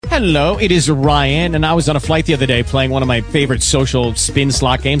Hello, it is Ryan, and I was on a flight the other day playing one of my favorite social spin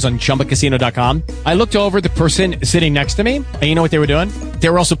slot games on ChumbaCasino.com. I looked over at the person sitting next to me, and you know what they were doing? They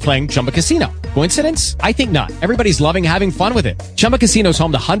were also playing Chumba Casino. Coincidence? I think not. Everybody's loving having fun with it. Chumba Casino is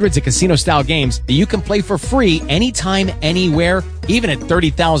home to hundreds of casino-style games that you can play for free anytime, anywhere, even at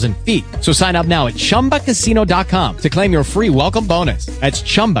 30,000 feet. So sign up now at ChumbaCasino.com to claim your free welcome bonus. That's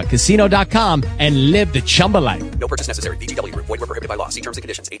ChumbaCasino.com and live the Chumba life. No purchase necessary. VGW. Void where prohibited by law. See terms and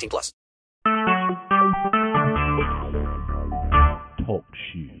conditions. 18 plus. Talk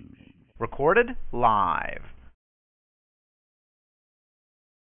shoes. Recorded live.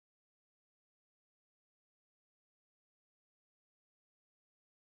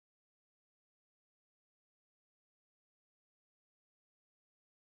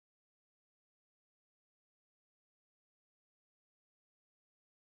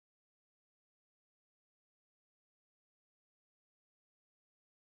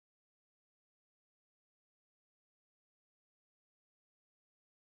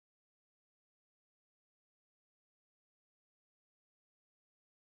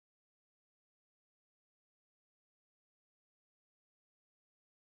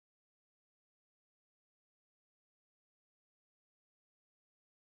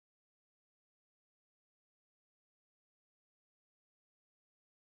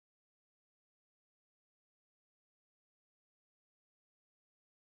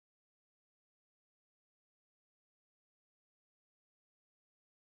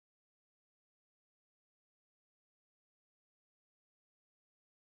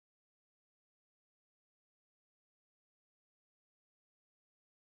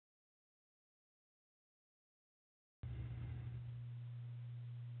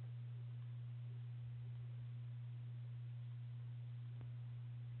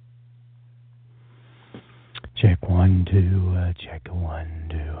 Check 1 2, check 1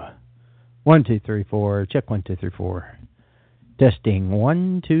 2. 1 2 3 4. Check 1 2 3 4. Testing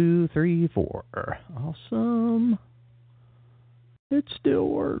 1 2 3 4. Awesome. It still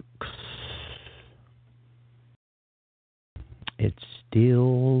works. It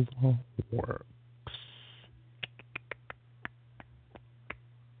still works.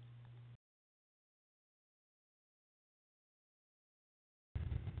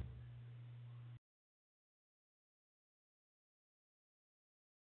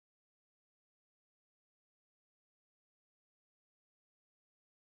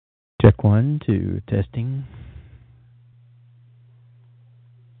 Check 1 2. Testing.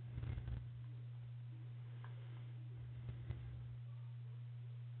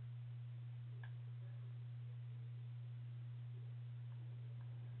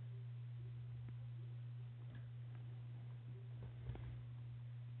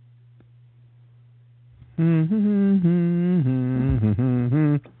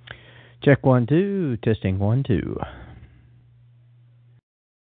 Check 1 2. Testing 1 2.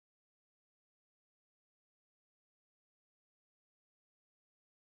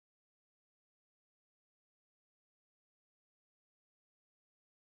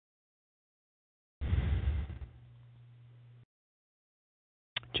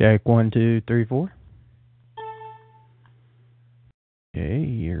 Check 1 2 3 4. Okay,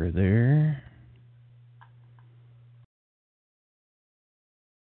 you're there.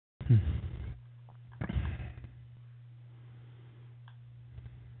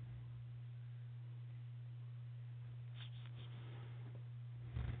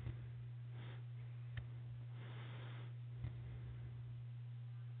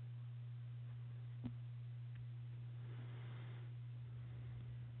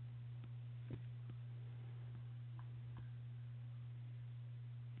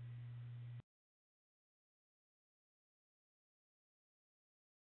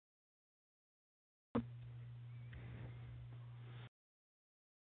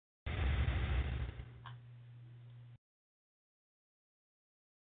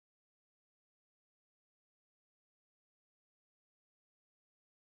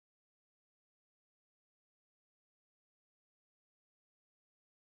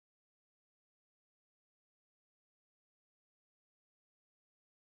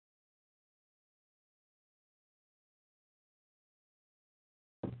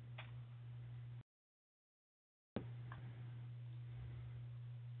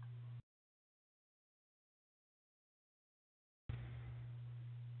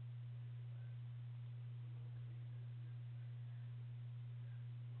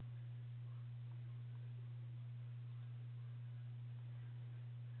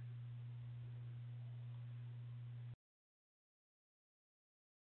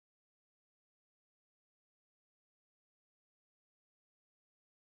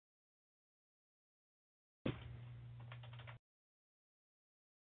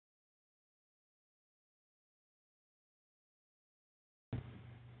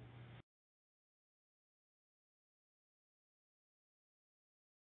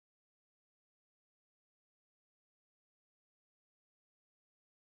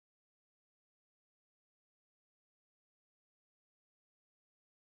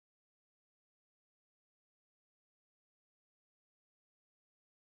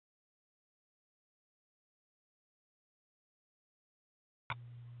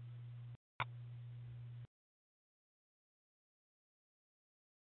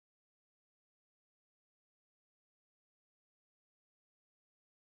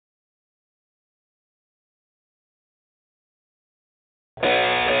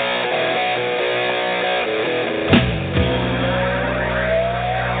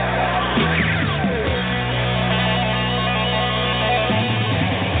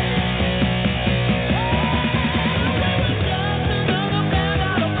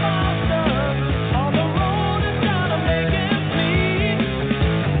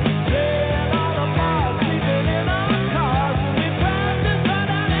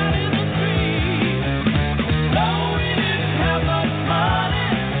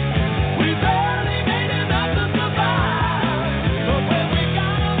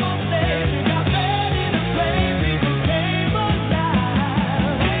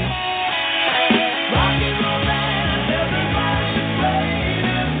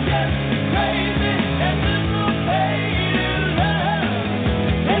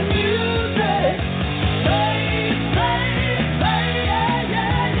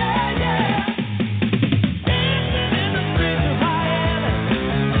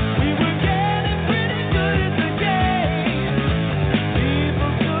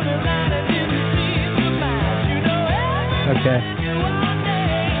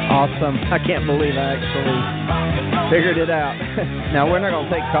 Awesome. I can't believe I actually figured it out. Now, we're not going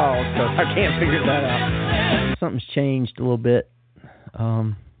to take calls because I can't figure that out. Something's changed a little bit.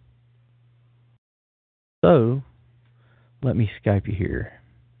 So, let me Skype you here.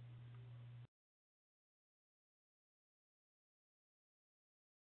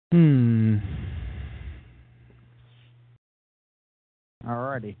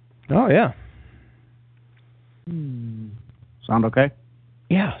 Alrighty. Oh, yeah. Sound okay?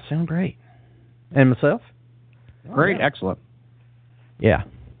 Yeah, sound great. And myself? Great, yeah. Excellent. Yeah.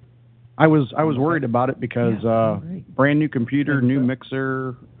 I was worried about it because brand new computer, new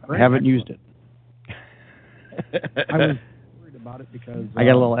mixer. I haven't used it. I was worried about it because I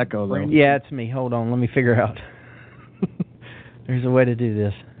got a little echo though. Yeah, it's me. Hold on, let me figure out. There's a way to do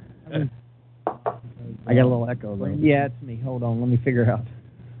this. I got a little echo though. Yeah, it's me. Hold on, let me figure out.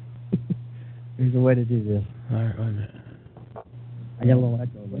 There's a way to do this. All right, wait a minute. I got a little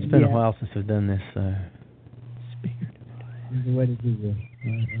echo though. It's been a while since I've done this. Speaker device. There's a way to do this.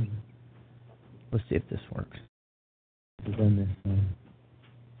 All right, wait a minute. Let's see if this works. I've done this.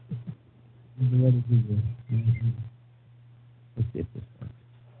 There's a way to do this. Let's see if this works.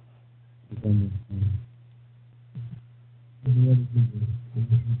 I've done this. There's a way to do this.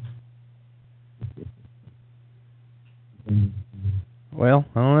 Let's see if this works. Well,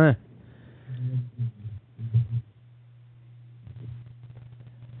 I don't know.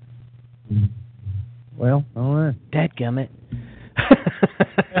 Well, I don't know. Dadgummit.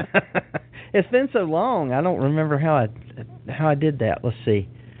 It's been so long. I don't remember how I did that. Let's see.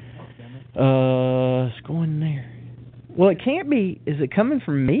 It's going there. Well, it can't be. Is it coming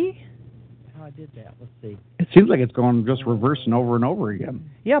from me? How I did that? Let's see. It seems like it's going just reversing over and over again.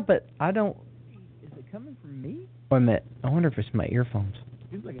 Yeah, but I don't. Is it coming from me? Wait a minute. I wonder if it's my earphones. It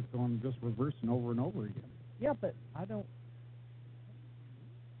seems like it's going just reversing over and over again. Yeah, but I don't.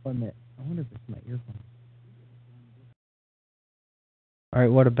 Wait a minute. I wonder if it's my earphones. All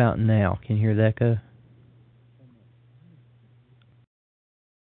right, what about now? Can you hear the echo?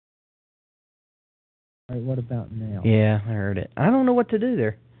 All right, what about now? Yeah, I heard it. I don't know what to do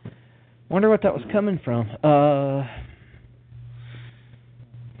there. Wonder what that was coming from. Yeah,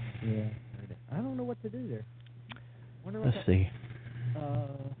 I heard it. I don't know what to do there. Let's see.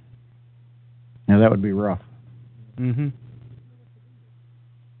 Yeah, that would be rough. Mm-hmm.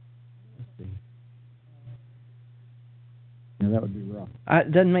 Let's see. Yeah, that would be rough.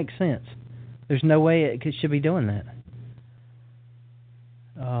 It doesn't make sense. There's no way it should be doing that.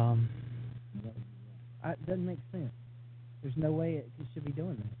 It doesn't make sense. There's no way it should be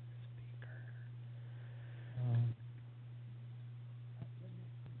doing that.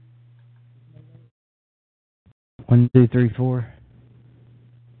 Speaker. 1, 2, 3, 4.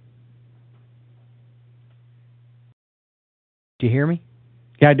 Do you hear me?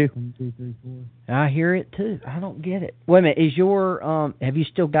 Yeah, I do. 1, 2, 3, 4. I hear it too. I don't get it. Wait a minute. Is your have you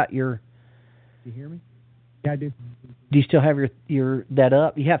still got your? Do you hear me? Yeah, I do. Do you still have your that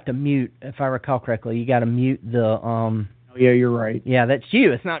up? You have to mute, if I recall correctly. You got to mute the Oh yeah, you're right. Yeah, that's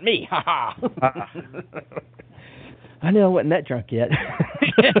you. It's not me. Ha ha. I knew I wasn't that drunk yet.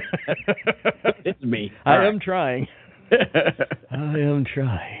 It's me. I am trying. I am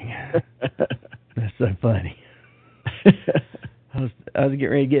trying. That's so funny. I was getting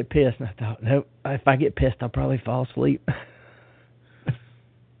ready to get pissed, and I thought, nope, if I get pissed, I'll probably fall asleep.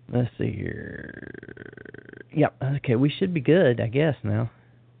 Let's see here. Yep, okay, we should be good, I guess, now.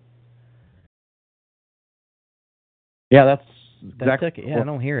 Yeah, that's exactly. Yeah, I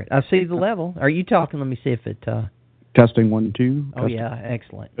don't hear it. I see the level. Are you talking? Let me see if it... Testing 1, 2. Oh, testing. Yeah,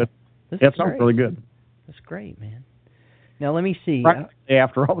 excellent. Good. It sounds really good. That's great, man. Now, let me see.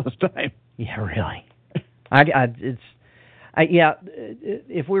 After all this time. Yeah, really.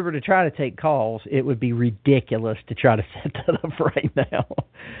 If we were to try to take calls, it would be ridiculous to try to set that up right now.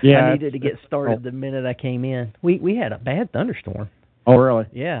 Yeah, I needed to get started the minute I came in. We had a bad thunderstorm. Oh, really?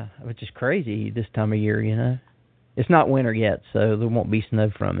 Yeah, which is crazy this time of year, you know. It's not winter yet, so there won't be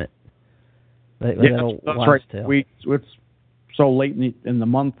snow from it. That's right. It's so late in the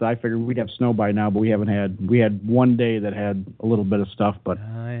month, I figured we'd have snow by now, but we haven't had. We had one day that had a little bit of stuff, but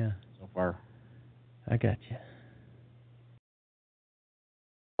so far. I got you.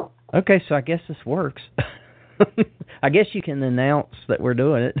 Okay, so I guess this works. I guess you can announce that we're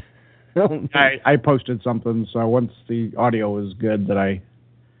doing it. I posted something, so once the audio is good, that I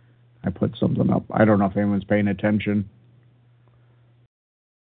put something up. I don't know if anyone's paying attention.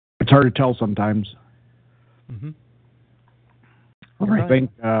 It's hard to tell sometimes. Mm-hmm. I think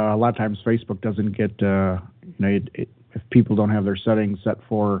a lot of times Facebook doesn't get, if people don't have their settings set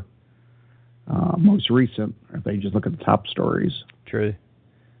for most recent, if they just look at the top stories. True.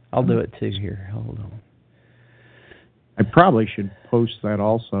 I'll do it too here. Hold on. I probably should post that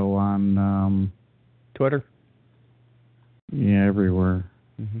also on Twitter. Yeah, everywhere.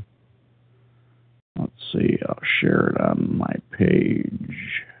 Mm-hmm. Let's see. I'll share it on my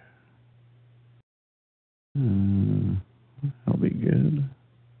page. That'll be good.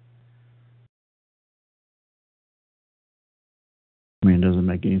 I mean, it doesn't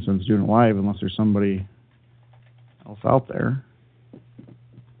make any sense doing it live unless there's somebody else out there.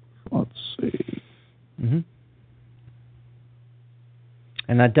 Let's see. Mm-hmm.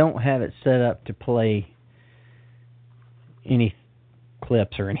 And I don't have it set up to play any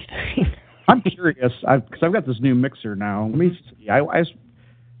clips or anything. I'm curious, because I've got this new mixer now. Let me see.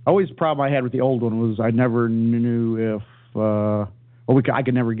 Always the problem I had with the old one was I never knew if I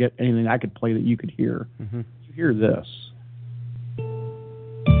could never get anything I could play that you could hear. Mm-hmm. You hear this?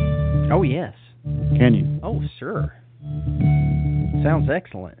 Oh yes. Can you? Oh sure. Sounds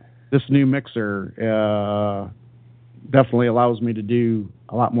excellent. This new mixer definitely allows me to do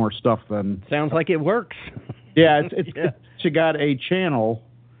a lot more stuff than. Sounds like it works. Yeah, it's got a channel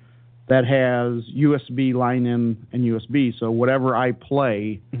that has USB line in and USB, so whatever I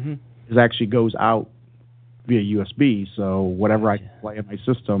play actually goes out via USB. So whatever I play in my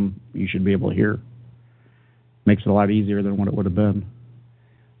system, you should be able to hear. Makes it a lot easier than what it would have been.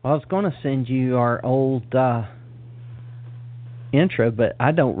 Well, I was going to send you our old intro, but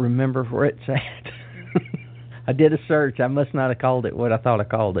I don't remember where it's at. I did a search. I must not have called it what I thought I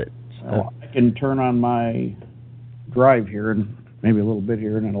called it. So. I can turn on my drive here and maybe a little bit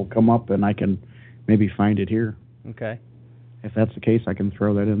here, and it'll come up, and I can maybe find it here. Okay. If that's the case, I can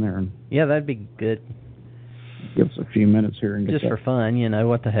throw that in there. And yeah, that'd be good. Give us a few minutes here and get just that. For fun,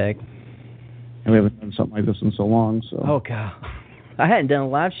 what the heck. And we haven't done something like this in so long. So. Oh, God. I hadn't done a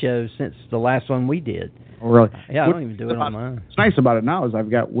live show since the last one we did. Oh, really? Yeah, I don't even do it on mine. What's nice about it now is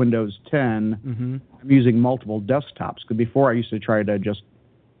I've got Windows 10. Mm-hmm. I'm using multiple desktops, because before I used to try to just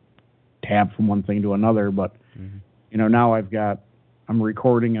tab from one thing to another, but now I'm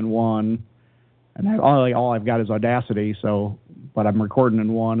recording in one, and all I've got is Audacity. So, but I'm recording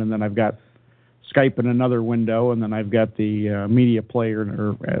in one, and then I've got Skype in another window, and then I've got the media player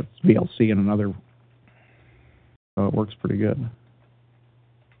or VLC in another. So it works pretty good.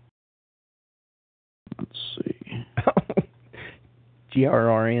 Let's see.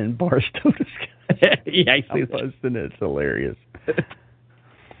 GRRN Barstow. Yeah, I see posting it. It's hilarious.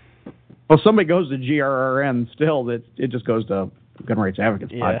 Well, somebody goes to GRRN still, that it just goes to Gun Rights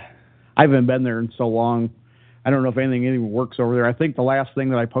Advocates. Yeah. I haven't been there in so long. I don't know if anything even works over there. I think the last thing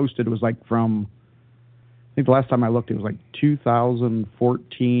that I posted was I think the last time I looked, it was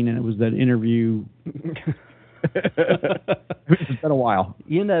 2014, and it was that interview. It's been a while.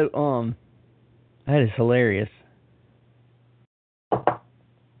 That is hilarious. That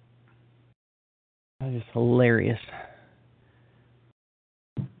is hilarious.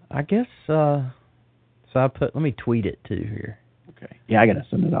 I guess, so let me tweet it too here. Okay. Yeah, I got to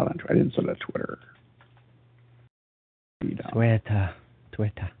send it out on Twitter. I didn't send it to Twitter.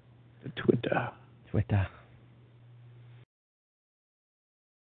 Twitter.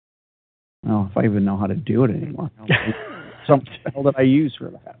 Well, if I even know how to do it anymore. Something the hell did I use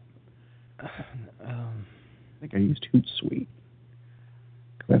for that? I think I used Hootsuite.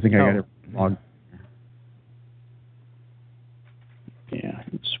 I think I got it logged. Yeah,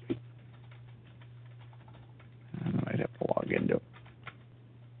 Hootsuite. I might have to log into it.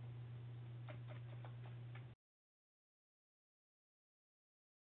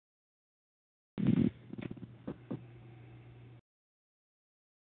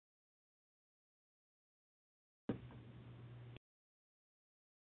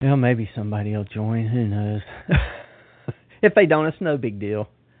 Well, maybe somebody will join. Who knows? If they don't, it's no big deal.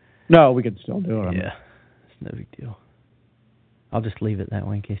 No, we can still do it. Yeah, it's no big deal. I'll just leave it that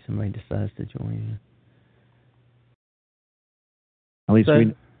way in case somebody decides to join. At least we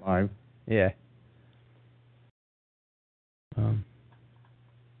know live. Yeah. Let's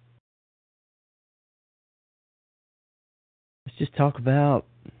just talk about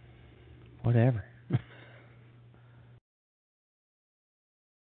whatever.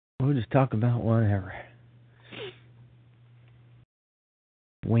 We'll just talk about whatever.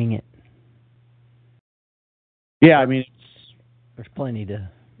 Wing it. Yeah, I mean, there's plenty to.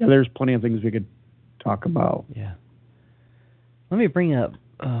 Yeah, there's plenty of things we could talk about. Yeah. Let me bring up.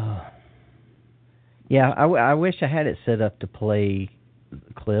 I wish I had it set up to play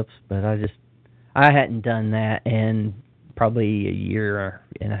clips, but I hadn't done that in probably a year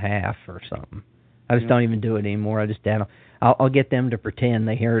and a half or something. I just don't even do it anymore. I just down. I'll get them to pretend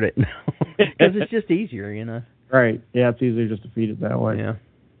they heard it because it's just easier, Right. Yeah, it's easier just to feed it that way. Yeah.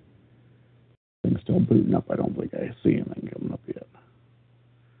 still booting up. I don't think I see anything coming up yet.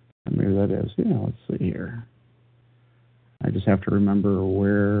 Maybe that is. Yeah, let's see here. I just have to remember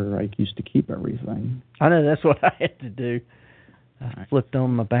where I used to keep everything. I know that's what I had to do. I flipped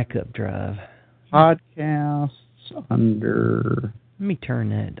on my backup drive. Podcasts under... Let me turn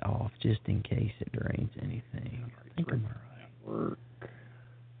that off just in case it drains anything. I think I'm all right. Work.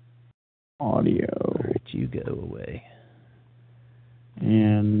 Audio. All right, you go away.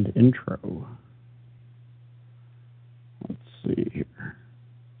 And intro. Let's see here.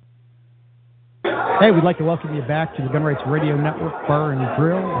 Hey, we'd like to welcome you back to the Gun Rights Radio Network Bar and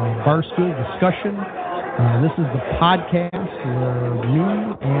Grill, Barstool Discussion. This is the podcast where me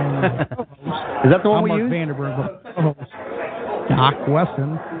and is that the one I'm we Mark use? Vanderberg, co-host Doc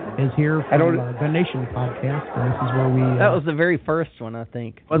Wesson is here from Gun Nation podcast, and this is where we... that was the very first one, I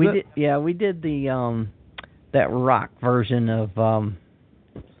think. We did the that rock version of kind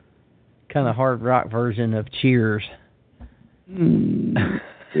of hard rock version of Cheers.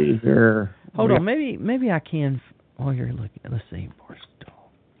 See here. Hold on, maybe I can. While you're looking, let's see.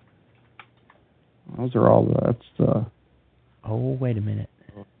 Those are all. That's the. Oh, wait a minute.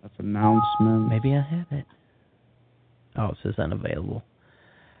 That's announcement. Maybe I have it. Oh, it says unavailable.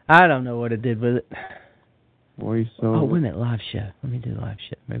 I don't know what it did with it. Voice Oh, over. wait a minute, live show. Let me do live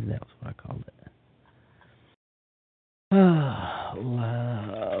show. Maybe that was what I called it. Oh,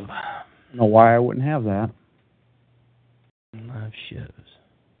 love. I don't know why I wouldn't have that. Live shows.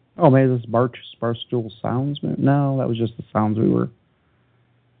 Oh, maybe this is Barstool Sounds? No, that was just the sounds we were...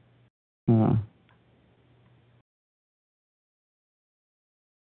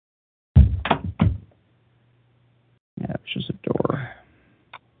 Yeah, it's just a door.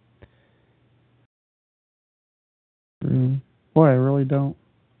 Boy, I really don't.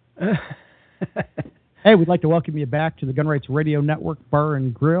 Hey, we'd like to welcome you back to the Gun Rights Radio Network Bar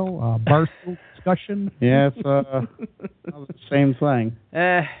and Grill, Barstool Discussion. Yeah, it's the same thing.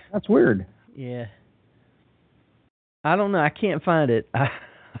 That's weird. Yeah. I don't know. I can't find it.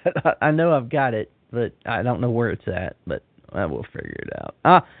 I know I've got it, but I don't know where it's at. But I will figure it out.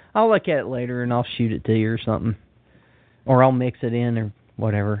 I'll look at it later and I'll shoot it to you or something, or I'll mix it in or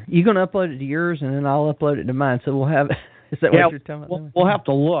whatever. You gonna upload it to yours and then I'll upload it to mine, so we'll have. Is that what you're talking about? We'll have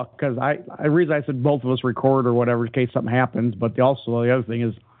to look because the reason I said both of us record or whatever in case something happens. But the other thing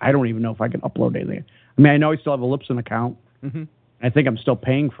is I don't even know if I can upload anything. I mean, I know I still have a Lipson account. Mm-hmm. I think I'm still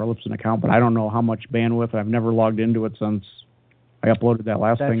paying for a Lipson account, but I don't know how much bandwidth. I've never logged into it since I uploaded that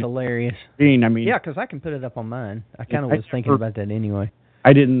last thing. That's hilarious. Yeah, because I can put it up on mine. I kind of was thinking about that anyway.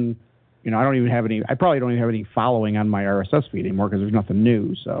 I didn't, I don't even have any, I probably don't even have any following on my RSS feed anymore because there's nothing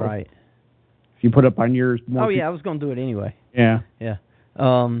new. So right. If you put up on yours... I was going to do it anyway. Yeah. Yeah.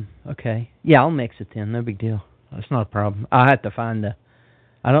 Okay. Yeah, I'll mix it then. No big deal. That's not a problem. I have to find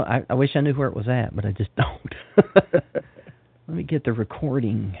I wish I knew where it was at, but I just don't. Let me get the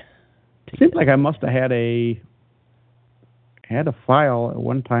recording. Seems like I must have had a file at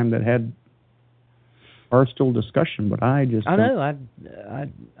one time that had Barstool Discussion, but I just... I know.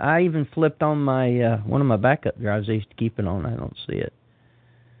 I even flipped on my one of my backup drives I used to keep it on. I don't see it.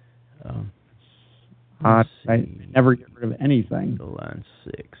 I never get rid of anything. Line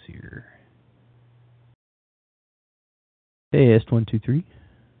 6 here. Test 1, 2, 3.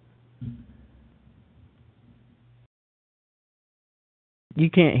 You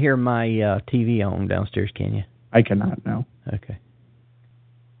can't hear my TV on downstairs, can you? I cannot, no. Okay.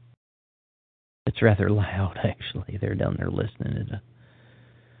 It's rather loud, actually. They're down there listening to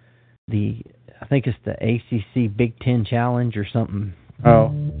I think it's the ACC Big Ten Challenge or something.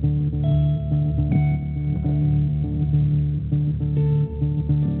 Oh.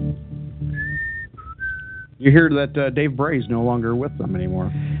 You hear that Dave Bray's no longer with them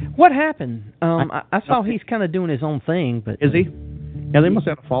anymore. What happened? I saw he's kind of doing his own thing, but... Is he? Yeah, they must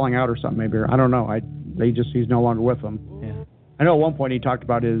have a falling out or something, maybe. I don't know. He's no longer with them. Yeah. I know at one point he talked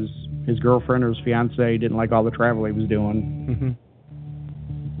about his girlfriend or his fiancée didn't like all the travel he was doing.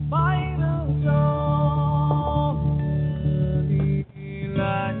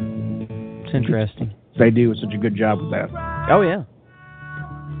 It's interesting. They do such a good job with that. Oh, yeah.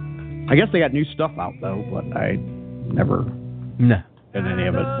 I guess they got new stuff out, though, but I never did any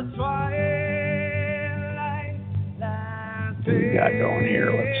of it. What we got going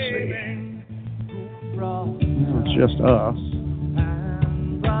here? Let's see. No, it's just us.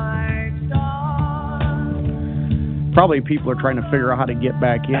 Probably people are trying to figure out how to get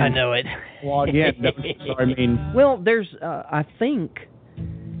back in. I know it. Log in. So, I mean... Well, there's, I think...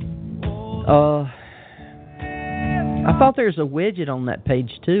 I thought there's a widget on that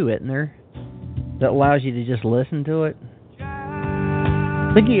page too, isn't there? That allows you to just listen to it.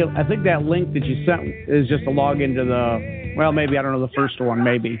 I think that link that you sent is just a log into the, well, maybe, I don't know, the first one,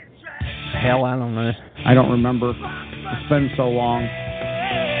 maybe. Hell, I don't know. I don't remember. It's been so long.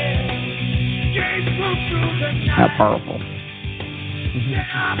 That powerful.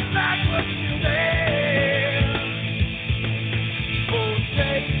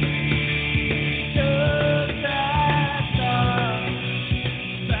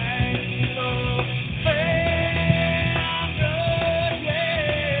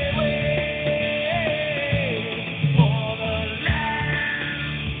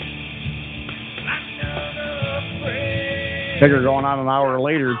 Figure going on an hour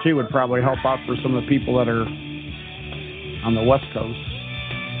later, too, would probably help out for some of the people that are on the West Coast.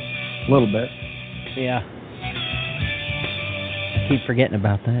 A little bit. Yeah. I keep forgetting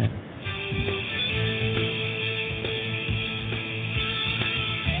about that.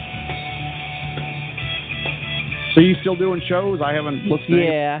 So you still doing shows? I haven't listened to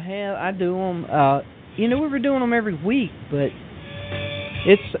Yeah, I do them. We were doing them every week, but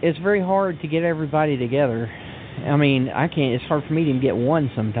it's very hard to get everybody together. I mean, I can't. It's hard for me to even get one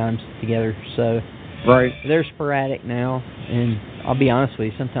sometimes together. So, right, they're sporadic now, and I'll be honest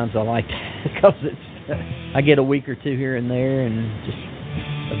with you. Sometimes I like it because I get a week or two here and there, and just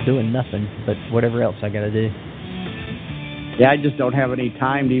I'm doing nothing but whatever else I got to do. Yeah, I just don't have any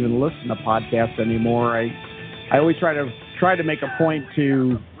time to even listen to podcasts anymore. I always try to make a point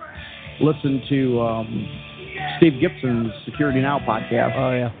to listen to Steve Gibson's Security Now podcast.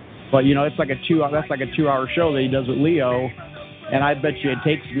 Oh yeah. But it's like that's like a 2-hour show that he does with Leo, and I bet you it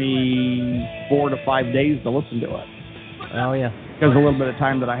takes me 4 to 5 days to listen to it. Oh yeah. Because a little bit of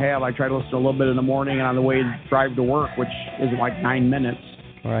time that I have, I try to listen to a little bit in the morning and on the way to drive to work, which is like 9 minutes.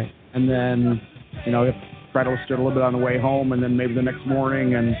 Right. And then try to listen to it a little bit on the way home, and then maybe the next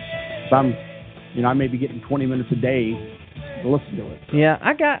morning, and so I may be getting 20 minutes a day to listen to it. Yeah,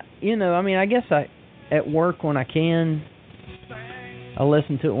 I got I guess at work when I can. I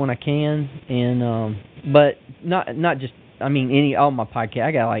listen to it when I can, and but not just. I mean, all my podcasts.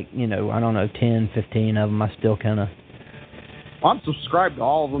 I got I don't know, 10, 15 of them. I still kind of. Well, I'm subscribed to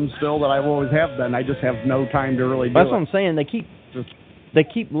all of them still that I always have been. I just have no time to really do That's it. what I'm saying. They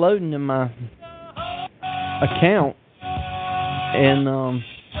keep loading in my account, and on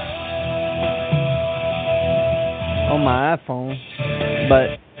my iPhone,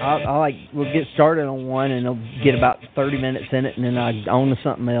 but. We'll get started on one, and it'll get about 30 minutes in it, and then I on to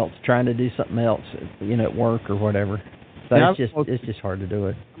something else, trying to do something else, at work or whatever. So it's just hard to do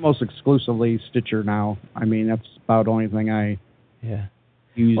it. Almost exclusively Stitcher now. I mean, that's about the only thing I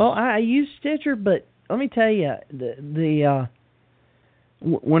use. Well, I use Stitcher, but let me tell you,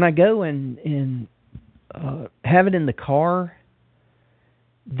 when I go and have it in the car,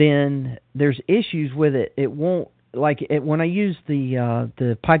 then there's issues with it. It won't. When I use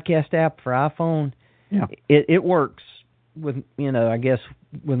the podcast app for iPhone, it works with I guess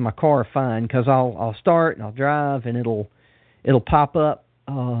with my car fine, because I'll start and I'll drive and it'll pop up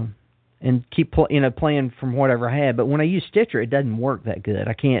and keep playing from whatever I had. But when I use Stitcher, it doesn't work that good.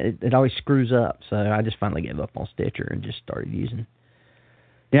 I can't. It always screws up. So I just finally gave up on Stitcher and just started using.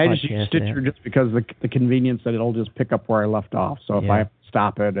 Yeah, I just use Stitcher just because the convenience that it'll just pick up where I left off. So if I have to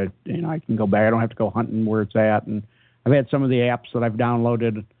stop it, I can go back. I don't have to go hunting where it's at. And I've had some of the apps that I've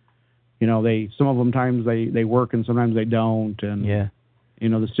downloaded. Some of them times they work and sometimes they don't. And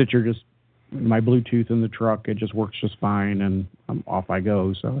the Stitcher just my Bluetooth in the truck, it just works just fine, and off I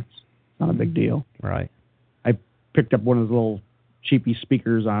go. So it's not a big deal. Right. I picked up one of those little cheapy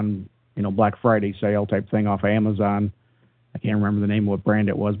speakers on Black Friday sale type thing off of Amazon. I can't remember the name of what brand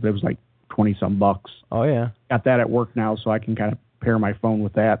it was, but it was like $20-some bucks. Oh, yeah. Got that at work now, so I can kind of pair my phone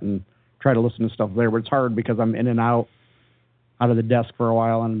with that and try to listen to stuff there. But it's hard because I'm in and out of the desk for a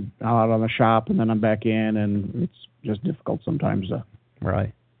while and out on the shop, and then I'm back in, and it's just difficult sometimes to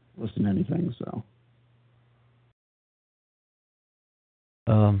listen to anything. So,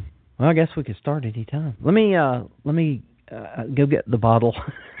 well, I guess we could start any time. Let me go get the bottle.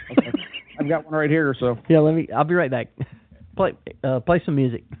 Okay. I've got one right here, so yeah. I'll be right back. Play some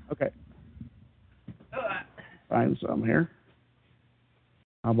music. Okay. Find some here.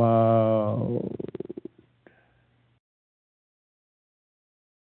 How about...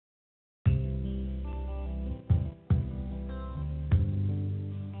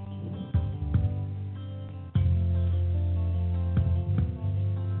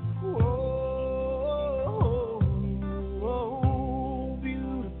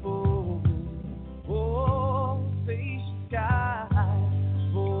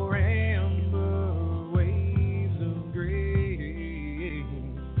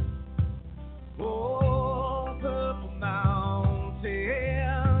 Oh,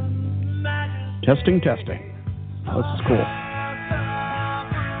 Testing. Oh, this is cool.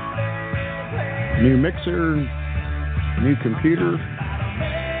 New mixer, new computer,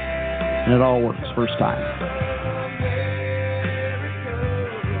 and it all works first time.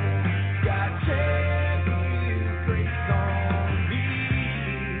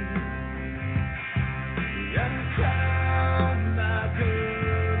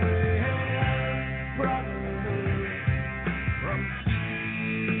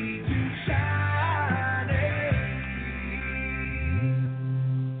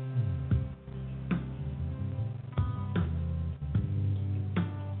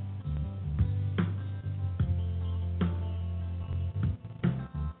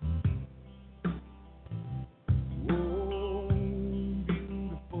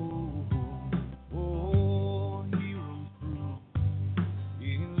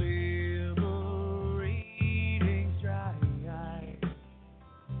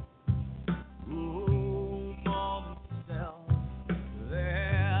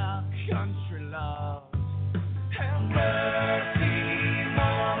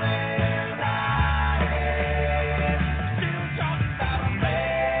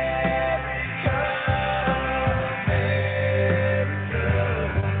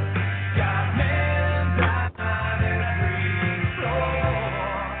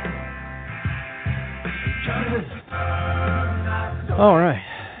 All right.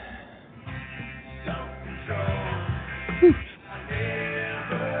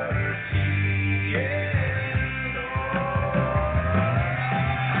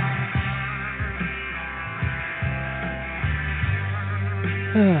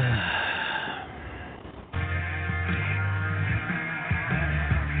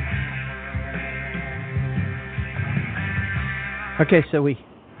 Okay, so we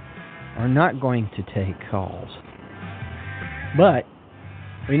are not going to take calls, but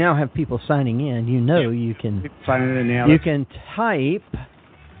we now have people signing in. You know, you can sign in now. You can type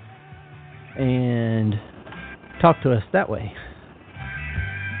and talk to us that way.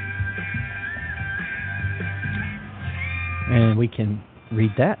 And we can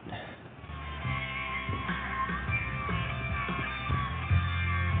read that.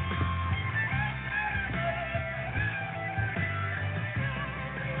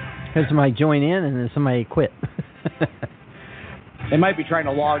 Had somebody join in and then somebody quit. They might be trying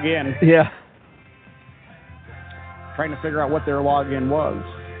to log in. Yeah. Trying to figure out what their login was.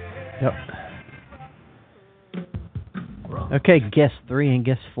 Yep. Okay, guest 3 and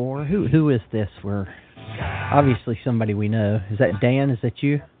guest 4. Who is this? We're obviously somebody we know. Is that Dan? Is that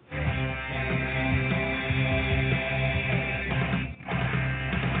you?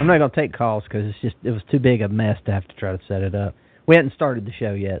 I'm not going to take calls because it was too big a mess to have to try to set it up. We hadn't started the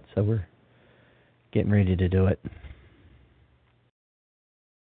show yet, so we're getting ready to do it.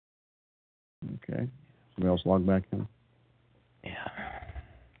 Okay. Somebody else log back in? Yeah.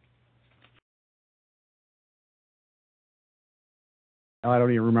 I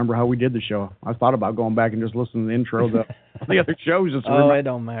don't even remember how we did the show. I thought about going back and just listening to the intro to the other shows. Just it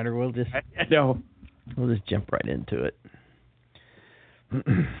don't matter. We'll just We'll just jump right into it.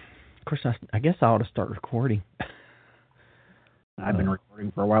 Of course, I guess I ought to start recording. I've been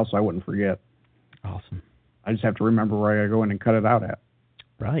recording for a while, so I wouldn't forget. Awesome. I just have to remember where I gotta go in and cut it out at.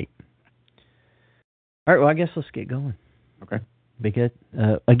 Right. All right, well, I guess let's get going. Okay. Be good.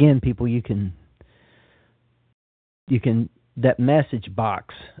 Again, people, you can that message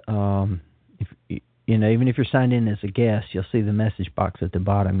box. If even if you're signed in as a guest, you'll see the message box at the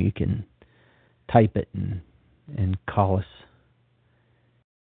bottom. You can type it and call us.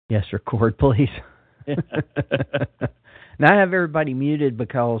 Yes, record, please. Now I have everybody muted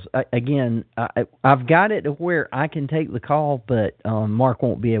because, again, I've got it to where I can take the call, but Mark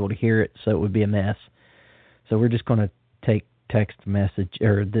won't be able to hear it, so it would be a mess. So we're just going to take text message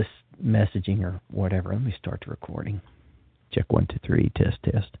or this messaging or whatever. Let me start the recording. Check 1, 2, 3,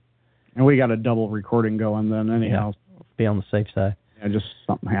 test. And we got a double recording going then anyhow. Yeah, be on the safe side. Yeah, just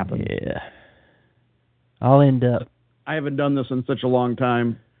something happened. Yeah. I'll end up. I haven't done this in such a long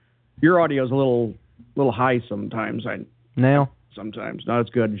time. Your audio's a little high sometimes. Now? Sometimes. No, it's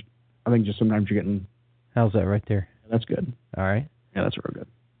good. I think just sometimes you're getting... How's that right there? That's good. All right. Yeah, that's real good.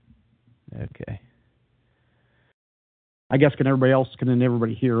 Okay. I guess can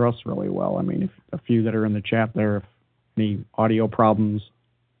everybody hear us really well? I mean, if a few that are in the chat there, if any audio problems.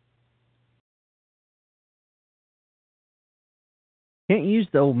 Can't use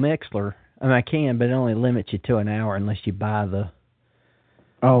the old Mixler. I mean, I can, but it only limits you to an hour unless you buy the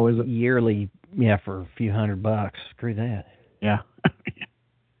is it yearly? Yeah, for a few $100. Screw that. Yeah.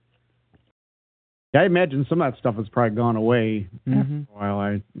 Yeah, I imagine some of that stuff has probably gone away Mm-hmm.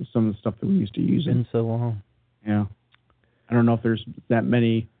 while some of the stuff that we used to use. Been so long. Yeah. I don't know if there's that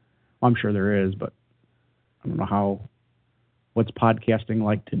many. Well, I'm sure there is, but I don't know what's podcasting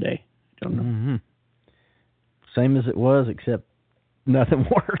like today. I don't know. Mm-hmm. Same as it was, except nothing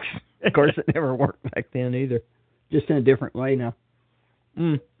works. Of course, it never worked back then either. Just in a different way now.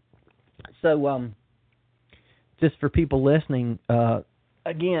 So, just for people listening,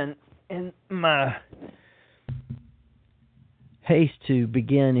 again, in my haste to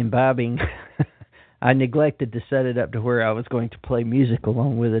begin imbibing, I neglected to set it up to where I was going to play music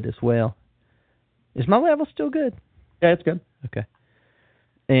along with it as well. Is my level still good? Yeah, it's good. Okay.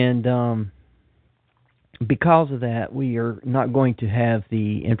 And because of that, we are not going to have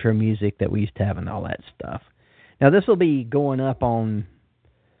the intro music that we used to have and all that stuff. Now, this will be going up on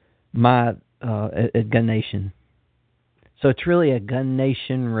my at Gun Nation. So it's really a Gun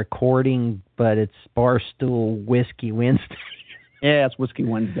Nation recording, but it's Barstool Whiskey Wednesday. Yeah, it's Whiskey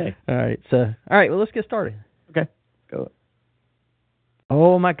Wednesday. All right, well, let's get started. Okay, go.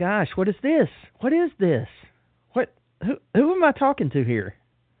 Oh my gosh, what is this? What is this? Who am I talking to here?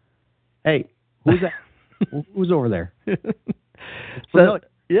 Hey, who's that? Who's over there? So,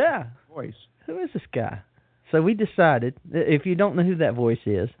 yeah. Voice. Who is this guy? So we decided, if you don't know who that voice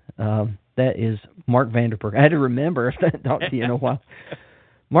is, that is Mark Vanderberg. I had to remember if I talked to you in a while.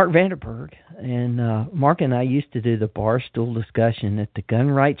 Mark Vanderberg. And Mark and I used to do the Barstool discussion at the Gun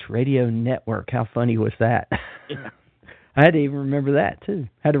Rights Radio Network. How funny was that? Yeah. I had to even remember that, too.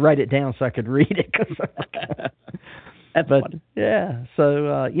 I had to write it down so I could read it. That's fun. Yeah,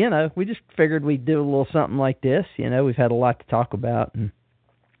 so, we just figured we'd do a little something like this. We've had a lot to talk about. And,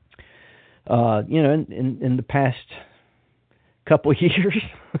 in the past couple of years.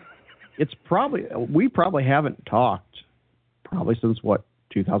 We probably haven't talked since,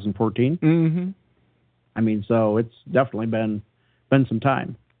 2014? Mm-hmm. I mean, so it's definitely been some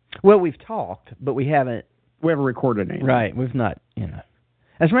time. Well, we've talked, but we haven't recorded anything. Right, we've not,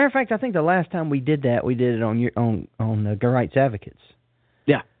 As a matter of fact, I think the last time we did that, we did it on Gun Rights Advocates.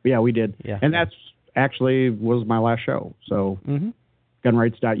 Yeah, we did. Yeah. And that's actually was my last show. So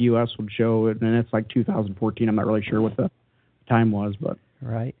gunrights.us would show it, and it's like 2014. I'm not really sure what the time was, but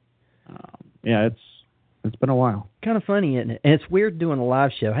right. Yeah, it's been a while. Kind of funny, isn't it? And it's weird doing a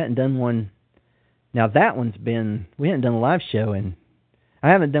live show. I hadn't done one. Now that we hadn't done a live show, and I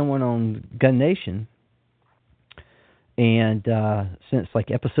haven't done one on Gun Nation. And since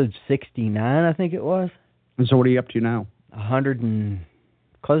like episode 69, I think it was. And so what are you up to now?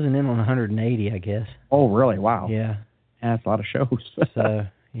 Closing in on 180, I guess. Oh, really? Wow. Yeah. That's a lot of shows. So,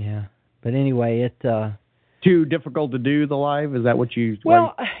 yeah. But anyway, it... Too difficult to do the live? Is that what you...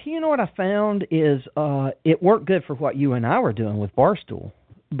 Well, you know what I found is it worked good for what you and I were doing with Barstool,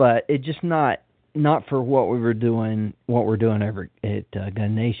 but it just not for what we're doing over at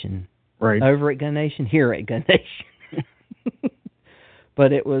Gun Nation. Right. Over at Gun Nation, here at Gun Nation.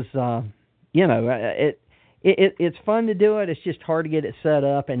 But it was, it's fun to do it. It's just hard to get it set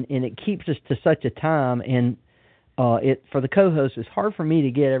up, and it keeps us to such a time. And for the co-host, it's hard for me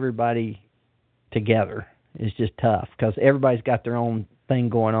to get everybody together. It's just tough because everybody's got their own thing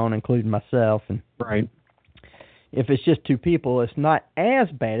going on, including myself. And right. If it's just two people, it's not as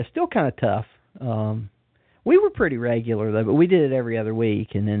bad. It's still kind of tough. We were pretty regular, though, but we did it every other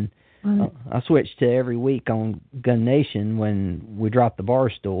week. And then I switched to every week on Gun Nation when we dropped the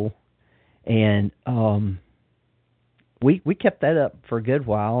Barstool. And we kept that up for a good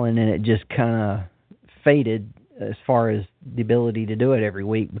while, and then it just kind of faded as far as the ability to do it every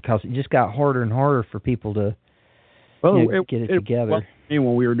week because it just got harder and harder for people to get it together. Well,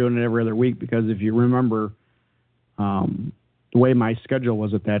 when we were doing it every other week, because if you remember the way my schedule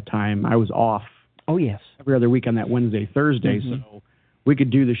was at that time, I was off. Oh, yes. Every other week on that Wednesday, Thursday, so we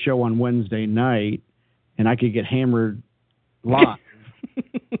could do the show on Wednesday night, and I could get hammered live.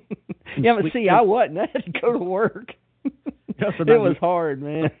 Yeah, but see, I wasn't. I had to go to work. It was hard,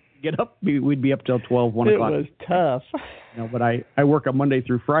 man. Get up, we'd be up till 12, 1 o'clock. It was tough. But I work a Monday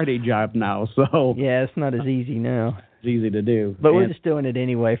through Friday job now, so... Yeah, it's not as easy now. It's easy to do. But we're just doing it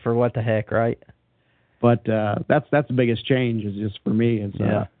anyway for what the heck, right? But that's the biggest change is just for me. It's,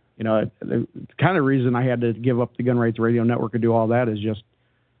 the kind of reason I had to give up the Gun Rights Radio Network and do all that is just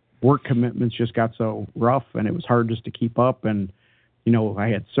work commitments just got so rough, and it was hard just to keep up. And, I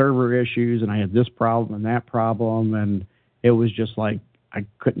had server issues, and I had this problem and that problem, and it was just like I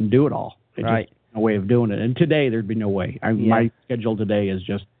couldn't do it all. It's right. Just no way of doing it. And today, there'd be no way. My schedule today is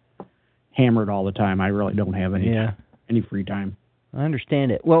just hammered all the time. I really don't have any free time. I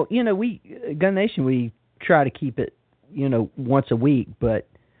understand it. Well, Gun Nation, we try to keep it, once a week, but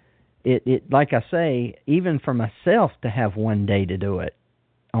it like I say, even for myself to have one day to do it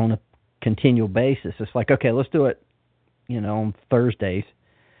on a continual basis, it's like, okay, let's do it, on Thursdays.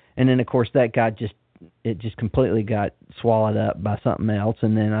 And then, of course, that just completely got swallowed up by something else.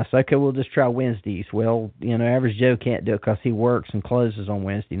 And then I said, okay, we'll just try Wednesdays. Well, Average Joe can't do it because he works and closes on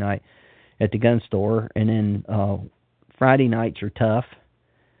Wednesday night at the gun store. And then Friday nights are tough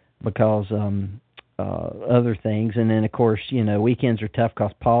because other things. And then, of course, weekends are tough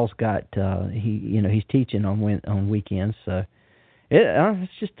because Paul's got, he's teaching on weekends. So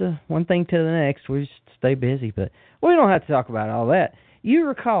it's just one thing to the next. We just stay busy. But we don't have to talk about all that. You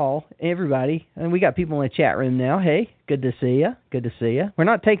recall, everybody, and we got people in the chat room now. Hey, good to see you. Good to see you. We're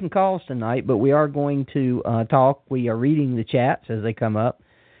not taking calls tonight, but we are going to talk. We are reading the chats as they come up.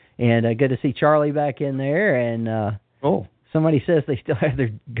 And good to see Charlie back in there. And somebody says they still have their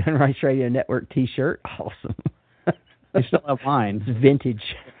Gun Rights Radio Network T-shirt. Awesome. I still have mine. It's vintage.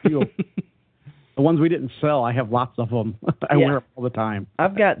 The ones we didn't sell, I have lots of them. I wear them all the time.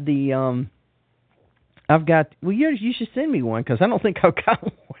 I've got the... well, you should send me one because I don't think I've got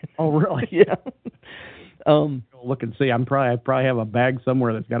one. Oh, really? Yeah. Look and see. I probably have a bag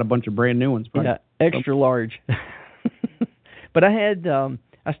somewhere that's got a bunch of brand new ones. Yeah, extra large. But I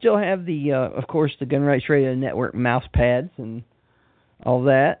still have the, of course, the Gun Rights Radio Network mouse pads and all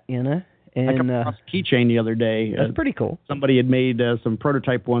that, And I come across a keychain the other day. That's pretty cool. Somebody had made some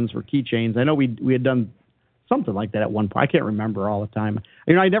prototype ones for keychains. I know we had done something like that at one point. I can't remember all the time.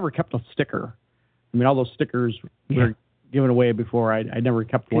 I never kept a sticker. I mean, all those stickers were given away before. I never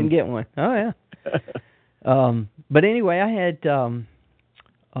kept one. Couldn't get one. Oh, yeah. But anyway, I had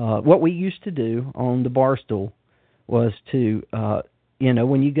what we used to do on the bar stool was to,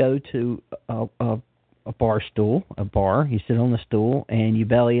 when you go to a bar stool, you sit on the stool and you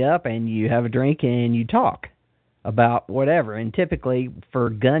belly up and you have a drink and you talk about whatever. And typically for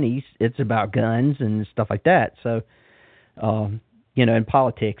gunnies, it's about guns and stuff like that. So, and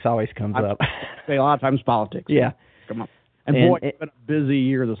politics always comes up. A lot of times politics. Yeah. Come on. And boy, it's been a busy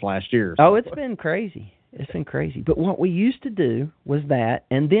year this last year. So. Oh, it's been crazy. It's been crazy. But what we used to do was that,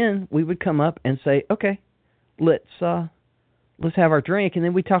 and then we would come up and say, okay, let's have our drink, and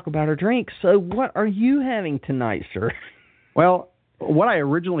then we talk about our drink. So what are you having tonight, sir? Well, what I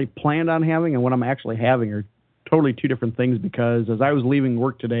originally planned on having and what I'm actually having are totally two different things, because as I was leaving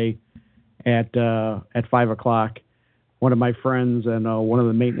work today at 5 o'clock, one of my friends and one of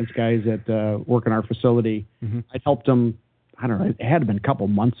the maintenance guys that work in our facility, I helped him, I don't know, it had been a couple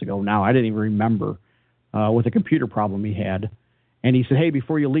months ago now, I didn't even remember, with a computer problem he had. And he said, hey,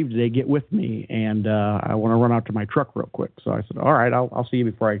 before you leave today, get with me, and I want to run out to my truck real quick. So I said, all right, I'll see you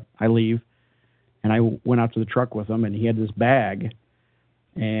before I leave. And I went out to the truck with him, and he had this bag,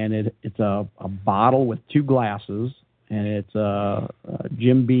 and it's a bottle with 2 glasses, and it's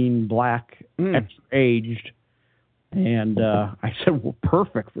Jim Beam Black, extra aged. And I said, well,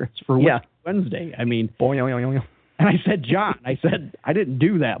 perfect. It's for Wednesday. I mean, and I said, John, I didn't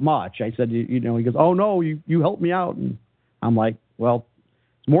do that much. I said, he goes, oh, no, you helped me out. And I'm like, well,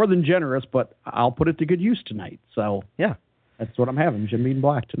 it's more than generous, but I'll put it to good use tonight. So, yeah, that's what I'm having, Jim Beam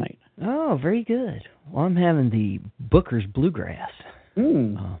Black tonight. Oh, very good. Well, I'm having the Booker's Bluegrass.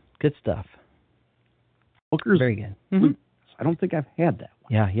 Good stuff. Booker's very good. Bluegrass. I don't think I've had that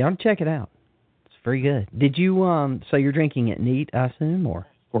one. Yeah, you ought to check it out. Very good. Did you, so you're drinking it neat, I assume, or?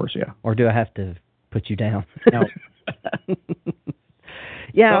 Of course, yeah. Or do I have to put you down? No.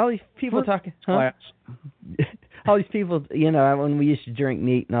 Yeah, all these people talking. Huh? All these people, when we used to drink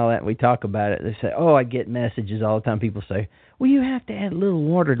neat and all that, we talk about it, they say, I get messages all the time. People say, well, you have to add a little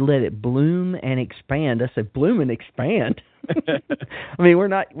water to let it bloom and expand. I said, bloom and expand? I mean, we're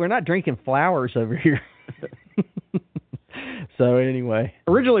not drinking flowers over here. So anyway,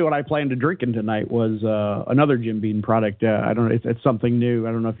 originally what I planned to drinking tonight was another Jim Beam product. I don't know, it's something new.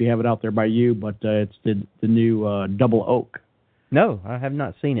 I don't know if you have it out there by you, but it's the new Double Oak. No, I have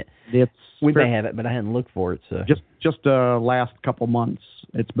not seen it. We may have it, but I hadn't looked for it. So just last couple months,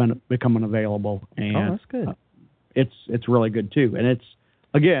 it's been becoming available, and that's good. It's really good too, and it's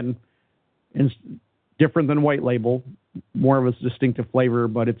different than white label, more of a distinctive flavor,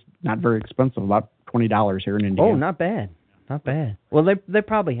 but it's not very expensive, about $20 here in Indiana. Oh, not bad. Not bad. Well, they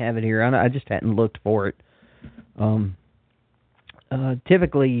probably have it here. I just hadn't looked for it.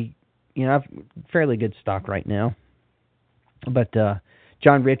 Typically, I've fairly good stock right now. But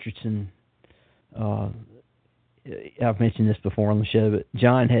John Richardson, I've mentioned this before on the show, but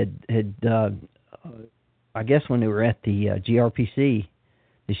John had I guess when they were at the GRPC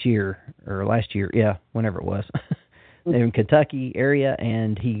this year, or last year, whenever it was, they were in Kentucky area,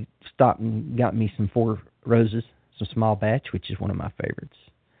 and he stopped and got me some 4 Roses, some small batch, which is one of my favorites.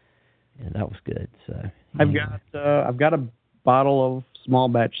 Yeah, that was good. So I've got a bottle of small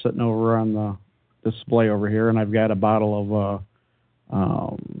batch sitting over on the display over here, and I've got a bottle of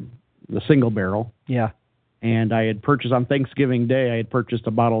the single barrel. Yeah. And I had purchased on Thanksgiving Day. I had purchased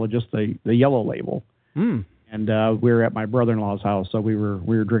a bottle of just the yellow label. Mm. And we were at my brother-in-law's house, so we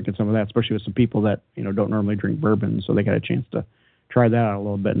were drinking some of that, especially with some people that don't normally drink bourbon, so they got a chance to try that out a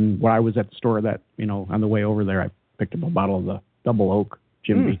little bit. And when I was at the store, that on the way over there, I picked up a bottle of the Double Oak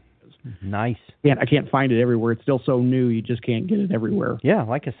Jim Beam. Nice. I can't find it everywhere. It's still so new, you just can't get it everywhere. Yeah,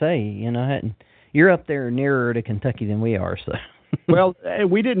 like I say, you're up there nearer to Kentucky than we are, so. Well,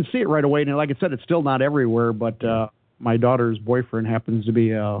 we didn't see it right away, and like I said, it's still not everywhere. But my daughter's boyfriend happens to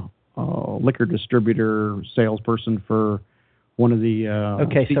be a liquor distributor salesperson for one of the.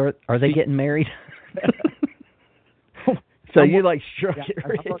 Okay, so are they getting married? So you struck it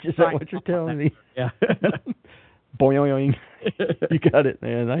rich? Is that what you're telling me? Yeah. Boing. You got it,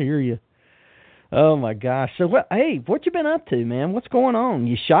 man. I hear you. Oh my gosh. So what you been up to, man? What's going on?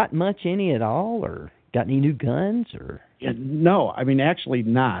 You shot much any at all, or got any new guns, or? Yeah, no, I mean actually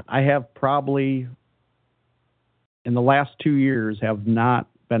not. I have probably in the last 2 years have not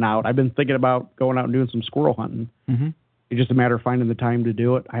been out. I've been thinking about going out and doing some squirrel hunting. Mm-hmm. It's just a matter of finding the time to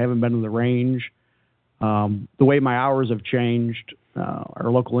do it. I haven't been to the range. The way my hours have changed, our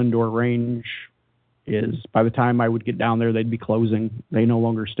local indoor range is by the time I would get down there, they'd be closing. They no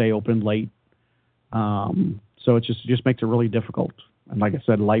longer stay open late. So it just makes it really difficult. And like I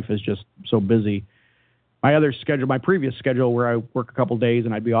said, life is just so busy. My previous schedule where I work a couple days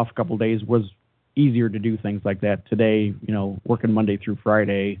and I'd be off a couple days was easier to do things like that. Today, working Monday through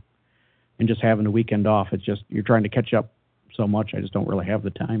Friday and just having a weekend off, it's just, you're trying to catch up so much. I just don't really have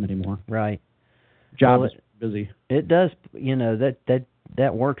the time anymore. Right. Job is busy. It does,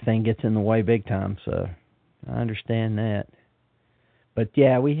 that work thing gets in the way big time, so I understand that. But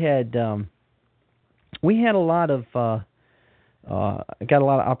yeah, we had a lot of, I got a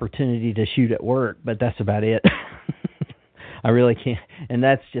lot of opportunity to shoot at work, but that's about it. I really can't, and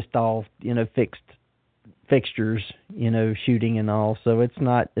that's just all fixed fixtures, shooting and all. So it's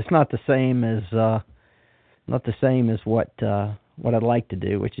not the same as what I'd like to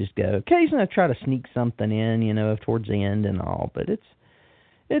do, which is go. Occasionally I try to sneak something in, towards the end and all, but it's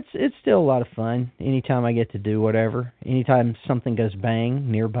still a lot of fun. Anytime I get to do whatever, anytime something goes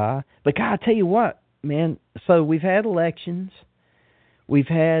bang nearby. But God, I tell you what, man. So we've had elections. We've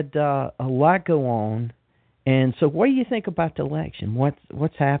had a lot go on, and so what do you think about the election?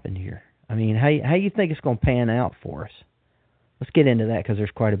 What's happened here? I mean, how you think it's going to pan out for us? Let's get into that because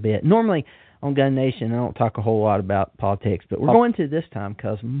there's quite a bit. Normally on Gun Nation, I don't talk a whole lot about politics, but we're going to this time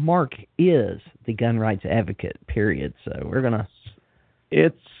because Mark is the gun rights advocate. Period. So we're gonna.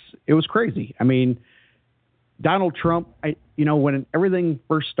 It was crazy. I mean, Donald Trump. When everything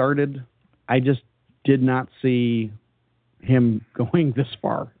first started, I just did not see him going this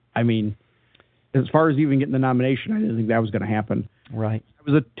far. I mean, as far as even getting the nomination, I didn't think that was going to happen. Right.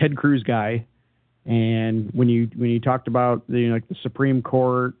 I was a Ted Cruz guy, and when you talked about the Supreme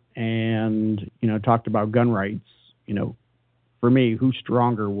Court and talked about gun rights, for me, who's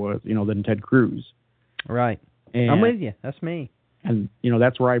stronger was than Ted Cruz. Right. And, I'm with you. That's me. And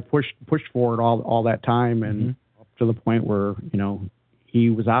that's where I pushed for it all that time, and up to the point where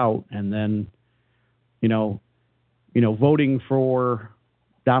he was out, and then voting for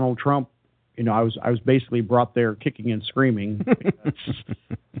Donald Trump, I was basically brought there kicking and screaming. Because,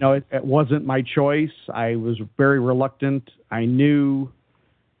 it wasn't my choice. I was very reluctant. I knew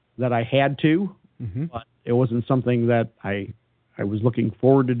that I had to, but it wasn't something that I was looking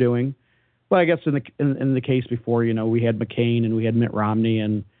forward to doing. But I guess in the case before, we had McCain and we had Mitt Romney,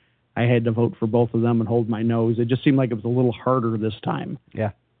 and I had to vote for both of them and hold my nose. It just seemed like it was a little harder this time.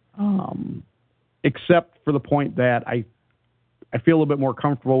 Yeah. Except for the point that I feel a little bit more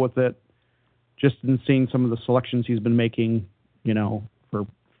comfortable with it, just in seeing some of the selections he's been making,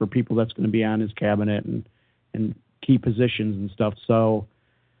 for people that's going to be on his cabinet and key positions and stuff. So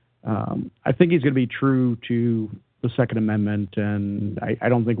I think he's going to be true to the Second Amendment, and I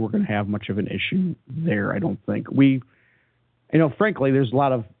don't think we're going to have much of an issue there. I don't think frankly, there's a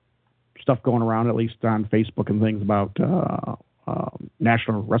lot of stuff going around, at least on Facebook and things, about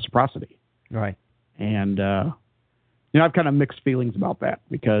national reciprocity. Right. And, I've kind of mixed feelings about that,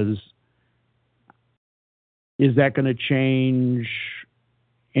 because is that going to change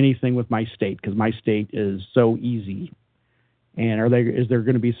anything with my state? Because my state is so easy. And is there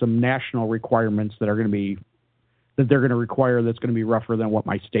going to be some national requirements that they're going to require that's going to be rougher than what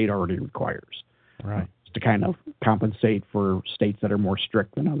my state already requires? Right. To kind of compensate for states that are more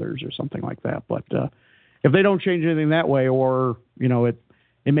strict than others or something like that. But if they don't change anything that way, or,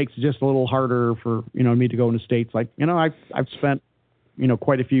 it makes it just a little harder for me to go into states. Like I've spent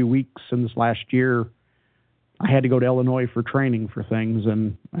quite a few weeks in this last year. I had to go to Illinois for training for things,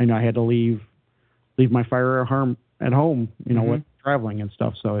 and I had to leave my firearm at home, with traveling and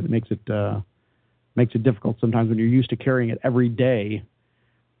stuff. So it makes it difficult sometimes when you're used to carrying it every day,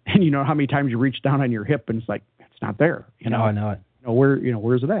 and you know how many times you reach down on your hip and it's like it's not there. I know it.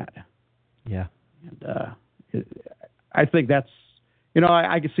 Where's it at? Yeah. And I think that's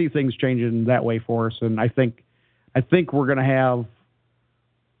I can see things changing that way for us, and I think we're going to have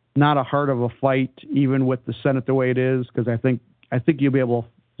not a hard of a fight even with the Senate the way it is, because I think you'll be able to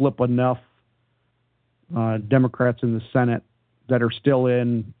flip enough Democrats in the Senate that are still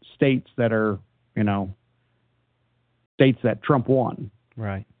in states that are states that Trump won.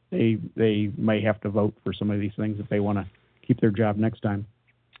 Right. They may have to vote for some of these things if they want to keep their job next time.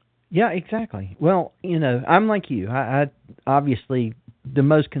 Yeah, exactly. Well, I'm like you. I obviously the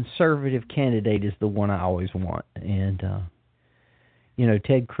most conservative candidate is the one I always want, and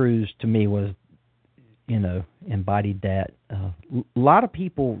Ted Cruz to me was, embodied that. A lot of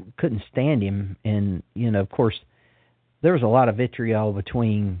people couldn't stand him, and of course, there was a lot of vitriol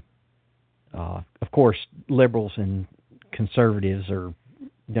between, of course, liberals and conservatives, or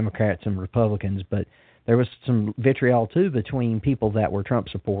Democrats and Republicans, but there was some vitriol too between people that were Trump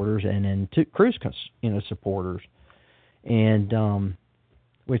supporters and then Cruz, supporters, and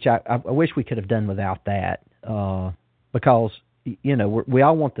which I wish we could have done without that, because we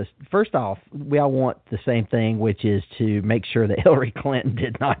all want this. First off, we all want the same thing, which is to make sure that Hillary Clinton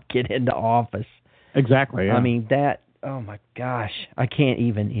did not get into office. Exactly. Yeah. I mean that. Oh my gosh, I can't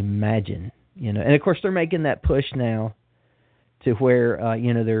even imagine. And of course they're making that push now to where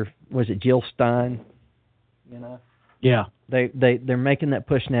was it Jill Stein? Yeah. They're making that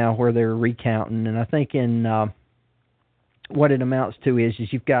push now where they're recounting, and I think in what it amounts to is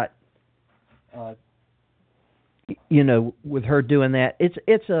you've got with her doing that,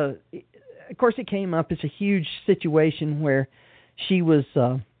 it's of course it came up. It's a huge situation where she was.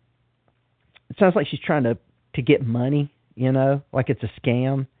 It sounds like she's trying to get money, like it's a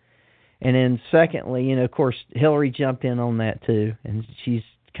scam. And then secondly, of course, Hillary jumped in on that too, and she's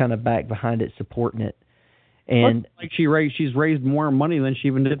kind of back behind it, supporting it. And like she's raised more money than she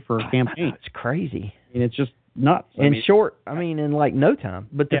even did for a campaign. It's crazy. I mean, it's just nuts. In like no time.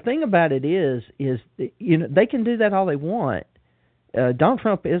 But the thing about it is they can do that all they want. Donald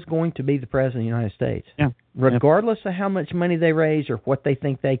Trump is going to be the president of the United States. Yeah. Regardless of how much money they raise or what they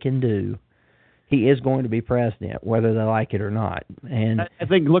think they can do, he is going to be president, whether they like it or not. And I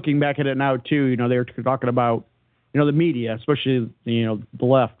think looking back at it now too, they were talking about, the media, especially the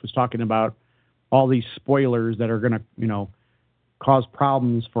left, was talking about all these spoilers that are going to, cause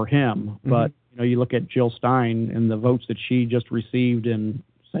problems for him. Mm-hmm. But you look at Jill Stein and the votes that she just received in,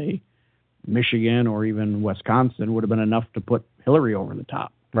 say, Michigan or even Wisconsin would have been enough to put Hillary over the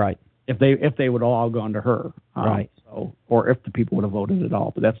top. Right. If they would all gone to her. Right. So, or if the people would have voted at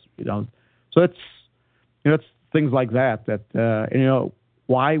all. But that's so it's things like that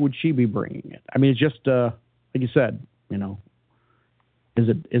why would she be bringing it? I mean, it's just like you said, is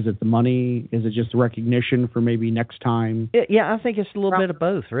it the money? Is it just the recognition for maybe next time? Yeah, I think it's a little bit of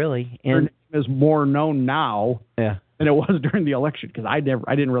both, really. And her name is more known now than it was during the election, because I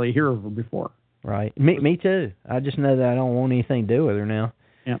didn't really hear of her before. Right. Me too. I just know that I don't want anything to do with her now.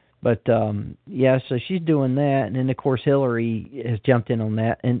 Yeah. But so she's doing that, and then of course Hillary has jumped in on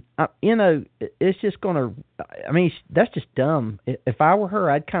that, and it's just gonna. I mean, that's just dumb. If I were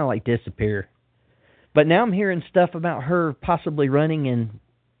her, I'd kind of like disappear. But now I'm hearing stuff about her possibly running in.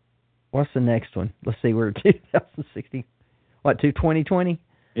 What's the next one? Let's see, we're 2060. What, 2020?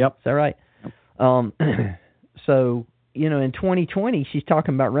 Yep. Is that right? Yep. So in 2020, she's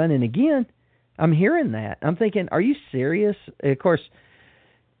talking about running again. I'm hearing that. I'm thinking, are you serious? Of course.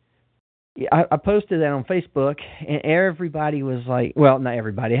 I posted that on Facebook, and everybody was like, well, not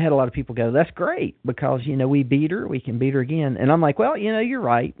everybody. I had a lot of people go, that's great, because, we beat her. We can beat her again. And I'm like, well, you're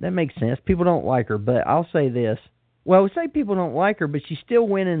right. That makes sense. People don't like her. But I'll say this. Well, say people don't like her, but she's still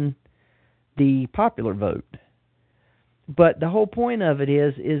winning the popular vote. But the whole point of it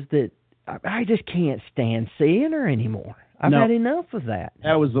is that I just can't stand seeing her anymore. I've had enough of that.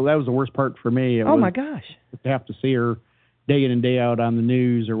 That was the worst part for me. My gosh. To have to see her day in and day out on the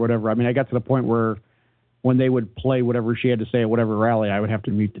news or whatever. I mean, I got to the point where when they would play whatever she had to say at whatever rally, I would have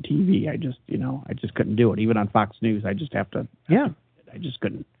to mute the TV. I just couldn't do it. Even on Fox News, I just have to. Yeah. I just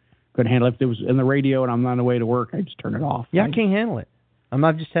couldn't handle it. If it was in the radio and I'm on the way to work, I just turn it off. Yeah, I can't handle it.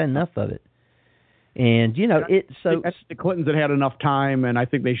 I've just had enough of it. And the Clintons had enough time, and I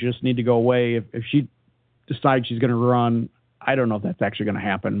think they should just need to go away. If she decides she's going to run, I don't know if that's actually going to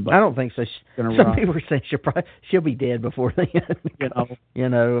happen. But I don't think so. Some people are saying she'll be dead before then.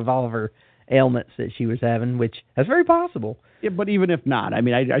 Of all of her ailments that she was having, which that's very possible. Yeah, but even if not, I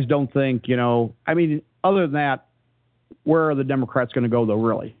mean, I just don't think, I mean, other than that, where are the Democrats going to go, though,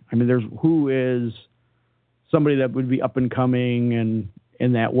 really? I mean, who is somebody that would be up and coming and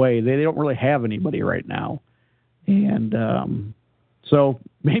in that way? They don't really have anybody right now. And so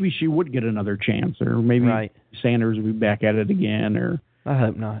maybe she would get another chance, or maybe Sanders would be back at it again, or I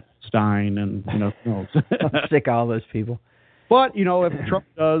hope not. Stein, and who knows. I'm sick of all those people. But, if Trump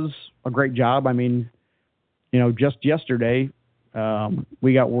does a great job, I mean, just yesterday,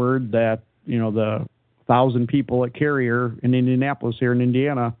 we got word that, the 1,000 people at Carrier in Indianapolis here in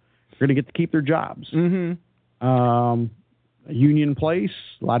Indiana are going to get to keep their jobs. Mm-hmm. A union place,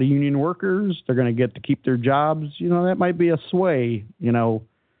 a lot of union workers, they're going to get to keep their jobs. That might be a sway.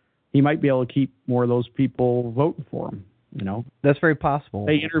 He might be able to keep more of those people voting for him. That's very possible.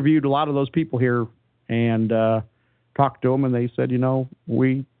 They interviewed a lot of those people here and talked to them, and they said,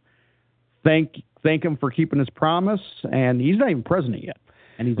 we thank him for keeping his promise, and he's not even president yet,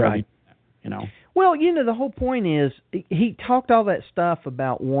 and he's already, Well, the whole point is he talked all that stuff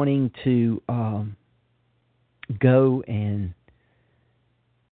about wanting to go and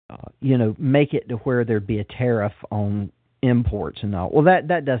make it to where there'd be a tariff on imports and all. Well,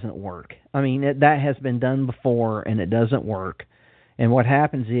 that doesn't work. I mean, that has been done before, and it doesn't work. And what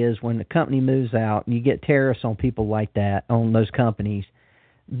happens is when the company moves out and you get tariffs on people like that, on those companies,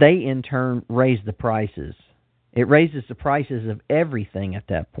 they in turn raise the prices. It raises the prices of everything at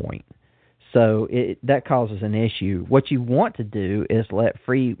that point. So that causes an issue. What you want to do is let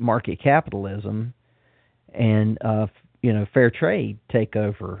free market capitalism and fair trade take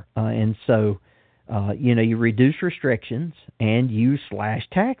over, and so you reduce restrictions and you slash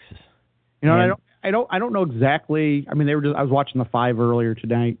taxes. I don't know exactly. I mean, I was watching the 5 earlier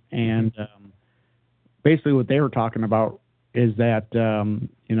tonight, and basically what they were talking about is that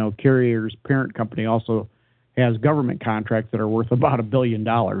Carrier's parent company also has government contracts that are worth about $1 billion.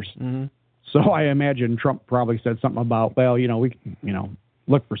 Mm-hmm. So I imagine Trump probably said something about, well, we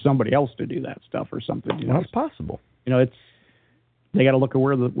look for somebody else to do that stuff or something. Well, it's possible. They got to look at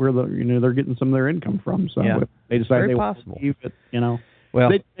where they're getting some of their income from. So if they decide they want to leave it, well,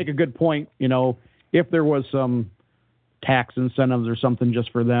 they make a good point. If there was some tax incentives or something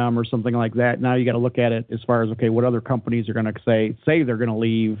just for them or something like that, now you got to look at it as far as, okay, what other companies are going to say they're going to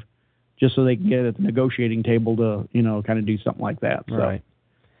leave just so they can get at the negotiating table to kind of do something like that. So right.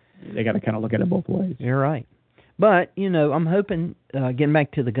 They got to kind of look at it both ways. You're right. But, I'm hoping, getting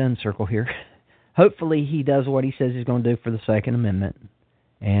back to the gun circle here, hopefully he does what he says he's going to do for the Second Amendment,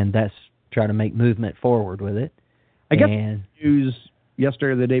 and that's try to make movement forward with it. I guess news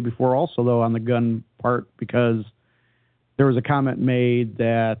yesterday or the day before also, though, on the gun part, because there was a comment made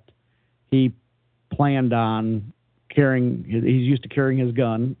that he planned on he's used to carrying his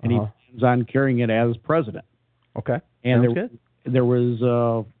gun, and he plans on carrying it as president. Okay. And there was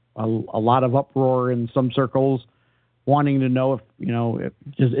a lot of uproar in some circles wanting to know if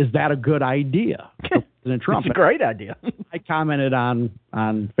is that a good idea? President Trump. It's a great idea. I commented on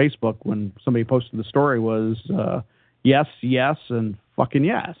Facebook when somebody posted the story was yes, and fucking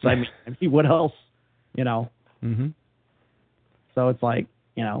yes. I mean, what else? Mm-hmm. So it's like,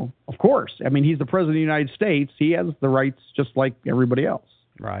 of course. I mean, he's the president of the United States. He has the rights just like everybody else.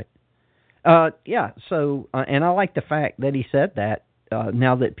 Right. Yeah. So, and I like the fact that he said that.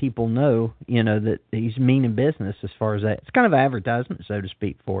 Now that people know, that he's meaning business as far as that. It's kind of advertisement, so to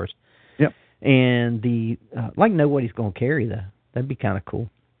speak, for us. Yep. And know what he's going to carry, though. That'd be kind of cool.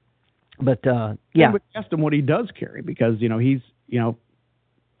 But, yeah. I would ask him what he does carry because, he's,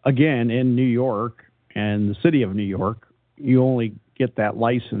 again, in New York and the city of New York, you only get that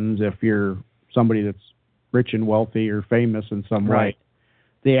license if you're somebody that's rich and wealthy or famous in some way.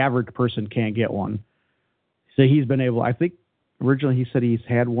 The average person can't get one. So he's been able, I think, originally he said he's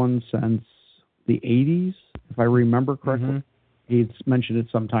had one since the 80s, if I remember correctly. Mm-hmm. He's mentioned it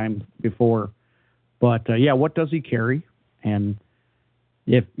sometime before. But, what does he carry? And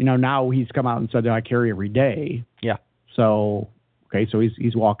if, now he's come out and said, I carry every day. Yeah. So, okay, so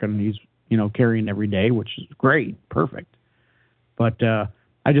he's walking, he's, carrying every day, which is great, perfect. But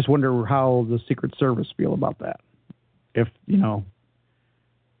I just wonder how the Secret Service feel about that. If,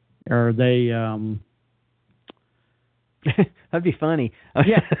 are they... That'd be funny.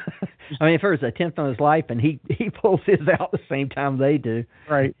 Yeah. I mean, if there was a 10th on his life and he pulls his out the same time they do.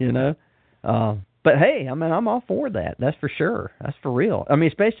 Right. But hey, I mean, I'm all for that. That's for sure. That's for real. I mean,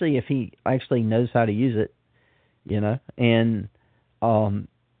 especially if he actually knows how to use it, And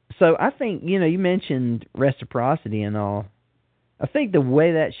so I think, you mentioned reciprocity and all. I think the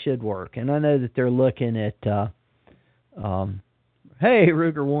way that should work, and I know that they're looking at, hey,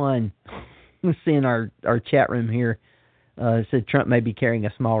 Ruger 1, let's see in our chat room here, said Trump may be carrying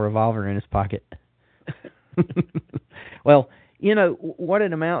a small revolver in his pocket. Well, what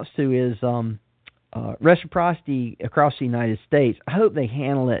it amounts to is reciprocity across the United States. I hope they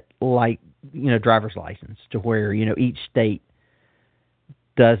handle it like, driver's license, to where, each state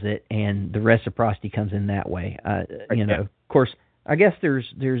does it and the reciprocity comes in that way. Of course, I guess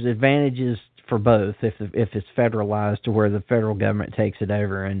there's advantages for both if it's federalized, to where the federal government takes it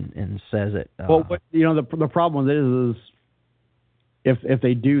over and says it. Well, the problem with it is if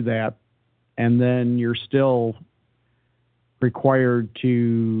they do that, and then you're still required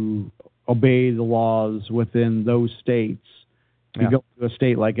to obey the laws within those states. You go to a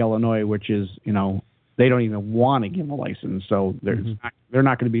state like Illinois, which is, they don't even want to give them a license, so they're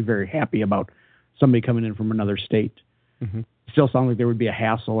not going to be very happy about somebody coming in from another state. Mm-hmm. Still sounds like there would be a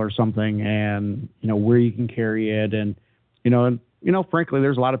hassle or something, and where you can carry it, and frankly,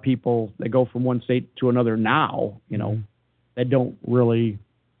 there's a lot of people that go from one state to another now, that don't really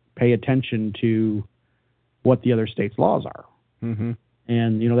pay attention to what the other state's laws are. Mm-hmm.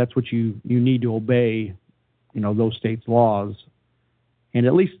 And, that's what you need to obey, those states' laws. And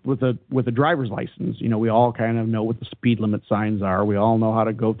at least with a driver's license, we all kind of know what the speed limit signs are. We all know how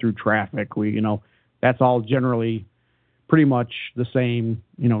to go through traffic. That's all generally pretty much the same,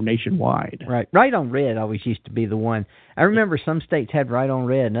 nationwide. Right. Right on red always used to be the one. I remember some states had right on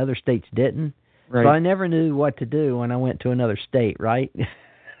red and other states didn't. Right. So I never knew what to do when I went to another state, right?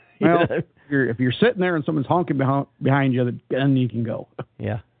 Well, if you're sitting there and someone's honking behind you, then you can go.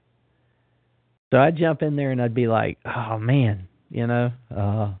 Yeah. So I'd jump in there and I'd be like, oh, man,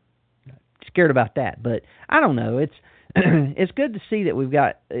 scared about that. But I don't know. It's good to see that we've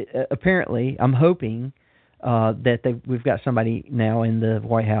got, apparently, I'm hoping that we've got somebody now in the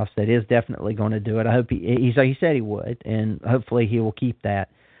White House that is definitely going to do it. I hope he said he would, and hopefully he will keep that.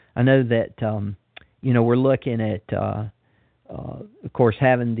 I know that, we're looking at, of course,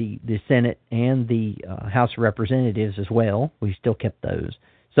 having the Senate and the House of Representatives as well. We still kept those.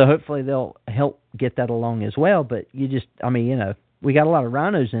 So hopefully they'll help get that along as well. But we got a lot of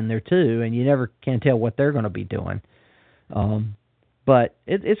rhinos in there too, and you never can tell what they're going to be doing. But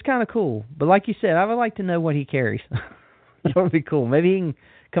it's kind of cool. But like you said, I would like to know what he carries. That would be cool. Maybe he can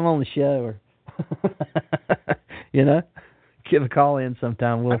come on the show or, give a call in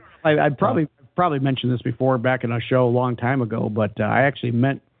sometime. I'd probably mentioned this before back in a show a long time ago, but I actually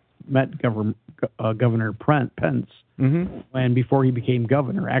met Governor Pence when before he became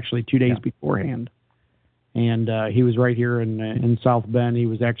governor, actually 2 days beforehand. And he was right here in South Bend. He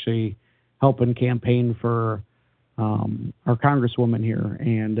was actually helping campaign for our congresswoman here,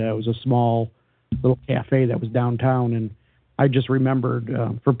 and it was a small little cafe that was downtown. And I just remembered,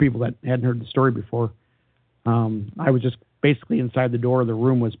 for people that hadn't heard the story before, I was just basically inside the door. The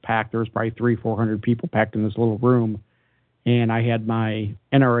room was packed. There was probably 300-400 people packed in this little room, and I had my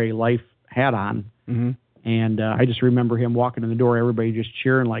NRA Life hat on. Mm-hmm. And I just remember him walking in the door, everybody just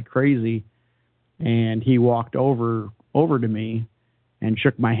cheering like crazy, and he walked over to me and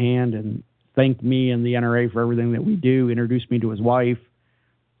shook my hand and thanked me and the NRA for everything that we do, introduced me to his wife,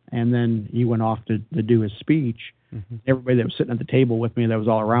 and then he went off to do his speech. Mm-hmm. Everybody that was sitting at the table with me, that was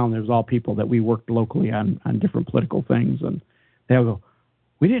all around, there was all people that we worked locally on different political things, and they all go,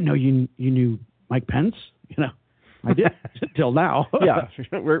 "We didn't know you knew Mike Pence." I did until now. Yeah,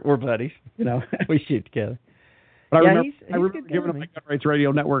 we're buddies. We shoot together. But I remember giving him my Gun Rights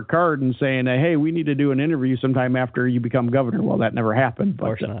Radio Network card and saying, "Hey, we need to do an interview sometime after you become governor." Well, that never happened. But,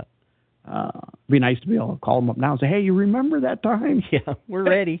 of course not. It'd be nice to be able to call him up now and say, "Hey, you remember that time?" Yeah, we're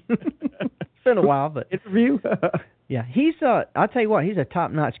ready. It's been a while, but interview. Yeah, he's I'll tell you what, he's a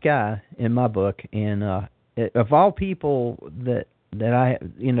top-notch guy in my book, and of all people that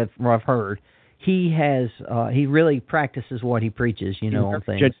I've heard, he really practices what he preaches, on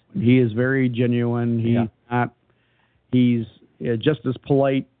things. He is very genuine. He's just as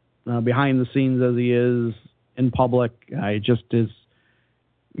polite behind the scenes as he is in public. I've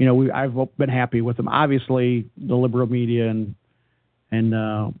been happy with him. Obviously, the liberal media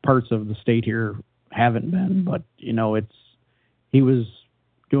and parts of the state here haven't been, but he was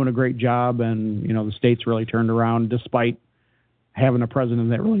doing a great job, and the state's really turned around despite having a president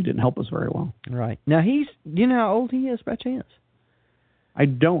that really didn't help us very well. Right. Now do you know how old he is by chance? I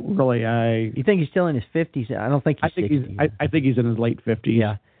don't really. You think he's still in his 50s? I don't think he's 60. I think he's in his late 50s.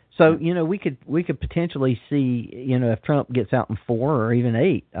 Yeah. So, we could potentially see, if Trump gets out in 4 or even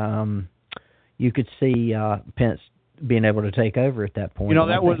 8, you could see Pence being able to take over at that point.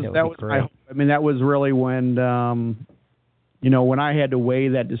 That was really when when I had to weigh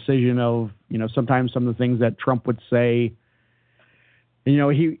that decision of, sometimes some of the things that Trump would say,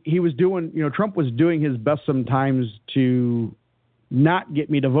 he was doing, Trump was doing his best sometimes to not get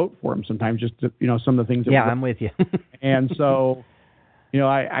me to vote for him sometimes, just to, some of the things. I'm with you. And so,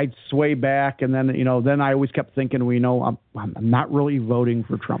 I'd sway back, and then, then I always kept thinking, I'm not really voting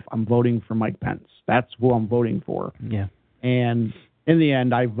for Trump. I'm voting for Mike Pence. That's who I'm voting for. Yeah. And in the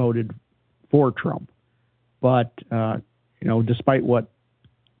end, I voted for Trump. But, despite what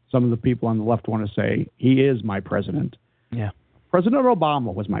some of the people on the left want to say, he is my president. Yeah. President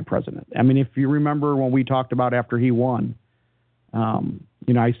Obama was my president. I mean, if you remember when we talked about after he won,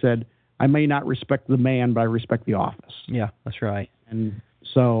 I said, I may not respect the man, but I respect the office. Yeah, that's right. And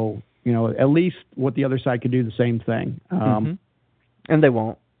so, at least what the other side could do the same thing. And they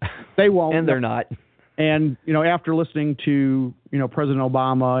won't. They won't. And they're not. And, after listening to, President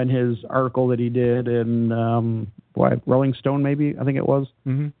Obama and his article that he did in, Rolling Stone, maybe, I think it was,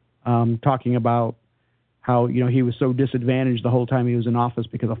 talking about how, he was so disadvantaged the whole time he was in office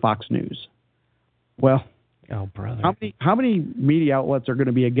because of Fox News. Well, oh, brother. How many media outlets are going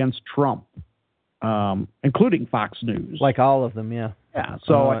to be against Trump, including Fox News? Like all of them, yeah. Yeah.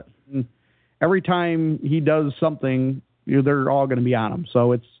 So every time he does something, they're all going to be on him.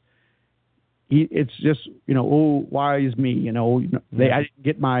 So it's just, why is me? I didn't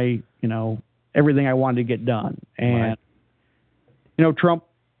get my, everything I wanted to get done. And, Trump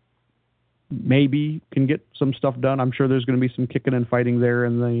maybe can get some stuff done. I'm sure there's going to be some kicking and fighting there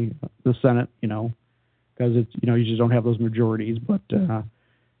in the Senate, because it's, you just don't have those majorities. But,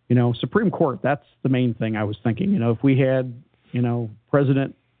 Supreme Court, that's the main thing I was thinking. If we had,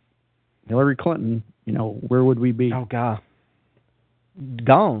 President Hillary Clinton, where would we be? Oh, God.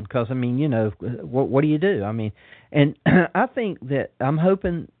 Gone, because, what do you do? And I think that I'm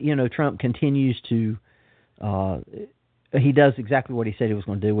hoping, Trump continues to, he does exactly what he said he was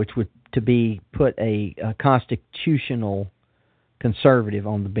going to do, which would to be put a constitutional conservative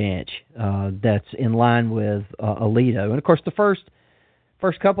on the bench that's in line with Alito. And, of course, the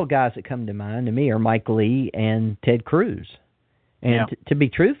first couple of guys that come to mind to me are Mike Lee and Ted Cruz. And to be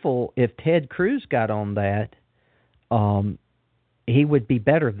truthful, if Ted Cruz got on that, he would be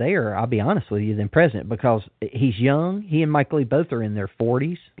better there, I'll be honest with you, than president, because he's young. He and Mike Lee both are in their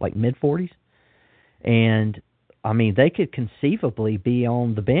 40s, like mid-40s. And, they could conceivably be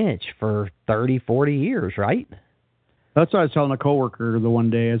on the bench for 30, 40 years, right? That's what I was telling a coworker the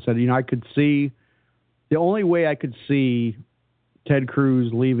one day. I said, I could see, the only way I could see Ted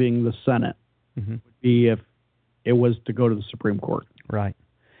Cruz leaving the Senate would be if it was to go to the Supreme Court. Right.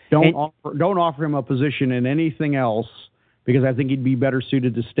 Don't offer him a position in anything else, because I think he'd be better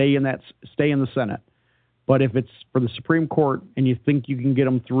suited to stay in the Senate. But if it's for the Supreme Court and you think you can get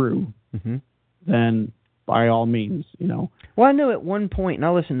him through, then by all means, Well, I know at one point, and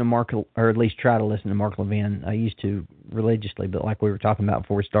I listened to Mark, or at least try to listen to Mark Levin. I used to religiously, but like we were talking about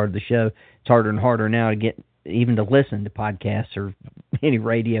before we started the show, it's harder and harder now to get even to listen to podcasts or any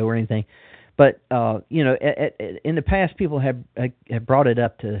radio or anything. But, in the past, people have brought it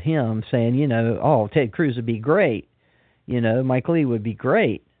up to him saying, Ted Cruz would be great. Mike Lee would be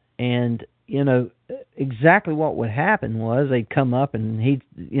great. And, exactly what would happen was they'd come up and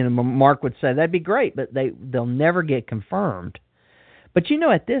Mark would say, that'd be great, but they'll never get confirmed. But,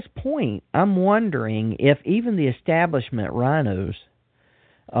 at this point, I'm wondering if even the establishment rhinos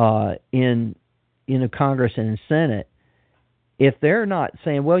in Congress and in Senate, if they're not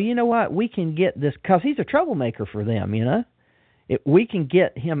saying, well, you know what, we can get this, because he's a troublemaker for them, If we can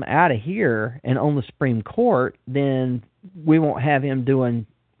get him out of here and on the Supreme Court, then we won't have him doing,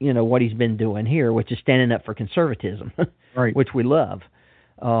 what he's been doing here, which is standing up for conservatism, right? Which we love.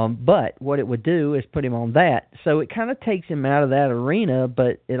 But what it would do is put him on that. So it kind of takes him out of that arena,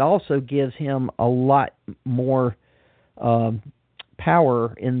 but it also gives him a lot more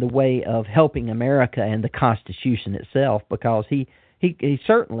power in the way of helping America and the Constitution itself, because he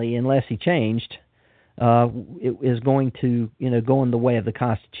certainly, unless he changed, it is going to go in the way of the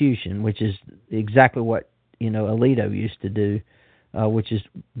Constitution, which is exactly what Alito used to do, which is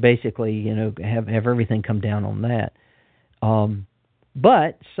basically have everything come down on that.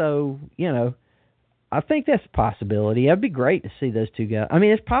 But so I think that's a possibility. It'd be great to see those two guys.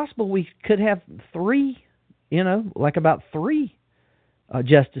 It's possible we could have three, about three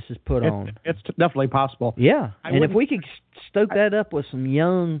justices put on. It's definitely possible. Yeah, and if we could stoke that up with some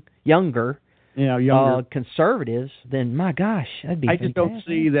younger conservatives, then my gosh, that'd be fantastic. I just don't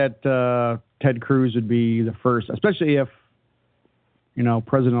see that Ted Cruz would be the first, especially if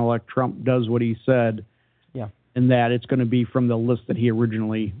President-elect Trump does what he said. Yeah, and that it's going to be from the list that he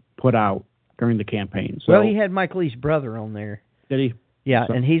originally put out, during the campaign. So, well, he had Mike Lee's brother on there. Did he? Yeah,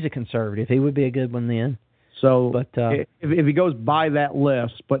 So, and he's a conservative. He would be a good one then. So but if he goes by that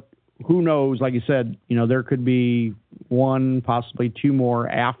list, but who knows? Like you said, there could be one, possibly two more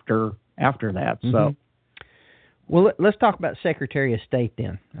after that. So, mm-hmm. Well, let's talk about Secretary of State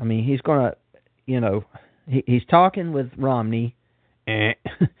then. I mean, he's going to, he's talking with Romney.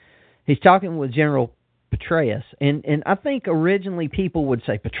 He's talking with General Petraeus, and I think originally people would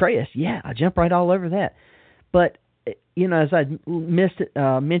say Petraeus. Yeah, I jump right all over that. But as I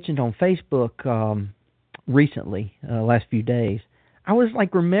mentioned on Facebook recently, last few days, I was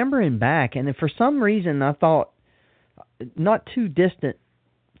like remembering back, and for some reason I thought not too distant,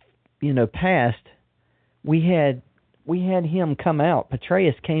 past, we had him come out.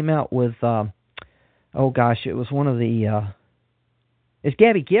 Petraeus came out with, it was one of the, it's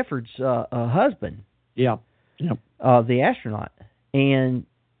Gabby Gifford's husband. Yeah. Yep. The astronaut, and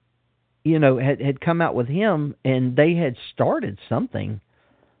had come out with him, and they had started something,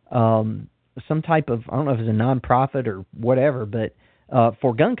 some type of, I don't know if it was a nonprofit or whatever, but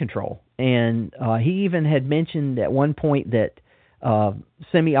for gun control. And he even had mentioned at one point that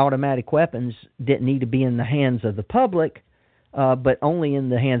semi-automatic weapons didn't need to be in the hands of the public, but only in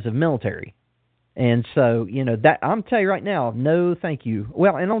the hands of military. And so, that I'm telling you right now, no thank you.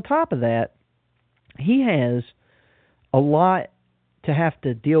 Well, and on top of that, he has a lot to have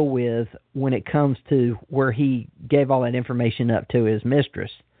to deal with when it comes to where he gave all that information up to his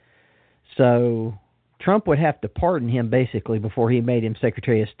mistress. So Trump would have to pardon him basically before he made him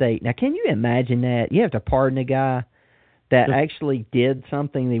Secretary of State. Now, can you imagine that? You have to pardon a guy that actually did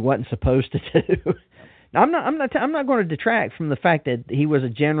something that he wasn't supposed to do. Now, I'm not going to detract from the fact that he was a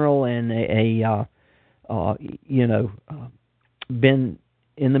general and been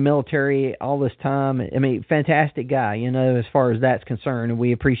in the military all this time. I mean, fantastic guy, as far as that's concerned, and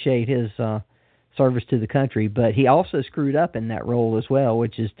we appreciate his service to the country. But he also screwed up in that role as well,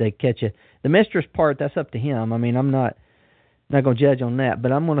 which is to catch you. The mistress part, that's up to him. I mean, I'm not going to judge on that,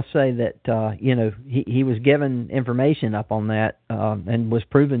 but I'm going to say that he was given information up on that and was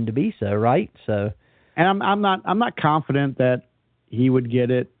proven to be so, right? So, and I'm not confident that he would get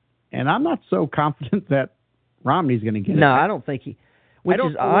it, and I'm not so confident that Romney's going to get it. No, I don't think he. Which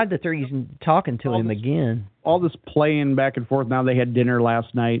is odd that they're even talking to him again. All this playing back and forth. Now they had dinner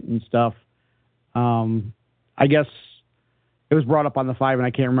last night and stuff. I guess it was brought up on the 5, and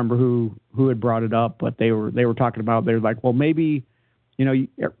I can't remember who had brought it up, but they were talking about. They're like, well, maybe,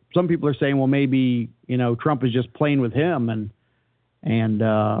 some people are saying, well, maybe Trump is just playing with him,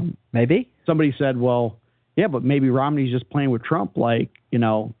 and maybe somebody said, well, yeah, but maybe Romney's just playing with Trump, like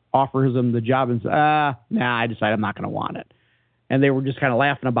offers him the job and says, I decided I'm not going to want it. And they were just kind of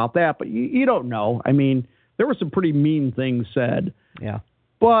laughing about that, but you don't know. I mean, there were some pretty mean things said. Yeah.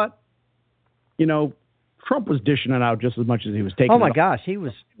 But, Trump was dishing it out just as much as he was taking it. Oh, my gosh, he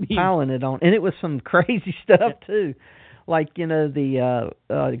was piling it on. And it was some crazy stuff, too. Like, the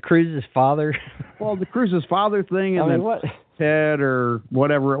Cruz's father. Well, the Cruz's father thing and then what? Ted or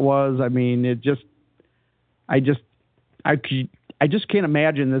whatever it was. I mean, it just – I just can't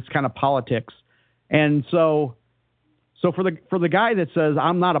imagine this kind of politics. And So for the guy that says,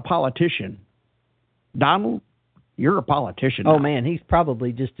 I'm not a politician, Donald, you're a politician. Oh, now. Man, he's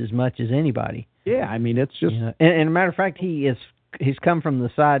probably just as much as anybody. Yeah, I mean, it's just... And a matter of fact, he's come from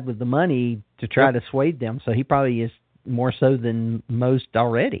the side with the money to try to sway them, so he probably is more so than most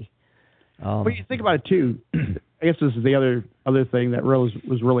already. But you think about it, too. I guess this is the other thing that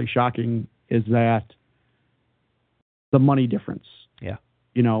was really shocking is that the money difference. Yeah.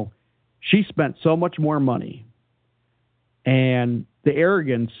 She spent so much more money. And the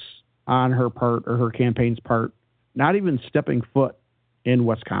arrogance on her part, or her campaign's part, not even stepping foot in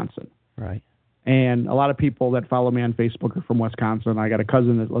Wisconsin. Right. And a lot of people that follow me on Facebook are from Wisconsin. I got a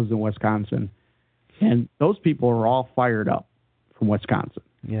cousin that lives in Wisconsin. And those people are all fired up from Wisconsin.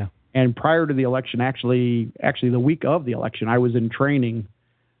 Yeah. And prior to the election, actually the week of the election, I was in training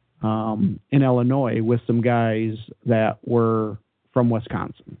in Illinois with some guys that were from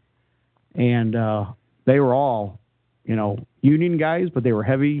Wisconsin. And they were all union guys, but they were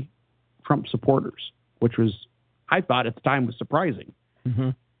heavy Trump supporters, which was, I thought at the time, was surprising. Mm-hmm.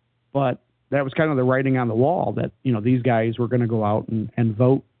 But that was kind of the writing on the wall that, these guys were going to go out and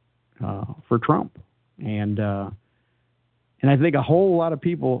vote for Trump. And I think a whole lot of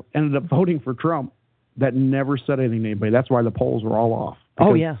people ended up voting for Trump that never said anything to anybody. That's why the polls were all off.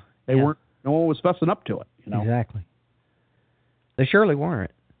 Oh, yeah. They weren't, no one was fessing up to it. Exactly. They surely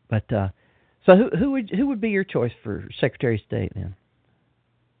weren't. But, so who would be your choice for Secretary of State then?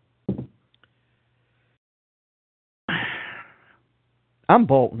 I'm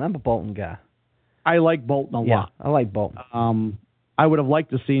Bolton. I'm a Bolton guy. I like Bolton a lot. I like Bolton. I would have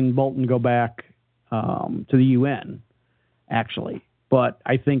liked to seen Bolton go back to the UN, actually, but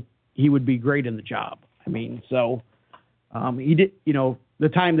I think he would be great in the job. I mean, so he did. The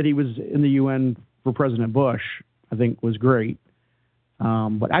time that he was in the UN for President Bush, I think was great.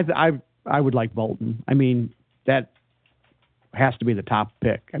 But I would like Bolton. I mean, that has to be the top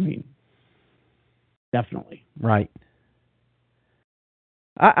pick. I mean, definitely. Right.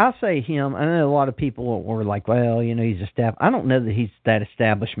 I'll say him. I know a lot of people were like, well, he's a staff. I don't know that he's that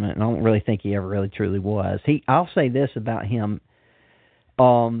establishment, and I don't really think he ever really truly was. I'll say this about him.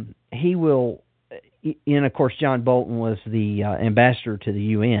 He will, and of course, John Bolton was the ambassador to the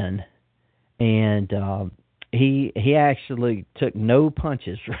UN, and he actually took no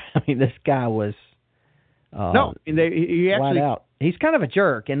punches. I mean, this guy was no. He actually out. He's kind of a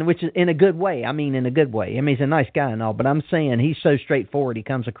jerk, and which is in a good way. I mean, in a good way. I mean, he's a nice guy and all, but I'm saying he's so straightforward. He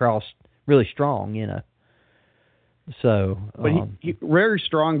comes across really strong, So, but he very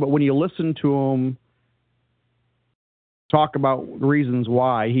strong. But when you listen to him talk about reasons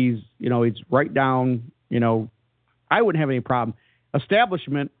why, he's right down. I wouldn't have any problem.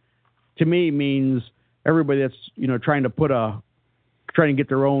 Establishment to me means everybody that's trying to get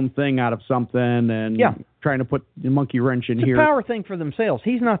their own thing out of something and trying to put the monkey wrench in here. It's a power thing for themselves.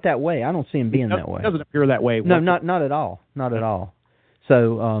 He's not that way. I don't see him being that way. It doesn't appear that way. No, not at all. Not at all.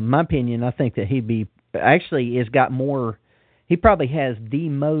 So, my opinion, I think that has got more. He probably has the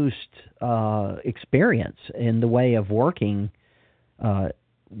most experience in the way of working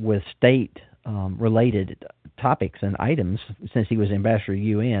with state-related topics and items since he was ambassador to the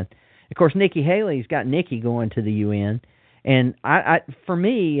UN. Of course, Nikki Haley's got Nikki going to the UN. And for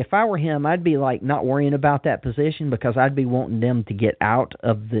me, if I were him, I'd be like not worrying about that position because I'd be wanting them to get out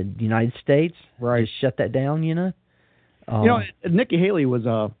of the United States, right? Just shut that down, Nikki Haley was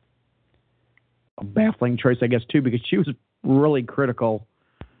a baffling choice, I guess, too, because she was really critical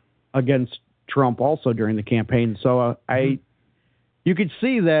against Trump also during the campaign. So you could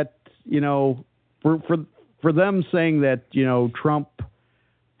see that for them saying that Trump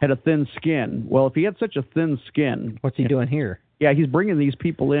had a thin skin. Well, if he had such a thin skin, what's he doing here? Yeah, he's bringing these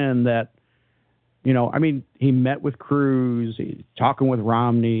people in that, he met with Cruz, he's talking with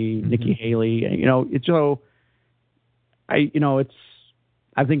Romney, Nikki Haley. It's so. I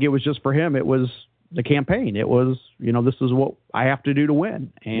think it was just for him. It was the campaign. It was, this is what I have to do to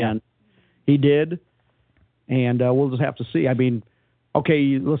win, and he did. And we'll just have to see. I mean, okay,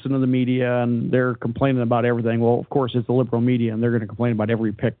 you listen to the media and they're complaining about everything. Well, of course, it's the liberal media, and they're going to complain about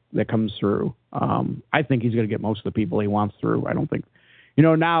every pick that comes through. I think he's going to get most of the people he wants through. I don't think,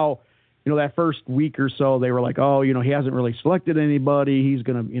 now, that first week or so, they were like, oh, he hasn't really selected anybody. He's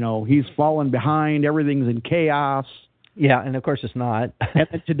going to, he's fallen behind. Everything's in chaos. Yeah, and of course it's not. And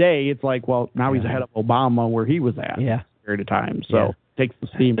then today, it's like, well, now he's ahead of Obama where he was at for a period of time. So takes the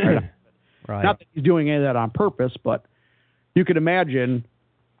steam right off. Right. Not that he's doing any of that on purpose, but you could imagine,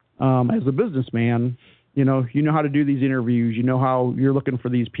 as a businessman, you know how to do these interviews. You know how you're looking for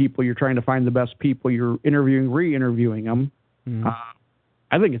these people. You're trying to find the best people. You're interviewing, re-interviewing them. Mm-hmm.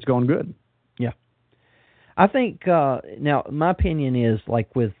 I think it's going good. Yeah. I think, now, my opinion is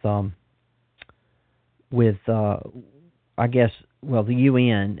like with I guess, well, the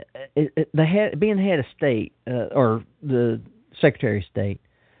UN, being the head of state, or the Secretary of State,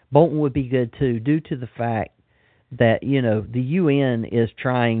 Bolton would be good too, due to the fact that, the UN is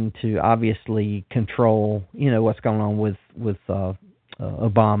trying to obviously control, what's going on with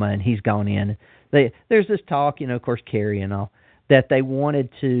Obama, and he's gone in. There's this talk, of course, Kerry and all, that they wanted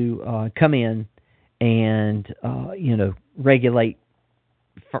to come in and, regulate,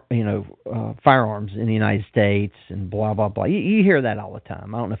 firearms in the United States and blah, blah, blah. You hear that all the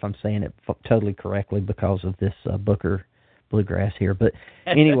time. I don't know if I'm saying it totally correctly because of this Booker bluegrass here, but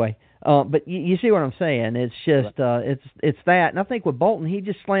anyway. But you see what I'm saying? It's just it's that, and I think with Bolton, he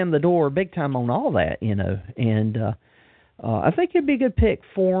just slammed the door big time on all that, and I think he'd be a good pick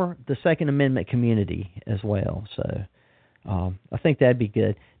for the Second Amendment community as well. So I think that'd be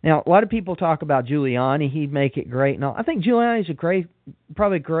good. Now, a lot of people talk about Giuliani; he'd make it great. No, I think Giuliani's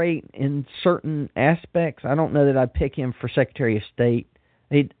probably great in certain aspects. I don't know that I'd pick him for Secretary of State.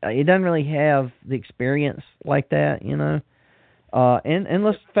 He doesn't really have the experience like that, And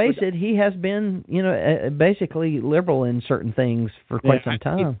let's face it, he has been, basically liberal in certain things for quite some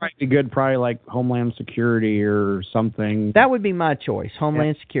time. He'd probably be good, like Homeland Security or something. That would be my choice,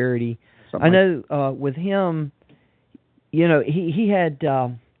 Homeland Security. I know with him, he had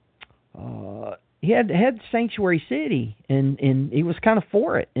Sanctuary City, and he was kind of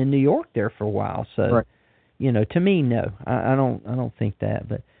for it in New York there for a while. So, right. To me, no, I don't think that,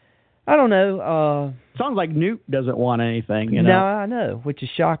 but. I don't know. Sounds like Newt doesn't want anything, you know. No, I know, which is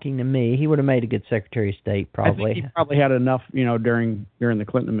shocking to me. He would have made a good Secretary of State, probably. I think he probably had enough, you know, during the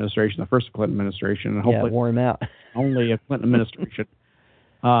Clinton administration, the first Clinton administration, and hopefully wore him out. only a Clinton administration.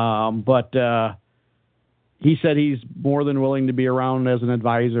 But he said he's more than willing to be around as an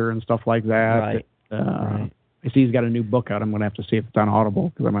advisor and stuff like that. Right. Right. I see he's got a new book out. I'm going to have to see if it's on Audible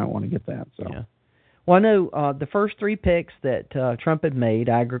because I might want to get that. So. Yeah. Well, I know the first three picks that Trump had made,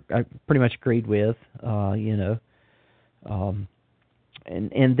 I pretty much agreed with, you know,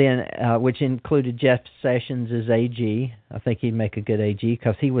 and then which included Jeff Sessions as AG. I think he'd make a good AG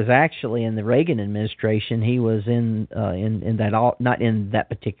because he was actually in the Reagan administration. He was in that not in that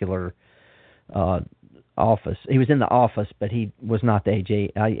particular office. He was in the office, but he was not the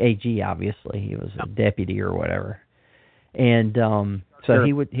AG. Obviously, he was a deputy or whatever, and so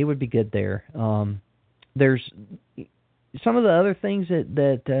he would be good there. There's some of the other things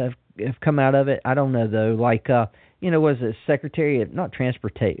that have come out of it. I don't know though. Like you know, was it Secretary of not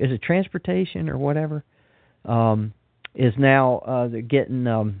transportation? Is it transportation or whatever? Is now they're getting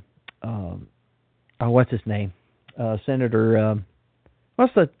what's his name? Senator.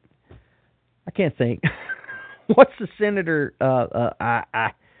 What's the? I can't think. What's the senator? The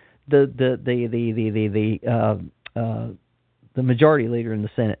majority leader in the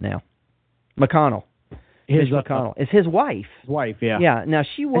Senate now, McConnell. McConnell. It's his wife. His wife, yeah. Yeah. Now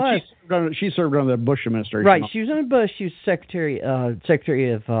she was. She served under the Bush administration. Right. She was under Bush. She was Secretary of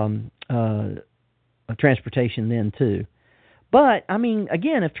Transportation then too. But I mean,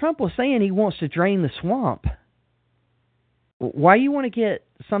 again, if Trump was saying he wants to drain the swamp, why you want to get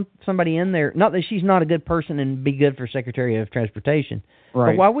somebody in there? Not that she's not a good person and be good for Secretary of Transportation,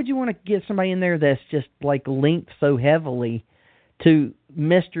 right? But why would you want to get somebody in there that's just like linked so heavily to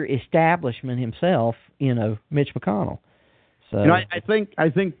Mr. Establishment himself, you know, Mitch McConnell? So you know, I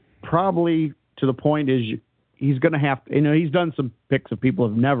think probably to the point is he's going to have to, you know, he's done some picks that people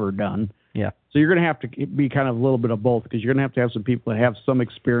have never done. Yeah. So you're going to have to be kind of a little bit of both because you're going to have some people that have some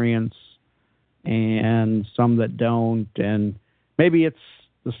experience and some that don't, and maybe it's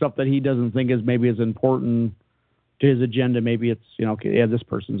the stuff that he doesn't think is maybe as important to his agenda. Maybe it's, you know, okay, yeah, this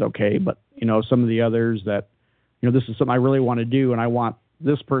person's okay, but you know, some of the others that, you know, this is something I really want to do, and I want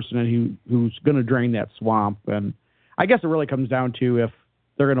this person who's going to drain that swamp. And I guess it really comes down to if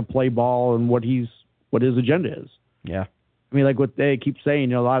they're going to play ball and what his agenda is. Yeah. I mean, like what they keep saying, you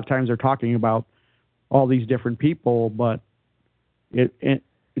know, a lot of times they're talking about all these different people, but it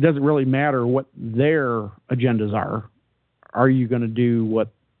doesn't really matter what their agendas are. Are you going to do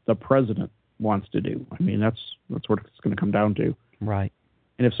what the president wants to do? I mean, that's what it's going to come down to. Right.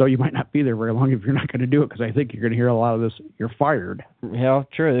 And if so, you might not be there very long if you're not going to do it, because I think you're going to hear a lot of this, you're fired. Yeah,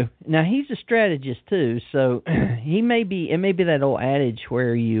 true. Now, he's a strategist, too, so it may be that old adage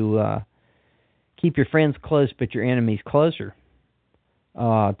where you keep your friends close but your enemies closer to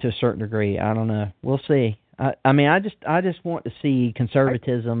a certain degree. I don't know. We'll see. I mean, I just want to see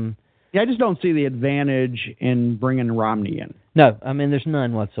conservatism. I just don't see the advantage in bringing Romney in. No, I mean, there's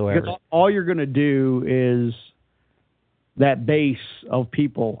none whatsoever. Because all you're going to do is that base of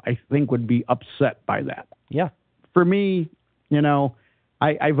people, I think, would be upset by that. Yeah. For me, you know,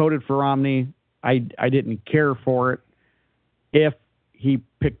 I voted for Romney. I didn't care for it. If he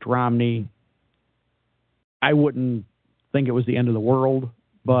picked Romney, I wouldn't think it was the end of the world,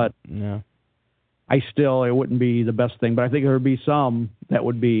 but no. It wouldn't be the best thing. But I think there would be some that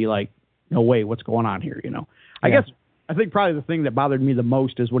would be like, no, wait, what's going on here, you know? I think probably the thing that bothered me the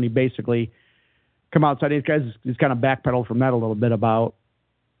most is when he basically come outside. He's kind of backpedaled from that a little bit about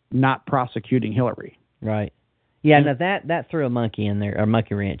not prosecuting Hillary. Right. Yeah. Now that threw a monkey in there, a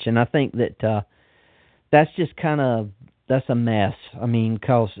monkey wrench, and I think that that's just that's a mess. I mean,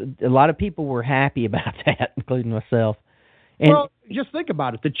 because a lot of people were happy about that, including myself. And, well, just think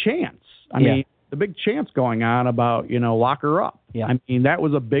about it. The chants. I mean, the big chants going on about, you know, lock her up. Yeah. I mean, that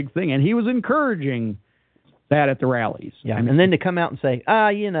was a big thing, and he was encouraging that at the rallies. Yeah. I mean, and then to come out and say,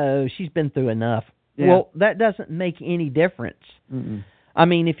 you know, she's been through enough. Yeah. Well, that doesn't make any difference. Mm-mm. I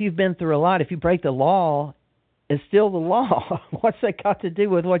mean, if you've been through a lot, if you break the law, it's still the law. What's that got to do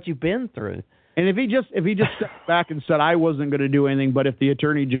with what you've been through? And if he just stepped back and said, I wasn't going to do anything, but if the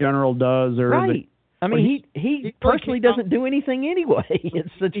Attorney General does, or right. I mean, he personally doesn't do anything anyway. It's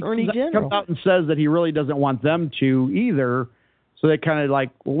the Attorney General. He comes out and says that he really doesn't want them to either. So they kind of like,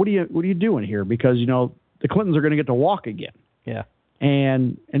 well, what are you doing here? Because, you know, the Clintons are going to get to walk again. Yeah.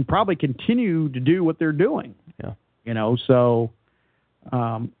 And probably continue to do what they're doing. Yeah. You know, so,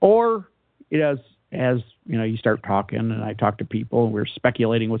 or it as you know, you start talking, and I talk to people, and we're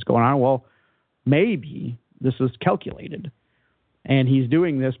speculating what's going on. Well, maybe this is calculated. And he's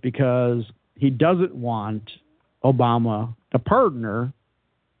doing this because he doesn't want Obama to pardon her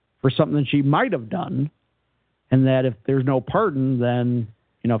for something that she might have done, and that if there's no pardon, then,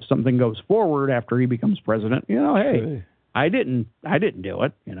 you know, if something goes forward after he becomes president, you know, hey, True. I didn't do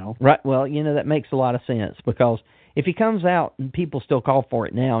it, you know. Right. Well, you know, that makes a lot of sense, because if he comes out and people still call for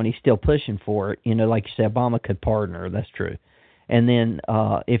it now and he's still pushing for it, you know, like you said, Obama could pardon her. That's true. And then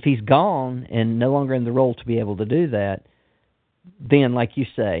if he's gone and no longer in the role to be able to do that, then, like you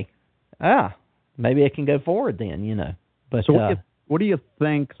say, maybe it can go forward then, you know. But so what do you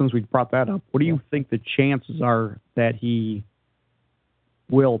think, since we brought that up, what do you think the chances are that he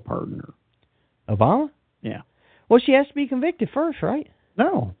will pardon her? Obama? Yeah. Well, she has to be convicted first, right?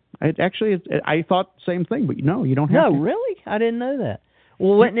 No. I thought the same thing, but no, you don't have to. No, really? I didn't know that.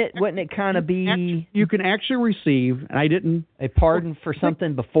 Well, wouldn't it kind of be... You can actually receive, and I didn't... A pardon for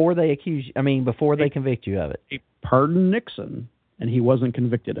something before they before they convict you of it. They pardoned Nixon, and he wasn't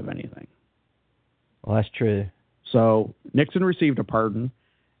convicted of anything. Well, that's true. So Nixon received a pardon,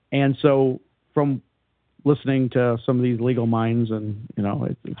 and so from listening to some of these legal minds, and, you know,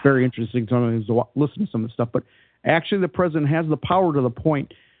 it's very interesting sometimes to listen to some of the stuff, but actually the president has the power to the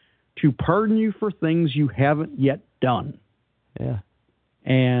point to pardon you for things you haven't yet done. Yeah.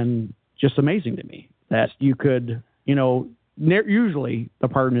 And just amazing to me that you could, you know, usually the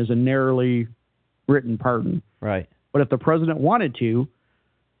pardon is a narrowly written pardon. Right. But if the president wanted to,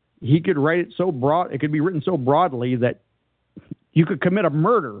 he could write it so broad, it could be written so broadly that you could commit a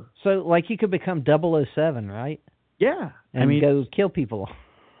murder. So, like, you could become 007, right? Yeah. And go kill people.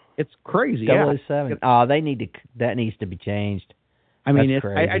 It's crazy. 007. Oh, that needs to be changed. I mean,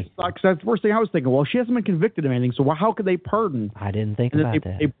 crazy. I just thought, cause that's the first thing I was thinking. Well, she hasn't been convicted of anything, so how could they pardon? I didn't think about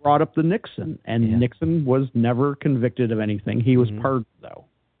that. They brought up the Nixon, and Nixon was never convicted of anything. He was pardoned, though.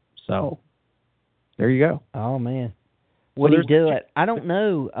 So there you go. Oh man, would he do it? I don't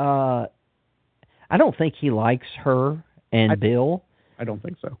know. I don't think he likes her and Bill. I don't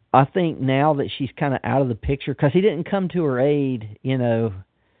think so. I think now that she's kind of out of the picture, because he didn't come to her aid, you know,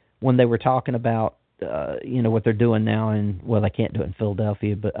 when they were talking about. You know what they're doing now, and they can't do it in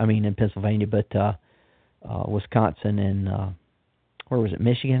Philadelphia, but I mean in Pennsylvania, but Wisconsin and where was it,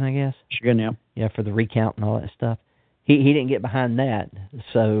 Michigan, I guess. Michigan, yeah, for the recount and all that stuff. He didn't get behind that,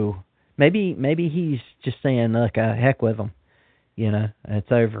 so maybe he's just saying, look, heck with them, you know,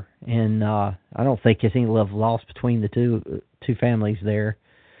 it's over, and I don't think there's any love lost between the two families there.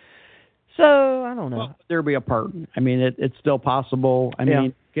 So I don't know. Well, there'll be a pardon. I mean, it's still possible. I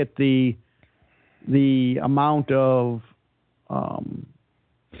mean, get the amount of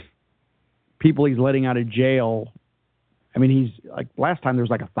people he's letting out of jail. I mean, he's like last time there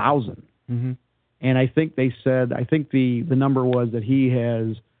was like 1,000, and I think they said the number was that he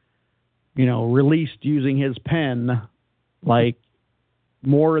has, you know, released using his pen like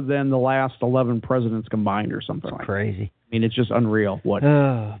more than the last 11 presidents combined or something. Like crazy. I mean, it's just unreal. What?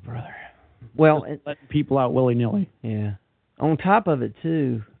 Oh, brother. Well, letting people out willy nilly. Yeah. On top of it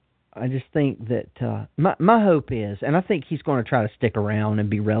too. I just think that my hope is, and I think he's going to try to stick around and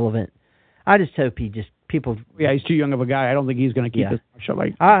be relevant. I just hope people. Yeah, he's too young of a guy. I don't think he's going to keep this show.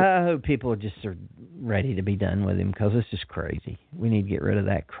 I hope people are ready to be done with him, because it's just crazy. We need to get rid of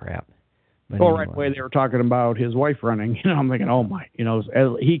that crap. But anyway. Right away they were talking about his wife running. You know, I'm thinking, oh my, you know,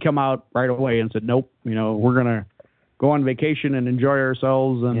 he come out right away and said, nope, you know, we're going to go on vacation and enjoy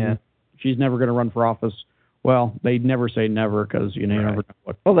ourselves, and she's never going to run for office. Well, they never say never, because you never know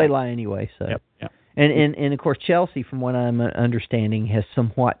what. Well, they lie anyway. So, yep. And of course, Chelsea, from what I'm understanding, has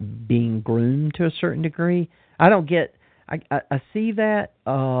somewhat been groomed to a certain degree. I don't get. I see that,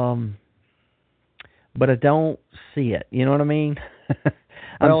 but I don't see it. You know what I mean?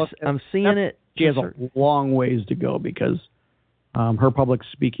 I'm seeing it. She has a long ways to go, because her public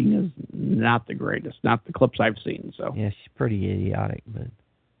speaking is not the greatest. Not the clips I've seen. So yeah, she's pretty idiotic, but.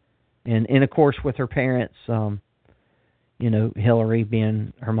 And of course, with her parents, you know, Hillary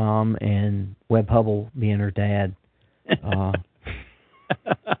being her mom and Webb Hubbell being her dad. I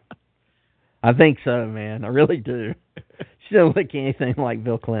think so, man. I really do. She doesn't look anything like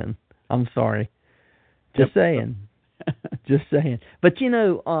Bill Clinton. I'm sorry. Just saying. Just saying. But, you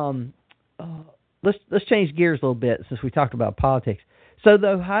know, let's change gears a little bit since we talked about politics. So the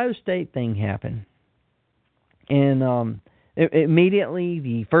Ohio State thing happened. And immediately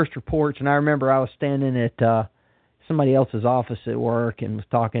the first reports, and I remember I was standing at somebody else's office at work and was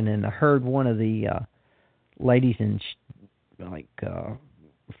talking, and I heard one of the ladies in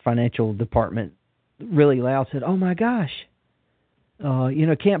financial department really loud said, "Oh my gosh, you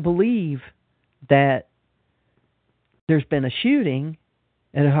know, can't believe that there's been a shooting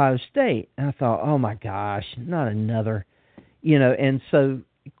at Ohio State." And I thought, oh my gosh, not another. And so,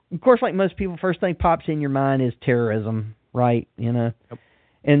 of course, like most people, first thing pops in your mind is terrorism, right? Yep.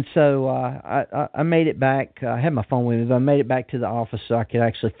 And so I made it back. I had my phone with me, but I made it back to the office so I could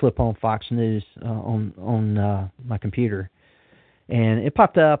actually flip on Fox News on my computer. And it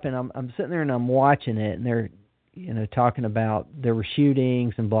popped up, and I'm sitting there and I'm watching it, and they're talking about there were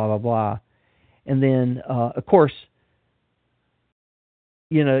shootings and blah blah blah. And then of course,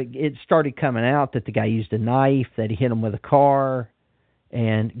 it started coming out that the guy used a knife, that he hit him with a car,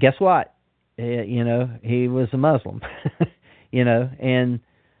 and guess what? He was a Muslim. And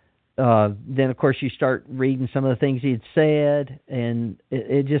then, of course, you start reading some of the things he had said, and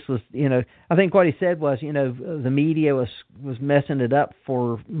it just was, I think what he said was, the media was messing it up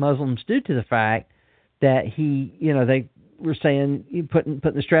for Muslims due to the fact that they were saying, putting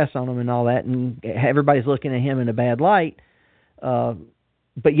the stress on him and all that, and everybody's looking at him in a bad light.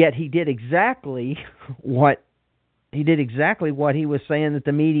 But yet he did exactly what he was saying that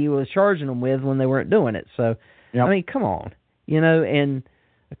the media was charging him with when they weren't doing it. So, yep. I mean, come on, and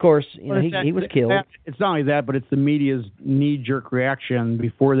of course, he was killed. It's not only that, but it's the media's knee-jerk reaction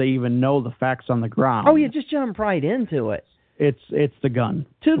before they even know the facts on the ground. Oh, yeah, just jump right into it. It's the gun.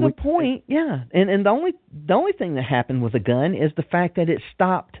 To the point, yeah. And the only thing that happened with the gun is the fact that it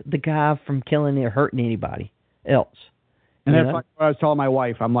stopped the guy from killing or hurting anybody else. And that's like what I was telling my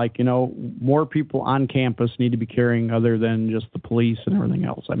wife. I'm like, more people on campus need to be carrying other than just the police and everything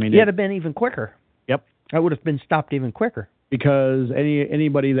else. I mean, it'd have been even quicker. Yep. That would have been stopped even quicker. Because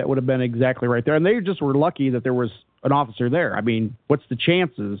anybody that would have been exactly right there, and they just were lucky that there was an officer there. I mean, what's the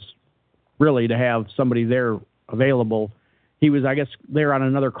chances, really, to have somebody there available? He was, I guess, there on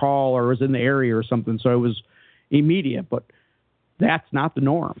another call or was in the area or something, so it was immediate. But that's not the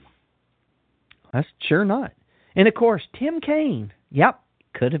norm. That's sure not. And, of course, Tim Kaine,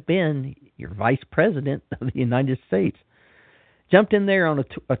 could have been your vice president of the United States, jumped in there on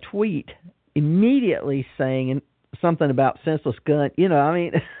a tweet immediately saying something about senseless gun.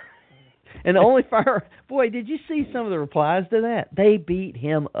 And the only fire. Boy, did you see some of the replies to that? They beat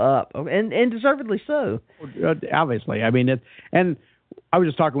him up, and deservedly so. Obviously, I mean it. And I was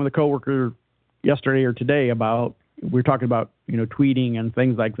just talking with a coworker yesterday or today about we were talking about tweeting and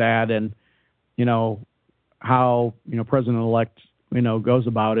things like that, and how President-elect goes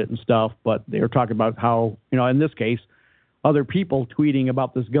about it and stuff. But they were talking about how in this case, other people tweeting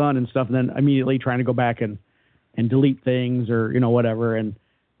about this gun and stuff, and then immediately trying to go back and delete things or whatever, and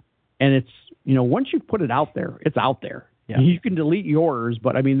it's once you put it out there, it's out there. Yeah. You can delete yours,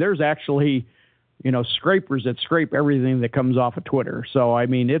 but I mean there's actually scrapers that scrape everything that comes off of Twitter. So I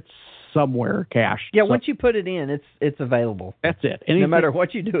mean it's somewhere cached. Yeah, once you put it in, it's available. That's it. No matter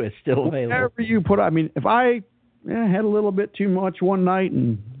what you do, it's still available. Whatever you put, I mean, if I had a little bit too much one night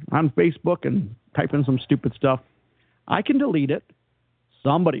and on Facebook and type in some stupid stuff, I can delete it.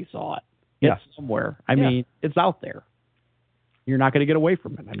 Somebody saw it. It's somewhere. I mean, it's out there. You're not going to get away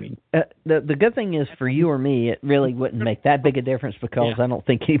from it. I mean, the good thing is for you or me, it really wouldn't make that big a difference because I don't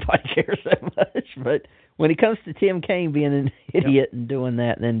think anybody cares that much. But when it comes to Tim Kaine being an idiot and doing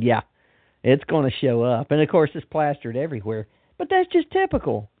that, then it's going to show up. And of course, it's plastered everywhere. But that's just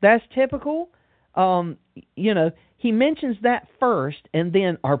typical. That's typical. He mentions that first, and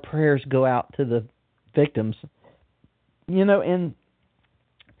then our prayers go out to the victims. And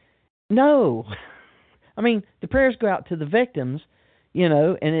no. I mean, the prayers go out to the victims,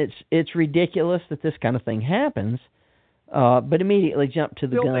 and it's ridiculous that this kind of thing happens, but immediately jump to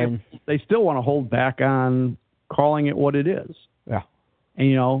the gun. They still want to hold back on calling it what it is. Yeah.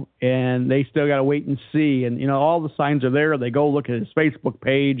 And, and they still got to wait and see. And, all the signs are there. They go look at his Facebook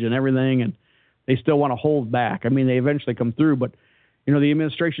page and everything, and they still want to hold back. I mean, they eventually come through, but, the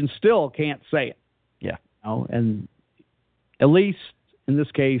administration still can't say it. Yeah. And at least in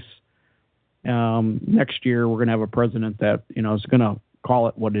this case, next year we're going to have a president that is going to call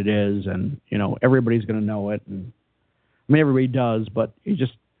it what it is, and everybody's going to know it. And I mean, everybody does, but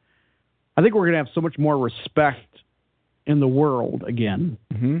I think we're going to have so much more respect in the world again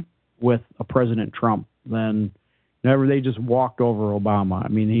with a President Trump than they just walked over Obama. I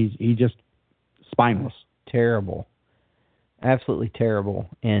mean, he just spineless, terrible, absolutely terrible.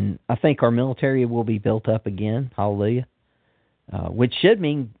 And I think our military will be built up again. Hallelujah, which should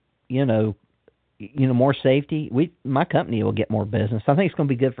mean more safety. My company will get more business. I think it's going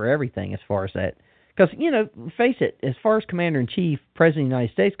to be good for everything as far as that. Because, face it, as far as Commander-in-Chief, President of the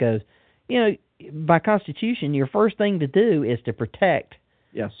United States goes, by Constitution, your first thing to do is to protect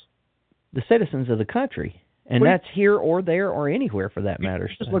the citizens of the country. And that's here or there or anywhere for that matter.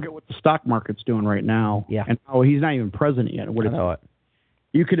 Just look at what the stock market's doing right now. Yeah. And he's not even president yet. I know it.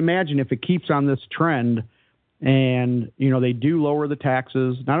 You could imagine if it keeps on this trend, And, they do lower the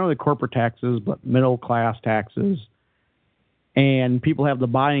taxes, not only corporate taxes, but middle-class taxes. And people have the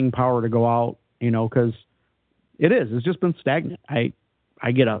buying power to go out, because it's just been stagnant. I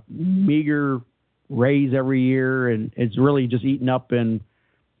get a meager raise every year, and it's really just eaten up in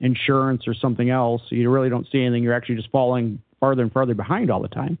insurance or something else. So you really don't see anything. You're actually just falling farther and farther behind all the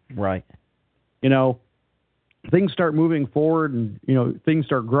time. Right. Things start moving forward, and, things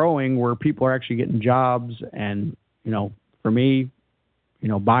start growing where people are actually getting jobs. And, for me,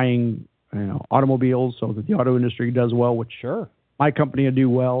 buying, automobiles so that the auto industry does well, which my company will do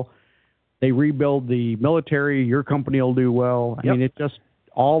well. They rebuild the military, your company will do well. I mean, it's just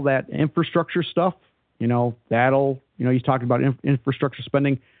all that infrastructure stuff, that'll, he's talking about infrastructure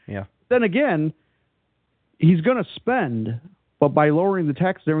spending. Yeah. Then again, he's going to spend, but by lowering the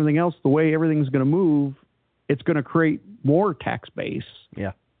taxes and everything else, the way everything's going to move, it's going to create more tax base.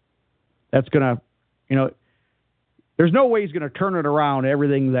 Yeah. That's going to, there's no way he's going to turn it around,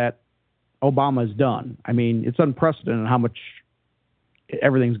 everything that Obama's done. I mean, it's unprecedented how much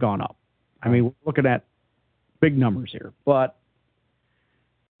everything's gone up. I mean, we're looking at big numbers here, but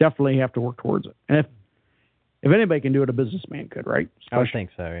definitely have to work towards it. And if anybody can do it, a businessman could, right? I would think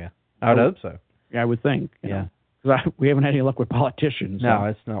so, yeah. I would hope so. Yeah, I would think. Yeah. Because we haven't had any luck with politicians. No,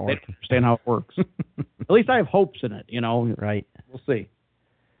 it's not working. They don't understand how it works. At least I have hopes in it, Right. We'll see.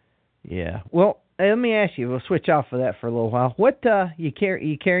 Yeah. Well, let me ask you. We'll switch off of that for a little while. What you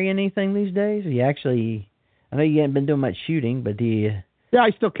carry anything these days? Are you actually? I know you haven't been doing much shooting, but do you? Yeah,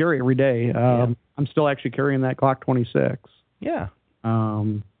 I still carry every day. I'm still actually carrying that Glock 26. Yeah.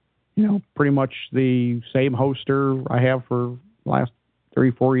 Pretty much the same holster I have for the last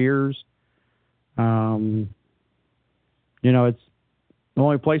 3-4 years. It's the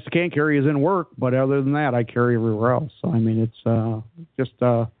only place I can't carry is in work, but other than that, I carry everywhere else. So, I mean, it's just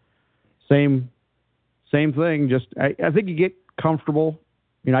same thing. Just I think you get comfortable.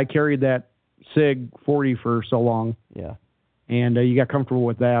 I carried that SIG 40 for so long. Yeah. And you got comfortable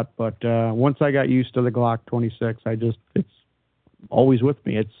with that. But once I got used to the Glock 26, it's always with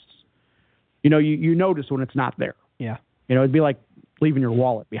me. It's, you notice when it's not there. Yeah. It'd be like leaving your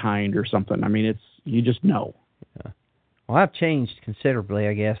wallet behind or something. I mean, you just know. Yeah. Well, I've changed considerably,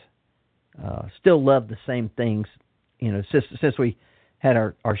 I guess. Still love the same things, since we had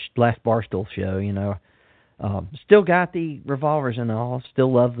our last Barstool show, still got the revolvers and all,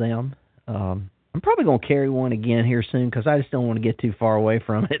 still love them. I'm probably going to carry one again here soon because I just don't want to get too far away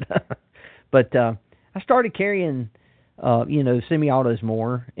from it. But I started carrying, semi-autos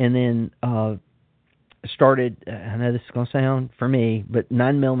more, and then started, I know this is going to sound for me, but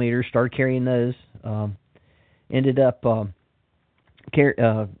 9mm, started carrying those. Ended up, finally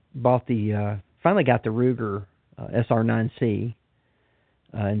got the Ruger SR9C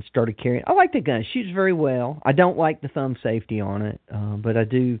and started carrying. I like the gun. It shoots very well. I don't like the thumb safety on it, but I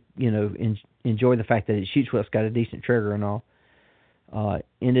do, enjoy the fact that it shoots well. It's got a decent trigger and all.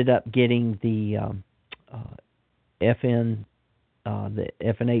 Ended up getting the the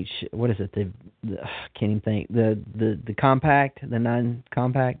FNH, what is it? The can't even think. The compact, the 9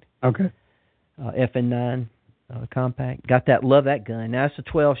 compact. Okay. FN9 compact. Got that. Love that gun. Now it's a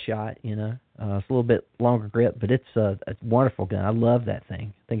 12-shot. It's a little bit longer grip, but it's a wonderful gun. I love that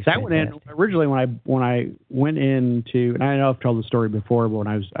thing. I think it's that fantastic. went in originally when I went into, and I know I've told the story before, but when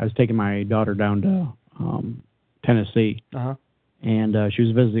I was taking my daughter down to Tennessee, and she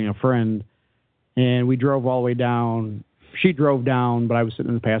was visiting a friend, and we drove all the way down. She drove down, but I was sitting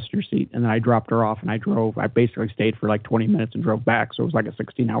in the passenger seat, and then I dropped her off, and I basically stayed for like 20 minutes and drove back, so it was like a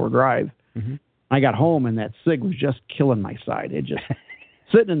 16-hour drive. Mm-hmm. I got home, and that SIG was just killing my side. It just,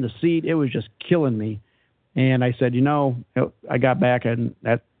 sitting in the seat, it was just killing me. And I said, I got back, and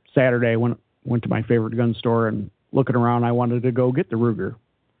that Saturday I went to my favorite gun store, and looking around, I wanted to go get the Ruger.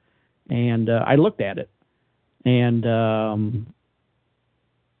 And I looked at it, and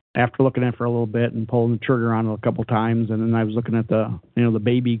after looking at it for a little bit and pulling the trigger on it a couple times, and then I was looking at the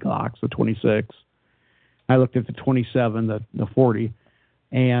baby Glocks, the 26. I looked at the 27, the 40,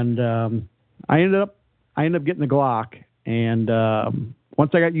 and I ended up getting the Glock. And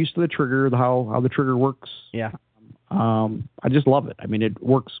once I got used to the trigger, how the trigger works, I just love it. I mean, it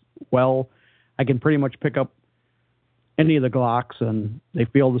works well. I can pretty much pick up any of the Glocks, and they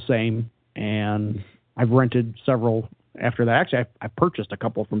feel the same. And I've rented several after that. Actually, I purchased a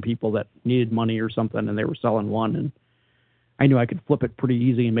couple from people that needed money or something, and they were selling one, and I knew I could flip it pretty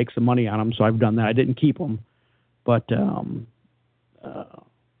easy and make some money on them, so I've done that. I didn't keep them, but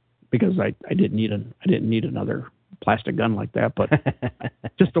because I didn't need another plastic gun like that, but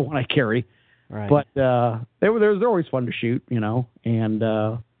just the one I carry. Right. But they're always fun to shoot, and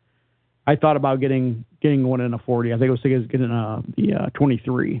I thought about getting one in a 40. I think I was thinking of getting the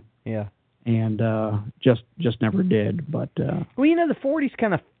 23. Yeah. And just never did. But well, the 40's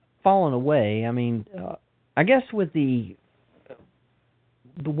kind of fallen away. I mean, I guess with the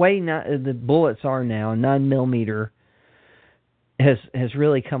way the bullets are now, 9mm has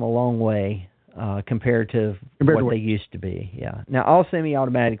really come a long way compared to what they used to be. Yeah. Now, all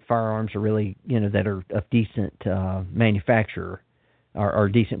semi-automatic firearms are really, that are of decent manufacturer or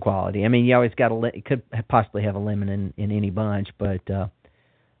decent quality. I mean, you always got could possibly have a lemon in any bunch, but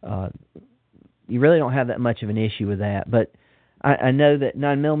you really don't have that much of an issue with that. But I know that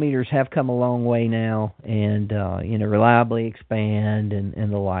 9mm have come a long way now, and reliably expand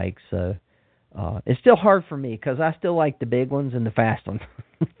and the like. So it's still hard for me because I still like the big ones and the fast ones,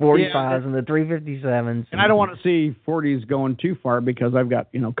 45s and the 357s. And I don't want to see 40s going too far because I've got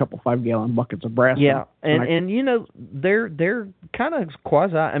a couple 5-gallon buckets of brass. Yeah, and they're kind of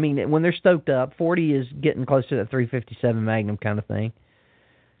quasi. I mean, when they're stoked up, 40 is getting close to that 357 Magnum kind of thing.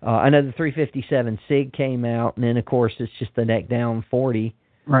 I know the 357 SIG came out, and then, of course, it's just the neck-down 40.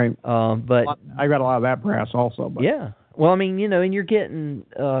 Right. But I got a lot of that brass also. But. Yeah. Well, I mean, and you're getting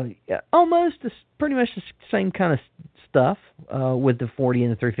almost pretty much the same kind of stuff with the 40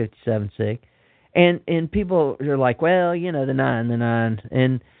 and the 357 SIG. And people are like, well, the 9.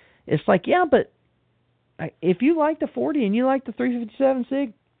 And it's like, yeah, but if you like the 40 and you like the 357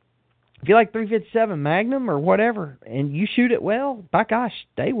 SIG, if you like 357 Magnum or whatever, and you shoot it well, by gosh,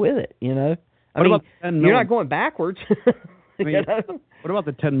 stay with it, I mean, you're not going backwards. What about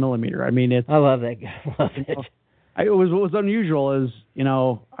the 10mm? I mean, I love that. Love it. What was unusual is,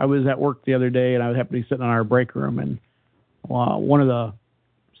 I was at work the other day, and I happened to be sitting in our break room, and one of the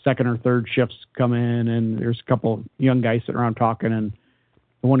second or third shifts come in, and there's a couple young guys sitting around talking, and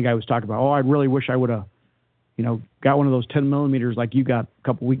the one guy was talking about, I really wish I would have got one of those 10mm like you got a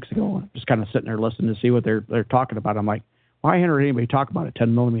couple weeks ago. I'm just kind of sitting there listening to see what they're talking about. I'm like, well, I haven't heard anybody talk about a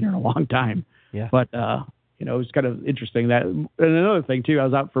 10mm in a long time. Yeah. But, it was kind of interesting that. And another thing, too, I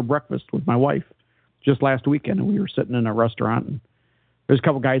was out for breakfast with my wife just last weekend, and we were sitting in a restaurant, and there's a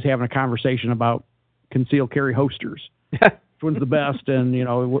couple guys having a conversation about concealed carry holsters. Which one's the best? And,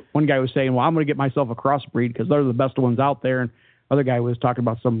 one guy was saying, well, I'm going to get myself a crossbreed because they're the best ones out there. And other guy was talking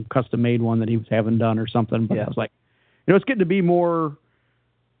about some custom-made one that he was having done or something. But I was like, it's getting to be more,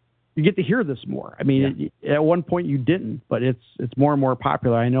 you get to hear this more. I mean, at one point you didn't, but it's more and more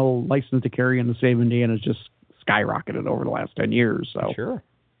popular. I know license to carry in the state of Indiana has just skyrocketed over the last 10 years. So sure.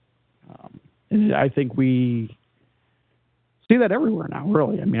 And I think we see that everywhere now,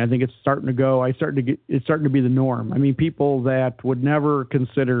 really. I mean, I think it's starting to go, it's starting to be the norm. I mean, people that would never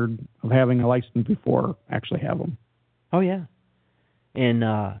considered of having a license before actually have them. Oh, yeah. And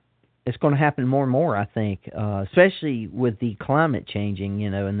it's going to happen more and more, I think, especially with the climate changing,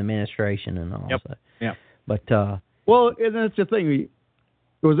 in the administration and all. Yep. So. Yeah. But well, and that's the thing.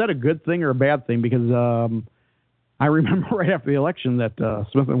 Was that a good thing or a bad thing? Because I remember right after the election that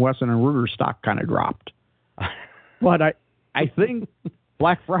Smith & Wesson and Ruger stock kind of dropped. But I think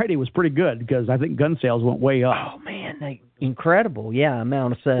Black Friday was pretty good because I think gun sales went way up. Oh man, incredible! Yeah,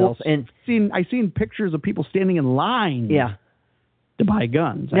 amount of sales. Well, and I seen pictures of people standing in line. Yeah. To buy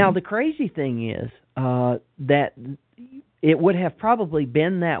guns. Now, the crazy thing is that it would have probably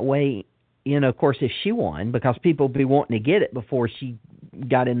been that way, of course, if she won, because people would be wanting to get it before she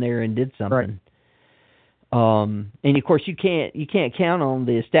got in there and did something. Right. And, of course, you can't count on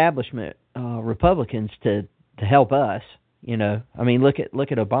the establishment Republicans to help us, I mean, look at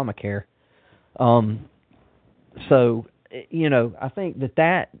Obamacare. So, I think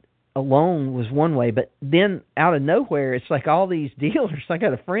that alone was one way, but then out of nowhere, it's like all these dealers. I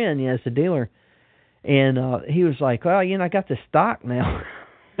got a friend, it's a dealer, and he was like, well, I got this stock now.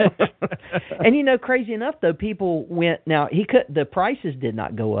 And, crazy enough, though, people went, now, the prices did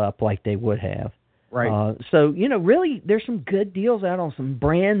not go up like they would have. Right. So, really, there's some good deals out on some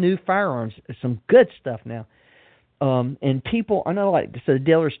brand new firearms, some good stuff now. And people, I know, so the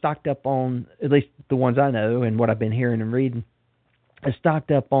dealers stocked up on, at least the ones I know and what I've been hearing and reading, is stocked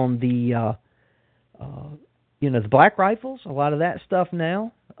up on the, the black rifles, a lot of that stuff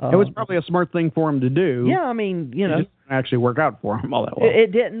now. It was probably a smart thing for them to do. Yeah, I mean, It didn't actually work out for them all that well.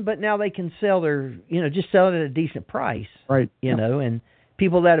 It didn't, but now they can sell their, just sell it at a decent price. Right. And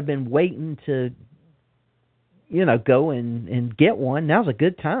people that have been waiting to, go and get one, now's a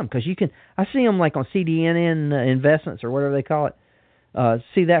good time because I see them like on CDNN Investments or whatever they call it.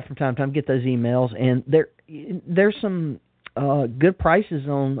 See that from time to time, get those emails, and there's some good prices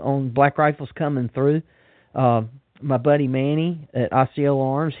on black rifles coming through. My buddy Manny at Osceola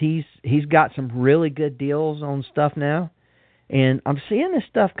Arms, he's got some really good deals on stuff now, And I'm seeing this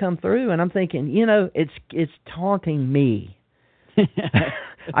stuff come through, and I'm thinking, it's taunting me.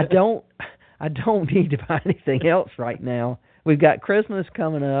 I don't need to buy anything else right now. We've got Christmas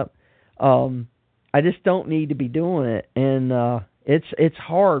coming up. I just don't need to be doing it, and it's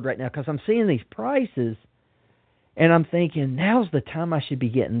hard right now because I'm seeing these prices, and I'm thinking now's the time I should be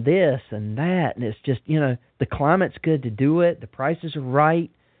getting this and that, and it's just the climate's good to do it. The prices are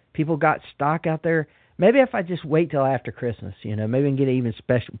right. People got stock out there. Maybe if I just wait till after Christmas, maybe I can get an even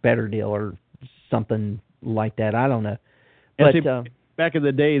better deal or something like that. I don't know. But back in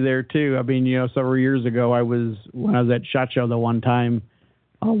the day there, too, I mean, several years ago, when I was at SHOT Show the one time,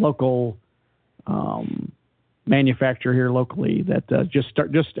 a local manufacturer here locally that just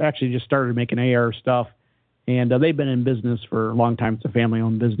started making AR stuff. And they've been in business for a long time. It's a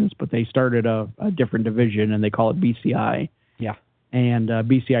family-owned business, but they started a different division, and they call it BCI. Yeah. And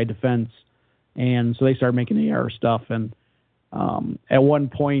BCI Defense. And so they started making AR stuff. And at one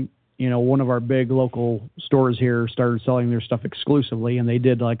point, one of our big local stores here started selling their stuff exclusively, and they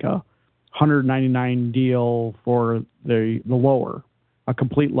did like a $199 deal for the lower, a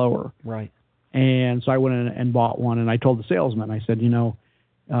complete lower. Right. And so I went in and bought one, and I told the salesman, I said,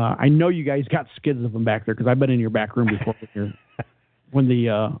 I know you guys got skids of them back there because I've been in your back room before. When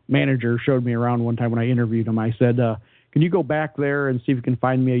the manager showed me around one time when I interviewed him, I said, can you go back there and see if you can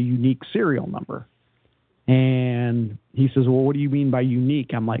find me a unique serial number? And he says, well, what do you mean by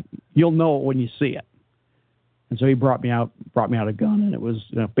unique? I'm like, you'll know it when you see it. And so he brought me out a gun, and it was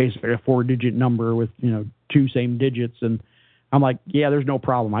basically a 4-digit number with 2 same digits. And I'm like, yeah, there's no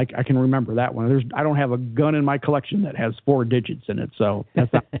problem. I can remember that one. I don't have a gun in my collection that has 4 digits in it, so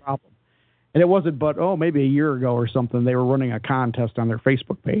that's not a problem. And it wasn't but, maybe a year ago or something, they were running a contest on their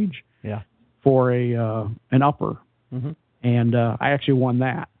Facebook page for an upper. Mm-hmm. And I actually won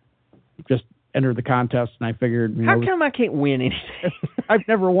that. Just entered the contest, and I figured... How come I can't win anything? I've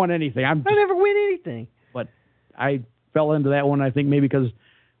never won anything. I never win anything. But I fell into that one, I think, maybe because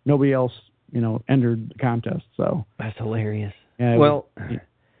nobody else, entered the contest. So that's hilarious. Yeah, well,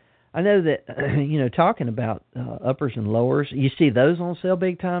 I know that, talking about uppers and lowers, you see those on sale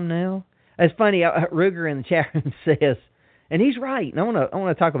big time now. It's funny, Ruger in the chat room says, and he's right, and I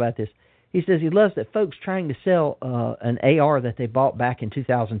want to talk about this. He says he loves that folks trying to sell an AR that they bought back in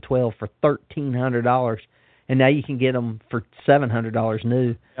 2012 for $1,300, and now you can get them for $700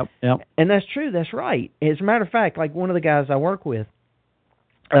 new. Yep. And that's true. That's right. As a matter of fact, like one of the guys I work with,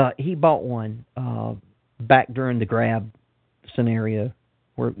 he bought one back during the grab scenario,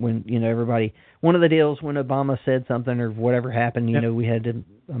 when everybody, one of the deals when Obama said something or whatever happened, we had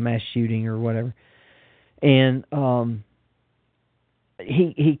a mass shooting or whatever, and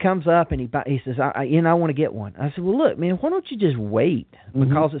he comes up and he says, I want to get one. I said, well, look, man, why don't you just wait,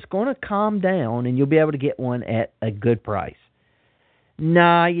 because it's going to calm down and you'll be able to get one at a good price.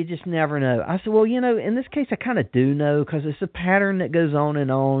 Nah, you just never know. I said, well, in this case, I kind of do know, because it's a pattern that goes on, and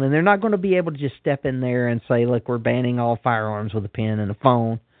they're not going to be able to just step in there and say, look, we're banning all firearms with a pen and a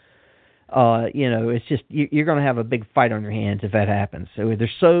phone. It's just, you're going to have a big fight on your hands if that happens. So there's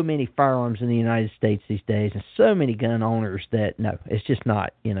so many firearms in the United States these days, and so many gun owners that, no, it's just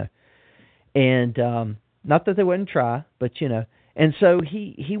not, And not that they wouldn't try, but, And so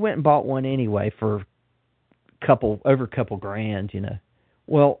he went and bought one anyway for over a couple grand,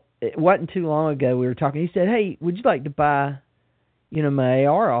 Well, it wasn't too long ago we were talking. He said, hey, would you like to buy, my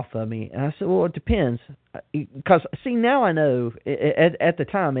AR off of me? And I said, well, it depends. Because, see, now I know, at the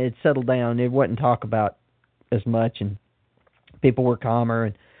time it had settled down. It wasn't talk about as much, and people were calmer,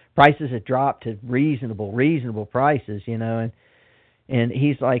 and prices had dropped to reasonable prices, And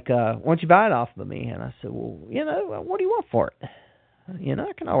he's like, why don't you buy it off of me? And I said, well, what do you want for it?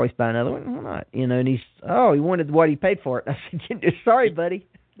 I can always buy another one. Why not? And he wanted what he paid for it. I said, sorry, buddy.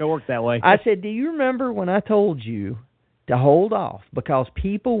 Don't work that way. I said, do you remember when I told you to hold off, because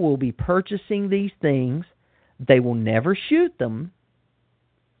people will be purchasing these things, they will never shoot them,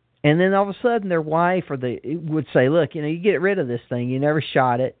 and then all of a sudden their wife would say, look, you get rid of this thing, you never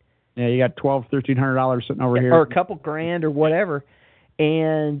shot it. Yeah, you got $1,200-$1,300 sitting over here. Or a couple grand or whatever.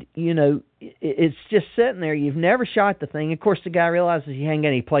 And, it's just sitting there. You've never shot the thing. Of course, the guy realizes he ain't got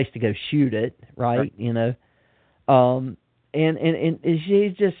any place to go shoot it, right? And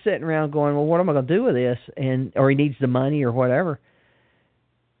he's just sitting around going, well, what am I going to do with this? Or he needs the money or whatever.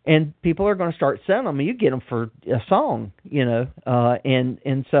 And people are going to start selling them. You get them for a song,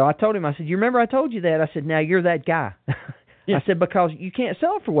 And so I told him, I said, you remember I told you that? I said, now you're that guy. Yeah. I said, because you can't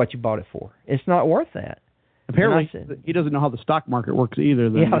sell it for what you bought it for. It's not worth that. Apparently, he doesn't know how the stock market works either.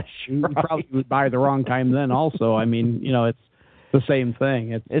 Then. Yeah, He probably would buy the wrong time then also. I mean, the same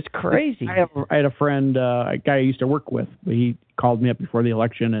thing. It's crazy. I had a friend, a guy I used to work with. He called me up before the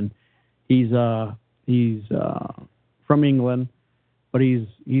election, and he's from England, but he's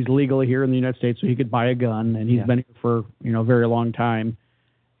legally here in the United States, so he could buy a gun, and he's been here for a very long time.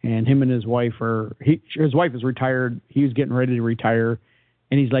 And him and his wife his wife is retired. He was getting ready to retire,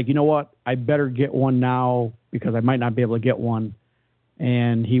 and he's like, you know what? I better get one now because I might not be able to get one.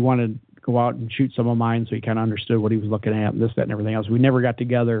 And he wanted to go out and shoot some of mine, so he kind of understood what he was looking at and this, that, and everything else. We never got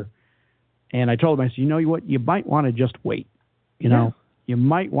together. And I told him, I said, you know what? You might want to just wait. You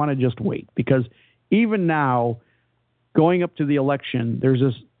might want to just wait because even now, going up to the election, there's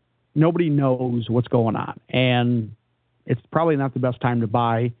this, nobody knows what's going on. And it's probably not the best time to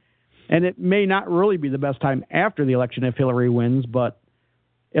buy. And it may not really be the best time after the election if Hillary wins, but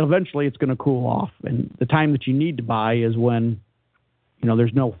eventually it's going to cool off. And the time that you need to buy is when,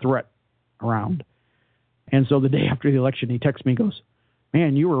 there's no threat around. And so the day after the election, he texts me and goes,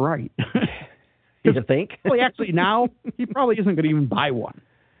 man, you were right. You think? Well, actually, now he probably isn't going to even buy one.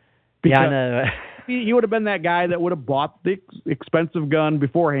 Yeah, I know. He would have been that guy that would have bought the expensive gun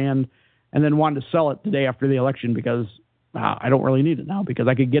beforehand and then wanted to sell it the day after the election because I don't really need it now because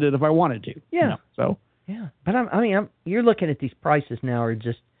I could get it if I wanted to. Yeah. So. Yeah, but you're looking at these prices now are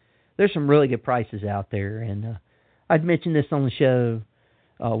just there's some really good prices out there, and I'd mentioned this on the show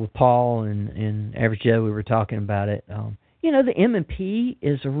with Paul and Average Joe. We were talking about it. The M&P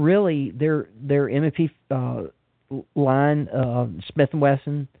is really their M&P line, Smith &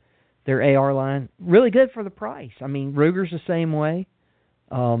 Wesson, their AR line, really good for the price. I mean, Ruger's the same way,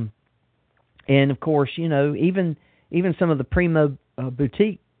 and of course, even some of the primo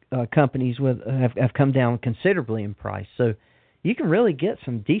boutique companies have come down considerably in price. So you can really get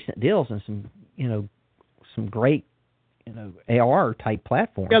some decent deals and some great AR type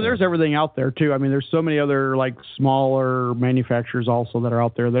platforms. Yeah, there's everything out there too. I mean, there's so many other like smaller manufacturers also that are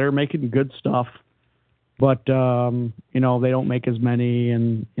out there that are making good stuff, but they don't make as many.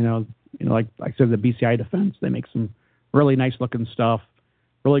 And like I said, the BCI Defense, they make some really nice looking stuff,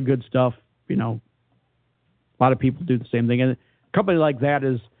 really good stuff. A lot of people do the same thing, and a company like that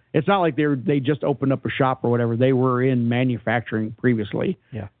it's not like they just opened up a shop or whatever. They were in manufacturing previously.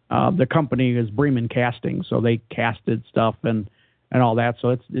 Yeah. The company is Bremen Casting, so they casted stuff and all that. So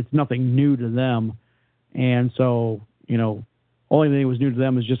it's nothing new to them. And so, only thing that was new to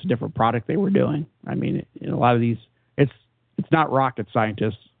them is just a different product they were doing. I mean, a lot of these, it's not rocket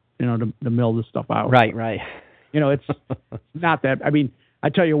scientists, to mill this stuff out. Right. It's not that. I mean, I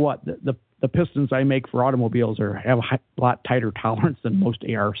tell you what, the pistons I make for automobiles have a lot tighter tolerance than most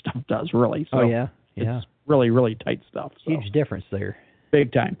AR stuff does, really. So it's really, really tight stuff. So. Huge difference there.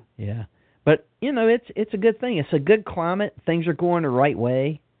 Big time. Yeah. But, it's a good thing. It's a good climate. Things are going the right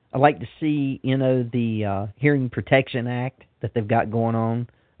way. I like to see, the Hearing Protection Act that they've got going on,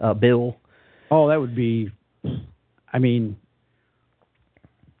 bill. Oh, that would be,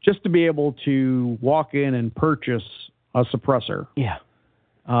 just to be able to walk in and purchase a suppressor. Yeah.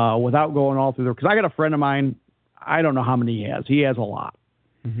 Without going all through there. Because I got a friend of mine, I don't know how many he has. He has a lot.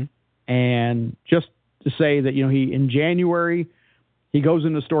 Mm-hmm. And just to say that, he in January, he goes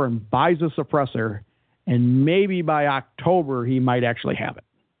in the store and buys a suppressor, and maybe by October he might actually have it.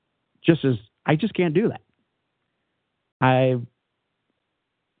 I just can't do that. I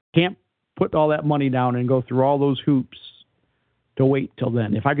can't put all that money down and go through all those hoops to wait till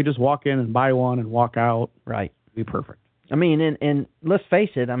then. If I could just walk in and buy one and walk out, right, it'd be perfect. I mean, and let's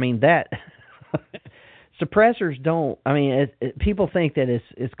face it. I mean that suppressors don't. I mean, people think that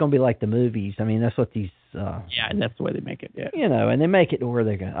it's going to be like the movies. I mean, that's what these. And that's the way they make it. Yeah. And they make it to where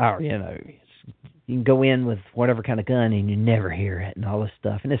they're going. You can go in with whatever kind of gun and you never hear it and all this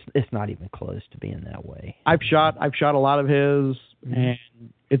stuff, and it's not even close to being that way. I've shot a lot of his, and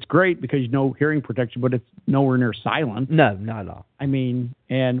it's great because hearing protection, but it's nowhere near silent. No, not at all. I mean,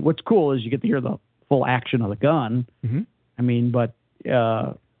 and what's cool is you get to hear the full action of the gun. Mm-hmm. I mean, but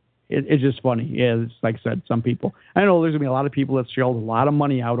it's just funny. Yeah, it's like I said, some people. I know there's going to be a lot of people that shelled a lot of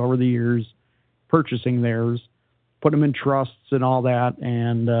money out over the years purchasing theirs, put them in trusts and all that.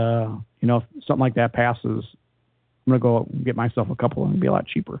 And, if something like that passes, I'm going to go get myself a couple and it'll be a lot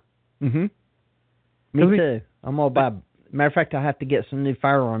cheaper. Mm-hmm. Me too. I'm all about. Matter of fact, I have to get some new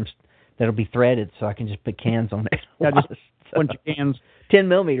firearms that'll be threaded so I can just put cans on it. Yeah, just a bunch of cans. 10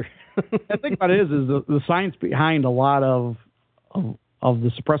 millimeter. The thing about it is the science behind a lot of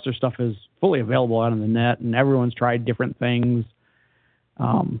the suppressor stuff is fully available out on the net, and everyone's tried different things.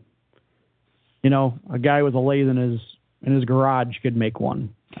 A guy with a lathe in his garage could make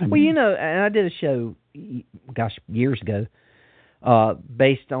one. And I did a show, years ago,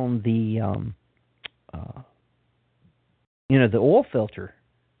 based on the the oil filter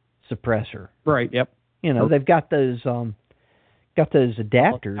suppressor. Right. Yep. They've got those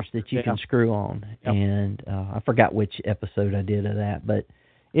adapters that you can screw on, and I forgot which episode I did of that, but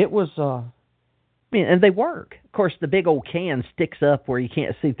it was. And they work. Of course, the big old can sticks up where you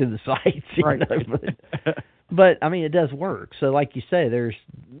can't see through the sights. Right. But it does work. So, like you say,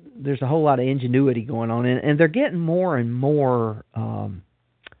 there's a whole lot of ingenuity going on, and they're getting more and more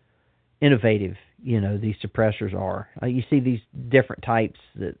innovative. These suppressors are. You see these different types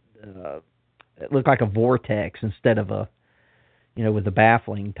that look like a vortex instead of a, with a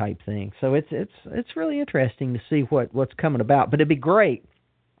baffling type thing. So it's really interesting to see what's coming about. But it'd be great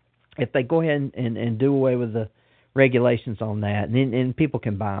if they go ahead and do away with the regulations on that, and people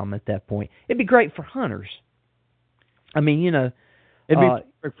can buy them at that point. It'd be great for hunters. It'd be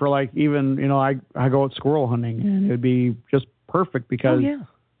perfect for even, I go out squirrel hunting, and it'd be just perfect because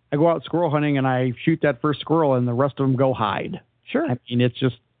I go out squirrel hunting and I shoot that first squirrel and the rest of them go hide. Sure. It's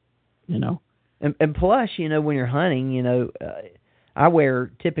just, And plus, when you're hunting, I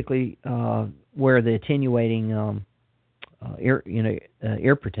typically wear the attenuating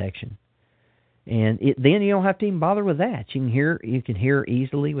ear protection, and then you don't have to even bother with that. You can hear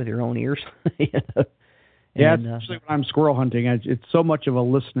easily with your own ears. Yeah, especially when I'm squirrel hunting, it's so much of a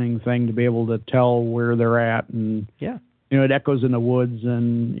listening thing to be able to tell where they're at, and it echoes in the woods,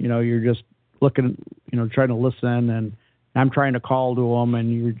 and you're just looking, trying to listen, and I'm trying to call to them,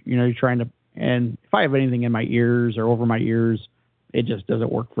 and you're trying to, and if I have anything in my ears or over my ears, it just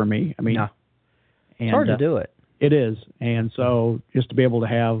doesn't work for me. It's hard to do it. It is, and so just to be able to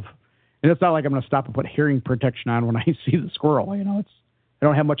have, and it's not like I'm going to stop and put hearing protection on when I see the squirrel. I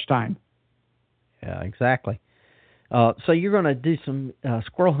don't have much time. Yeah, exactly. So you're going to do some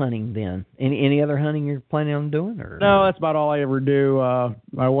squirrel hunting then? Any other hunting you're planning on doing? Or no, that's about all I ever do.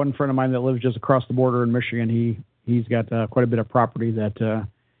 My one friend of mine that lives just across the border in Michigan, he's got quite a bit of property that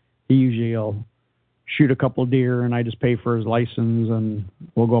he usually will shoot a couple deer, and I just pay for his license, and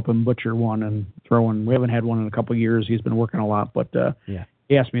we'll go up and butcher one and throw one. We haven't had one in a couple of years. He's been working a lot, but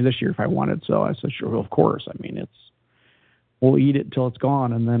he asked me this year if I wanted, so I said, sure, of course. We'll eat it until it's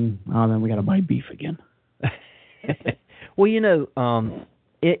gone, and then we got to buy beef again. Well,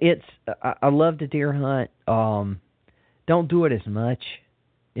 I love to deer hunt. Don't do it as much.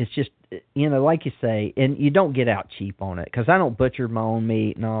 It's just, like you say, and you don't get out cheap on it, because I don't butcher my own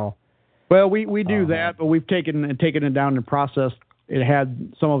meat and all. Well, we do that, but we've taken it down and processed. It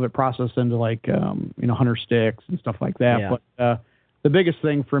had some of it processed into hunter sticks and stuff like that. Yeah. But the biggest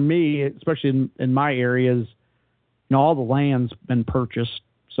thing for me, especially in my area, is all the land's been purchased,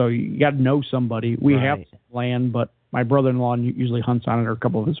 so you got to know somebody. We have land, but my brother-in-law usually hunts on it, or a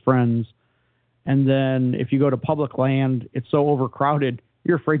couple of his friends. And then if you go to public land, it's so overcrowded,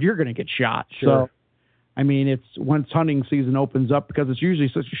 you're afraid you're going to get shot. Sure. So, it's once hunting season opens up, because it's usually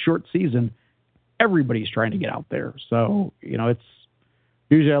such a short season, everybody's trying to get out there. So, it's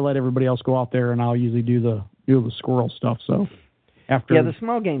usually I let everybody else go out there, and I'll usually do the squirrel stuff. So after the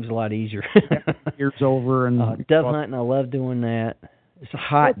small game's a lot easier. Year's over, and dove hunting, I love doing that. It's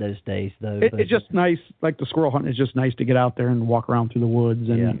hot those days, though. It's just nice, like the squirrel hunting. It's just nice to get out there and walk around through the woods.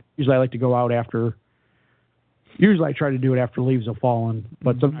 And usually I like to go out after. Usually I try to do it after leaves have fallen,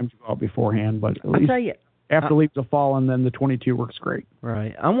 but sometimes you go out beforehand. But at least after leaves have fallen, then the 22 works great.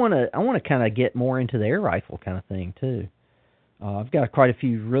 Right. I want to kind of get more into the air rifle kind of thing too. I've got quite a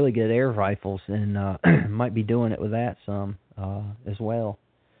few really good air rifles, and might be doing it with that some as well.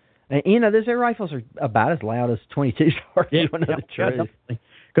 And, those air rifles are about as loud as 22s are. You want to know the truth?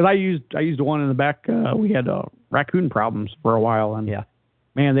 Because I used one in the back. We had raccoon problems for a while, and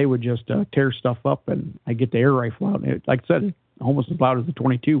man, they would just tear stuff up, and I get the air rifle out. And like I said, it's almost as loud as the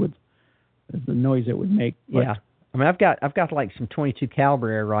 22 with the noise it would make. But, yeah, I've got like some 22 caliber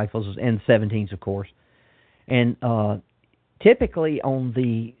air rifles and 17s, of course, and typically on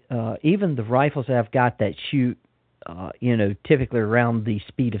the even the rifles that I've got that shoot. Typically around the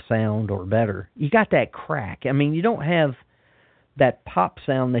speed of sound or better, you got that crack. You don't have that pop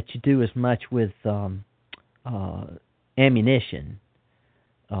sound that you do as much with ammunition,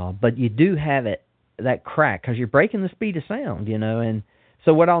 but you do have that crack because you're breaking the speed of sound, And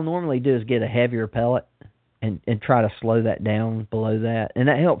so what I'll normally do is get a heavier pellet and try to slow that down below that, and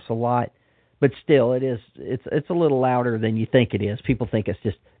that helps a lot. But still, it's a little louder than you think it is. People think it's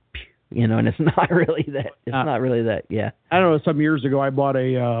just. And it's not really that. It's not really that. Yeah. I don't know. Some years ago, I bought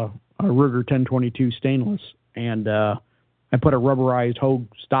a Ruger 1022 stainless, and I put a rubberized Hogue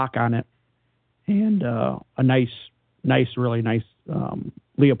stock on it, and a really nice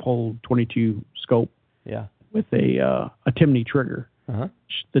Leopold 22 scope. Yeah. With a Timney trigger. Uh-huh.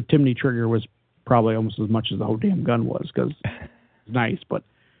 The Timney trigger was probably almost as much as the whole damn gun was because it's nice. But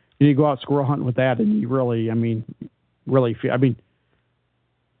you go out squirrel hunting with that, and you really feel. I mean,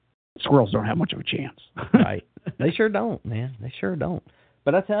 squirrels don't have much of a chance. Right. They sure don't, man. They sure don't.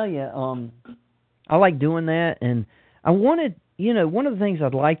 But I tell you, I like doing that, and I wanted, one of the things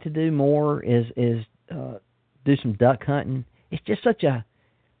I'd like to do more is do some duck hunting. It's just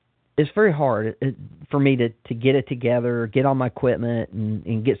it's very hard for me to get it together, get all my equipment,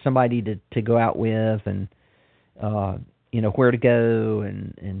 and get somebody to go out with, and where to go,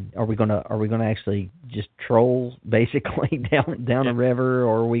 and are we gonna actually just troll basically down the river,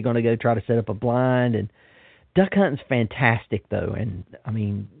 or are we gonna go try to set up a blind? And duck hunting's fantastic though, and I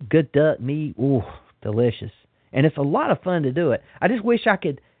mean good duck meat, ooh, delicious, and it's a lot of fun to do it. I just wish I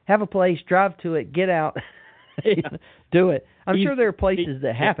could have a place, drive to it, get out, do it. I'm sure there are places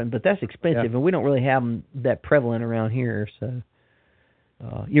that happen, but that's expensive, and we don't really have them that prevalent around here. So,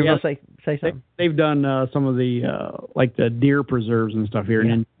 you're going to say something? They've done some of the like the deer preserves and stuff here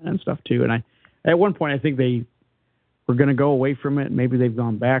and stuff too. And at one point I think they were going to go away from it. Maybe they've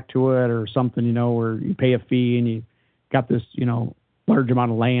gone back to it or something. Where you pay a fee and you got this large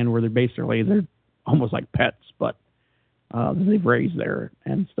amount of land where they're almost like pets, but they've raised there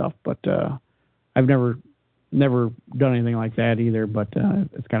and stuff. But I've never done anything like that either, but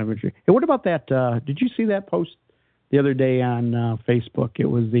it's kind of interesting. Hey, what about that? Did you see that post the other day on Facebook? It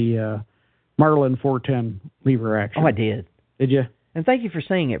was the Marlin 410 lever action. Oh, I did. Did you? And thank you for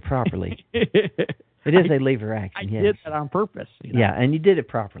saying it properly. It is a lever action. I did that on purpose. Yeah, and you did it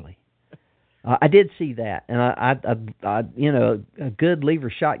properly. I did see that, and I a good lever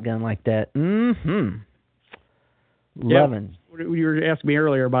shotgun like that. Mm-hmm. Loving. You were asking me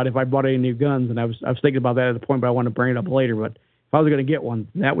earlier about if I bought any new guns, and I was thinking about that at the point, but I wanted to bring it up later. But if I was going to get one,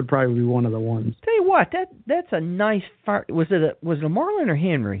 that would probably be one of the ones. Tell you what, that's a nice fire. Was it a Marlin or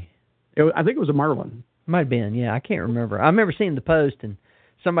Henry? I think it was a Marlin. Might have been, yeah. I can't remember. I remember seeing the post, and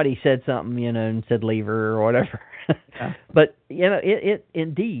somebody said something, and said lever or whatever. Yeah. But it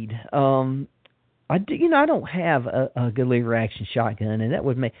indeed. I don't have a good lever action shotgun, and that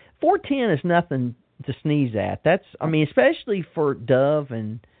would make 410 is nothing to sneeze at. That's, especially for dove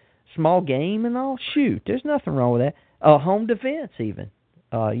and small game and all. Shoot, there's nothing wrong with that. Home defense, even.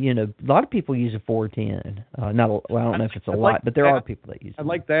 A lot of people use a 410. I don't know if it's a lot, but there are people that use it. I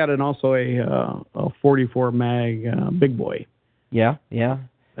like that, and also a 44 mag big boy. Yeah.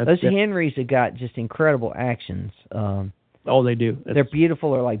 Those Henrys have got just incredible actions. They do. They're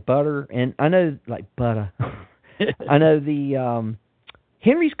beautiful. They're like butter, and I know butter. I know the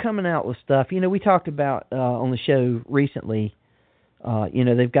Henry's coming out with stuff. We talked about on the show recently.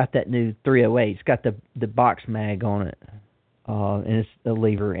 They've got that new 308. It's got the box mag on it, and it's a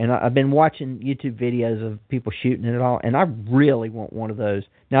lever. And I've been watching YouTube videos of people shooting it all, and I really want one of those.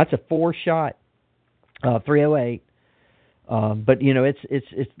 Now it's a 4-shot 308, but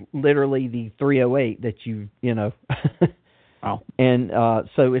it's literally the 308 that you. Wow. And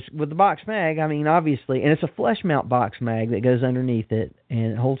so it's with the box mag, obviously, and it's a flush mount box mag that goes underneath it,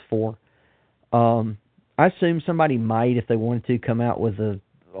 and it holds 4. I assume somebody might, if they wanted to, come out with a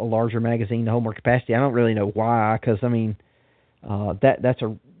larger magazine to hold more capacity. I don't really know why, because, that's a,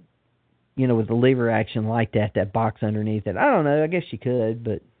 with the lever action like that box underneath it. I don't know. I guess you could,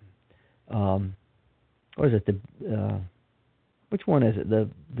 but what is it? Which one is it? The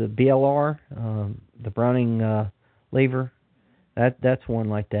BLR, the Browning lever. That's one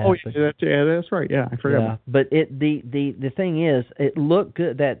like that. Oh, that's right. Yeah, I forgot. Yeah, but the thing is, it looked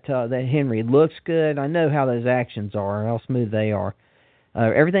good. That Henry looks good. I know how those actions are, how smooth they are.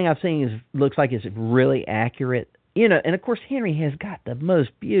 Everything I've seen looks like it's really accurate. And of course Henry has got the most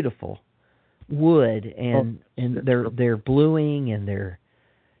beautiful wood, and they're bluing, and they're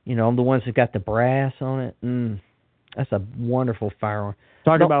the ones that got the brass on it. That's a wonderful firearm.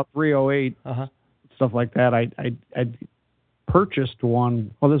 Talking about 308 stuff like that. I purchased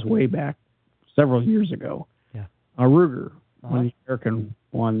one. Well, this way back several years ago. Yeah, a Ruger, one of the American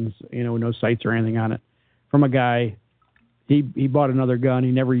ones. No sights or anything on it. From a guy. He bought another gun.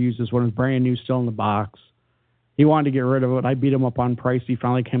 He never used this one. It was brand new, still in the box. He wanted to get rid of it. I beat him up on price. He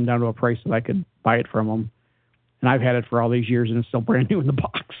finally came down to a price that I could buy it from him. And I've had it for all these years, and it's still brand new in the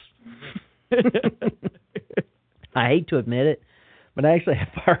box. I hate to admit it, but I actually have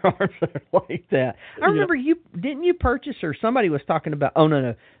firearms that are like that. I remember didn't you purchase, or somebody was talking about,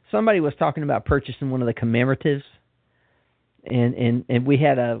 somebody was talking about purchasing one of the commemoratives, and we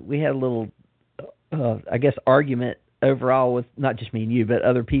had a little, I guess, argument overall with not just me and you, but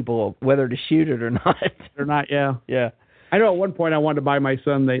other people, whether to shoot it or not. Or not, yeah. Yeah. I know at one point I wanted to buy my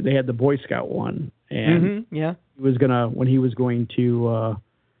son, they had the Boy Scout one, and he was when he was going to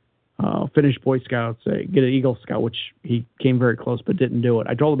finish Boy Scouts, get an Eagle Scout, which he came very close but didn't do it.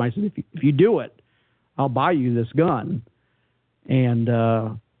 I told him, I said, if you do it, I'll buy you this gun. And,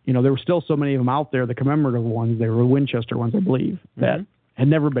 there were still so many of them out there, the commemorative ones, they were Winchester ones, I believe, that had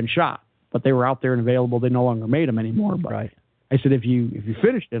never been shot, but they were out there and available. They no longer made them anymore. But I said, if you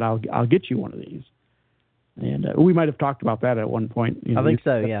finished it, I'll get you one of these. And we might have talked about that at one point. I think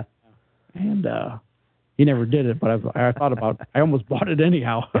so, yeah. And he never did it, but I thought about it. I almost bought it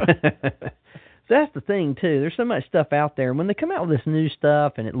anyhow. So that's the thing, too. There's so much stuff out there. And when they come out with this new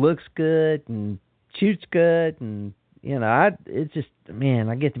stuff and it looks good and shoots good, and, it's just, man,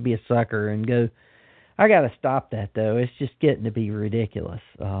 I get to be a sucker and go, I got to stop that, though. It's just getting to be ridiculous.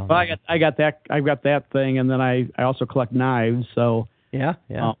 Well, I got that thing, and then I also collect knives. So yeah.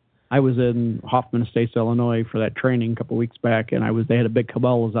 I was in Hoffman Estates, Illinois, for that training a couple of weeks back, and they had a big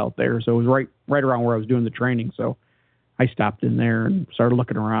Cabela's out there, so it was right around where I was doing the training. So I stopped in there and started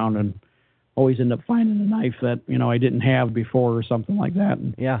looking around, and always end up finding a knife that I didn't have before or something like that.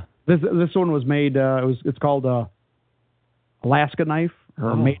 And yeah, this one was made. It's called Alaska knife,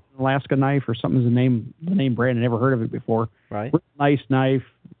 or Made in Alaska knife, or something is the name brand. I never heard of it before. Right. Real nice knife,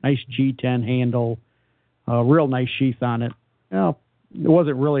 nice G10 handle, real nice sheath on it. It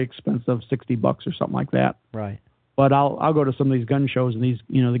wasn't really expensive, $60 or something like that. Right. But I'll go to some of these gun shows, and these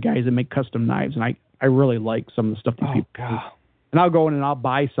the guys that make custom knives, and I really like some of the stuff that people do. And I'll go in and I'll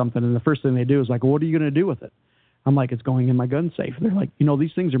buy something, and the first thing they do is like, well, what are you going to do with it? I'm like, it's going in my gun safe. They're like,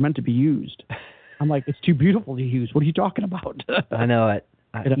 these things are meant to be used. I'm like, it's too beautiful to use. What are you talking about? I know it.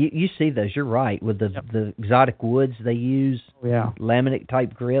 You see those. You're right. With the exotic woods they use, laminate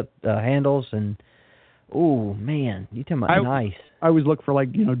type grip handles, and oh man, you talking about nice. I always look for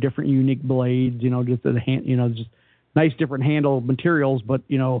different unique blades, just the hand, just nice different handle materials, but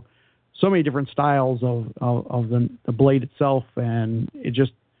so many different styles of the blade itself, and it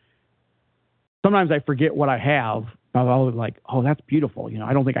just sometimes I forget what I have. I'll be like, oh, that's beautiful.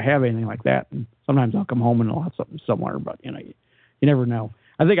 I don't think I have anything like that. And sometimes I'll come home and I'll have something similar, but you never know.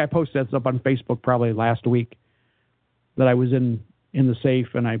 I think I posted that stuff on Facebook probably last week that I was in the safe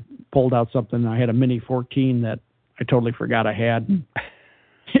and I pulled out something. And I had a Mini 14 that I totally forgot I had. And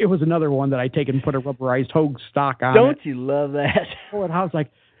it was another one that I take and put a rubberized Hogue stock on. Don't you love that? Oh, and I was like,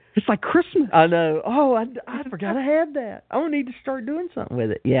 it's like Christmas. I know. Oh, I forgot I had that. I need to start doing something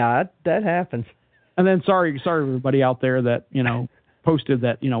with it. Yeah, that happens. And then sorry everybody out there that posted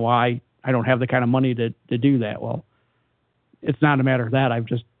that I don't have the kind of money to do that. Well, it's not a matter of that. I've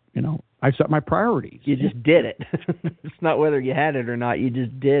just I've set my priorities. You just did it. It's not whether you had it or not. You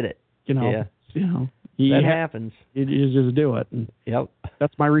just did it. That happens. You just do it. And yep.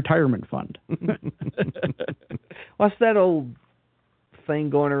 That's my retirement fund. What's that old thing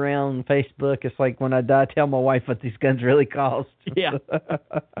going around Facebook? It's like, when I die, tell my wife what these guns really cost. Yeah.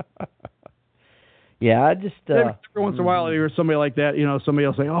 Yeah, I just every once in a while there's somebody like that. Somebody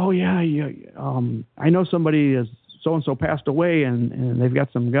will say, "Oh yeah, I know somebody is so and so passed away, and they've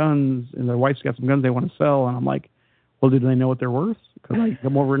got some guns, and their wife's got some guns they want to sell." And I'm like, "Well, do they know what they're worth? Because I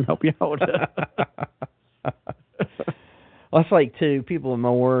come over and help you out." Well, it's like people in my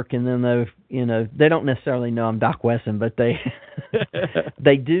work, and then they don't necessarily know I'm Doc Wesson, but they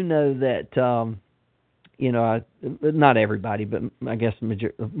they do know that. Not everybody, but I guess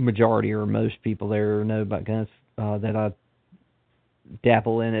majority or most people there know about guns, that I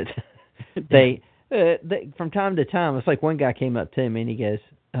dabble in it. They from time to time, it's like one guy came up to me and he goes,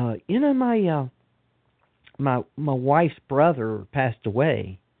 my wife's brother passed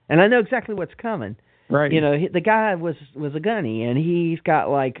away, and I know exactly what's coming. Right. The guy was a gunny, and he's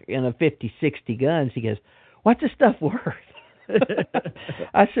got 50, 60 guns. He goes, "What's this stuff worth?"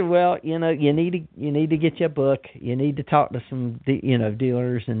 I said, well, you need to get you a book. You need to talk to some,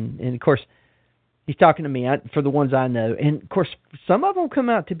 dealers, and of course, he's talking to me for the ones I know, and of course, some of them come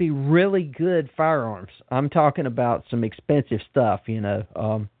out to be really good firearms. I'm talking about some expensive stuff. Ended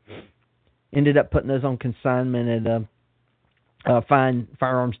up putting those on consignment at a fine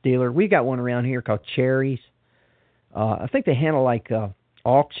firearms dealer. We got one around here called Cherries. I think they handle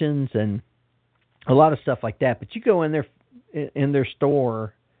auctions and a lot of stuff like that. But you go in their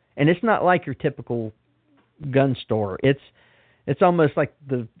store, and it's not like your typical gun store. It's almost like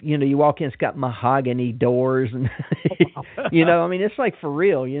you walk in, it's got mahogany doors, and it's like for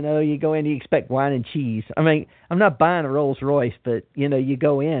real. You go in, you expect wine and cheese. I mean, I'm not buying a Rolls Royce, but you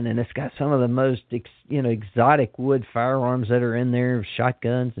go in, and it's got some of the most exotic wood firearms that are in there,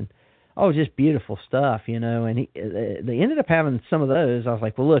 shotguns, and just beautiful stuff. And they ended up having some of those. I was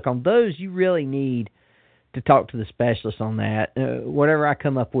like, well, look, on those you really need to talk to the specialist on that. Whatever I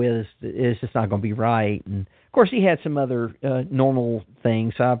come up with is just not going to be right. And of course, he had some other normal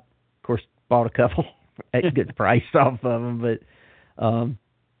things. I bought a couple at a good price off of them. But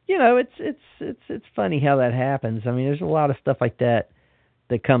it's funny how that happens. I mean, there's a lot of stuff like that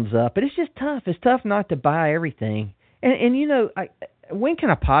comes up, but it's just tough. It's tough not to buy everything. And when can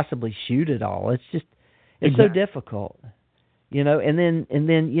I possibly shoot it all? It's just so difficult, And then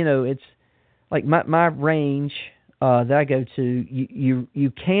it's like my range that I go to.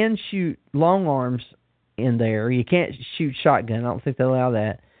 You can shoot long arms in there. You can't shoot shotgun. I don't think they allow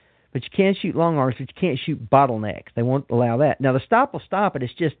that. But you can shoot long arms, but you can't shoot bottlenecks. They won't allow that. Now the stop will stop it.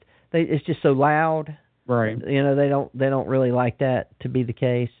 It's just so loud. Right. They don't really like that to be the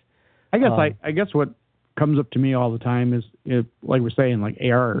case. I guess what comes up to me all the time is like we're saying, like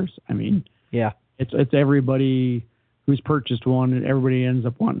ARs. I mean, yeah, it's everybody who's purchased one, and everybody ends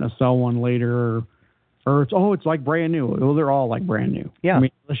up wanting to sell one later, or it's like brand new. Well, they're all like brand new. Yeah. I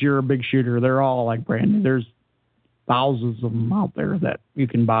mean, unless you're a big shooter, they're all like brand new. There's thousands of them out there that you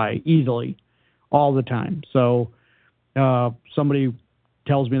can buy easily all the time. So somebody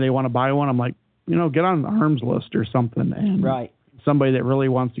tells me they want to buy one, I'm like, get on the arms list or something. And right. Somebody that really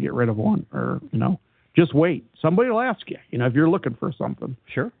wants to get rid of one, or, just wait. Somebody will ask you, if you're looking for something.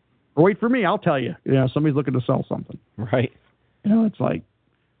 Sure. Or wait for me, I'll tell you, somebody's looking to sell something. Right. It's like,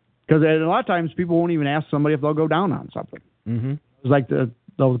 because a lot of times people won't even ask somebody if they'll go down on something. Mm-hmm. It was like the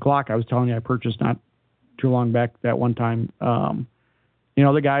Glock I was telling you I purchased not too long back that one time.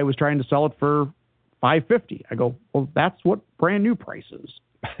 The guy was trying to sell it for $550. I go, well, that's what brand new price is.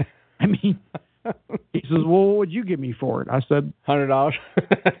 I mean, he says, well, what would you give me for it? I said, $100.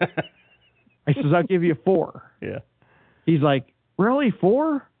 I says, I'll give you $4. Yeah. He's like, really,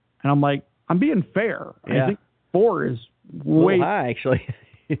 $4? And I'm like, I'm being fair. Yeah. I think $4 is way high, actually.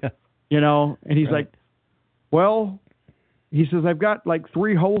 Yeah. And he's like, well, he says, I've got like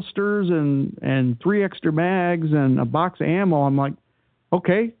 3 holsters and 3 extra mags and a box of ammo. I'm like,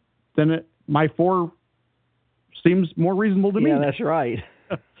 okay, then my 4 seems more reasonable to me. Yeah, that's right.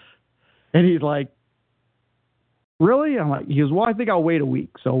 And he's like, really? I'm like, he goes, well, I think I'll wait a week.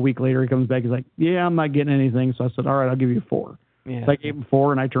 So a week later he comes back. He's like, yeah, I'm not getting anything. So I said, all right, I'll give you 4. Yeah. So I gave him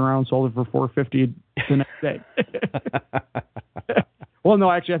 4, and I turned around and sold it for $450 the next day. Well,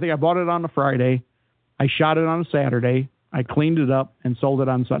 no, actually, I think I bought it on a Friday. I shot it on a Saturday. I cleaned it up and sold it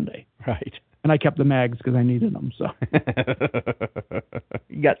on Sunday. Right. And I kept the mags because I needed them. So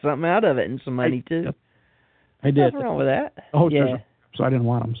you got something out of it and some money too. I did. Nothing wrong with that. Oh, yeah. So I didn't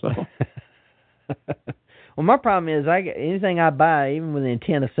want them. So. Well, my problem is anything I buy, even with the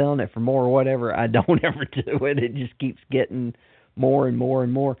intent of selling it for more or whatever, I don't ever do it. It just keeps getting more and more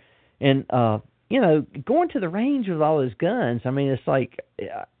and more. And going to the range with all those guns, I mean, it's like,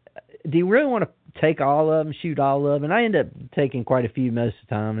 do you really want to take all of them, shoot all of them? And I end up taking quite a few most of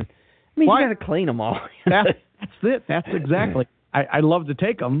the time. And, you got to clean them all. That's it. That's exactly. I love to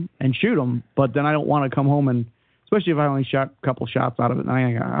take them and shoot them, but then I don't want to come home and, especially if I only shot a couple shots out of it, and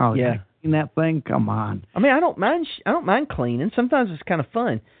I go, oh, yeah, clean that thing? Come on. I mean, I don't mind cleaning. Sometimes it's kind of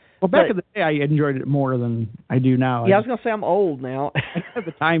fun. Well, back in the day, I enjoyed it more than I do now. Yeah, I was going to say I'm old now. I don't have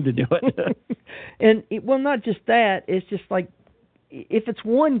the time to do it. And, not just that. It's just like, if it's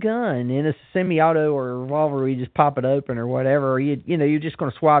one gun and it's a semi-auto or a revolver where you just pop it open or whatever, or you're just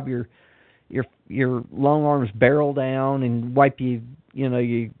going to swab your long arms barrel down and wipe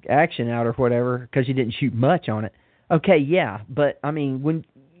your action out or whatever because you didn't shoot much on it. Okay, yeah, but I mean, when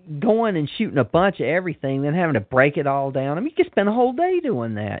going and shooting a bunch of everything, then having to break it all down, I mean, you could spend a whole day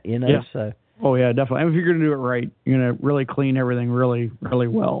doing that, Yeah. So. Oh yeah, definitely. I mean, if you're going to do it right, you're going to really clean everything really, really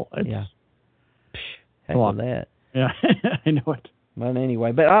well. Yeah. Heck with that. Yeah, I know it. But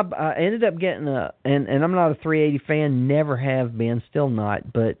anyway, I ended up getting and I'm not a 380 fan, never have been, still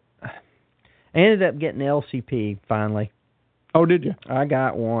not, but I ended up getting the LCP finally. Oh, did you? I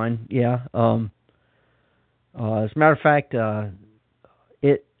got one, yeah. As a matter of fact,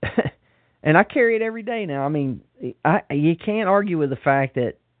 it, and I carry it every day now. I mean, you can't argue with the fact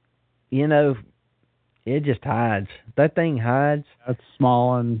that, it just hides. That thing hides. That's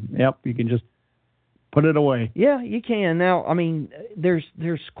small, and you can just put it away. Yeah, you can. Now, I mean, there's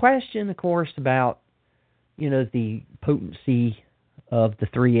question, of course, about, the potency of the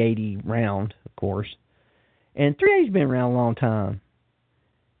 380 round, of course. And 380's been around a long time.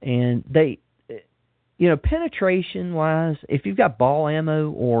 And they, penetration-wise, if you've got ball ammo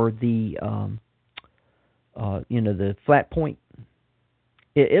or the, the flat point,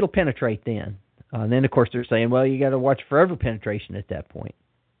 it'll penetrate then. And then, of course, they're saying, well, you got to watch forever penetration at that point.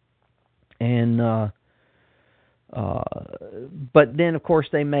 And But then, of course,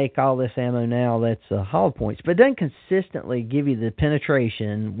 they make all this ammo now that's hollow points, but it doesn't consistently give you the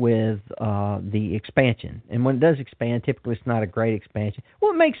penetration with the expansion. And when it does expand, typically it's not a great expansion.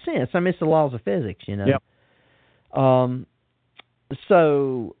 Well, it makes sense. I mean, it's the laws of physics, you know. Yep.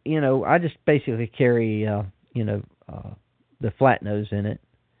 So, you know, I just basically carry, the flat nose in it.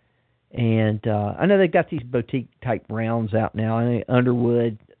 And I know they've got these boutique-type rounds out now. I know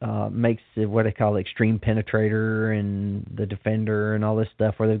Underwood makes what they call the Extreme Penetrator and the Defender and all this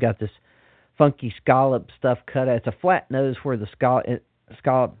stuff, where they've got this funky scallop stuff cut out. It's a flat nose where the scalloped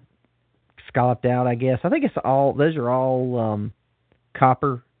out, I guess. I think those are all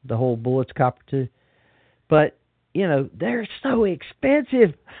copper. The whole bullet's copper, too. But, you know, they're so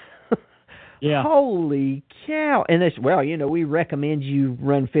expensive. Yeah. Holy cow. And it's, well, you know, we recommend you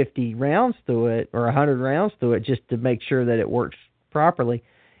run 50 rounds through it or 100 rounds through it just to make sure that it works properly.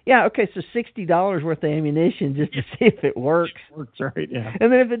 Yeah, okay, so $60 worth of ammunition just to see if it works. Works, right, yeah.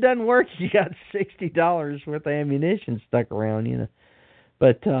 And then if it doesn't work, you got $60 worth of ammunition stuck around, you know.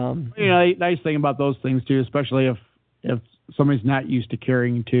 But, you know, the nice thing about those things, too, especially if somebody's not used to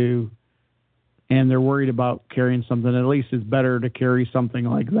carrying two and they're worried about carrying something, at least it's better to carry something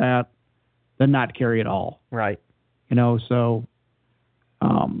like that than not carry at all. Right. You know, so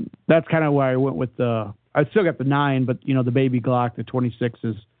that's kind of why I went with I still got the 9, but, you know, the baby Glock, the 26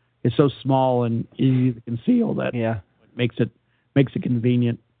 is so small and easy to conceal that it makes it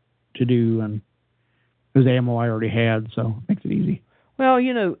convenient to do, and there's ammo I already had, so it makes it easy. Well,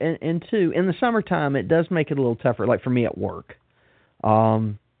 you know, and too, in the summertime, it does make it a little tougher, like for me at work.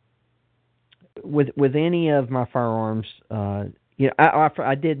 With any of my firearms, you know,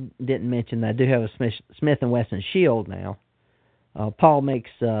 I didn't mention that I do have a Smith & Wesson Shield now. Paul makes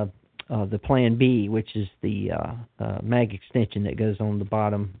the Plan B, which is the mag extension that goes on the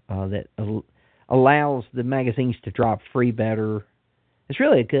bottom that allows the magazines to drop free better. It's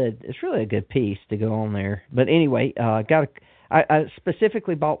really a good piece to go on there. But anyway, I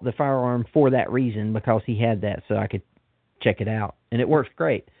specifically bought the firearm for that reason, because he had that, so I could check it out, and it works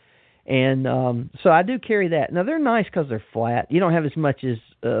great. And so I do carry that. Now, they're nice because they're flat. You don't have as much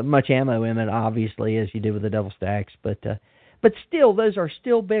ammo in it, obviously, as you do with the double stacks. But still, those are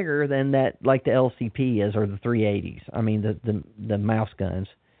still bigger than that, like the LCP is, or the 380s. I mean, the mouse guns.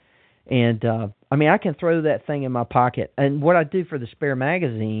 And, I mean, I can throw that thing in my pocket. And what I do for the spare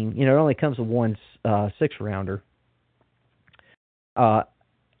magazine, you know, it only comes with one 6-rounder. I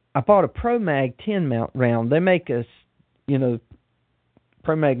bought a Pro Mag 10 round. They make us, you know,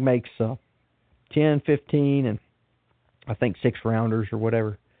 Pro Mag makes 10, 15, and I think 6-rounders or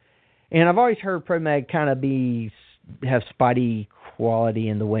whatever. And I've always heard Pro Mag kind of have spotty quality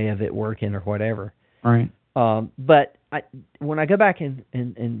in the way of it working or whatever. Right. But when I go back and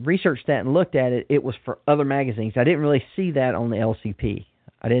researched that and looked at it, it was for other magazines. I didn't really see that on the LCP.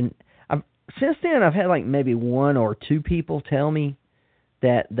 Since then, I've had like maybe 1 or 2 people tell me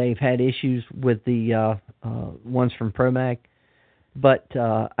that they've had issues with the ones from Pro Mag. But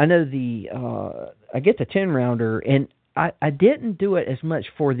I know I get the 10-rounder, and I didn't do it as much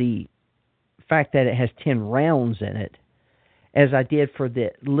for the fact that it has 10 rounds in it as I did for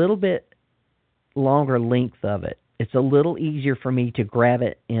the little bit longer length of it. It's a little easier for me to grab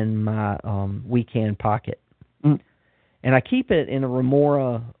it in my weekend pocket. Mm. And I keep it in a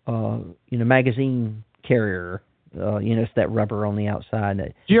Remora, magazine carrier. It's that rubber on the outside.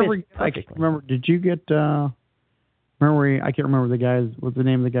 Did you ever, did you get... I can't remember what the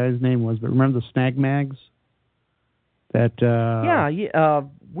name of the guy's name was, but remember the Snag Mags? That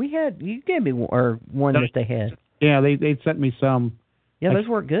we had. You gave me one that they had. Yeah, they sent me some. Yeah, those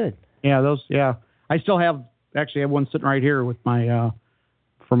work good. Yeah, those. Yeah, I still have one sitting right here with my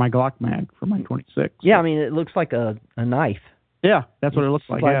for my Glock mag for my 26. Yeah, I mean it looks like a knife. Yeah, that's what it looks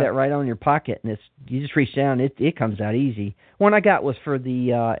like. Slide that right on your pocket, and you just reach down. It comes out easy. One I got was for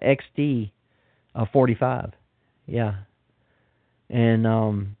the XD 45. Yeah, and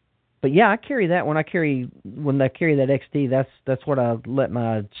but yeah, I carry that when I carry that XD. That's what I let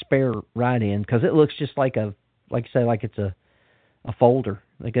my spare ride in, because it looks just like it's a folder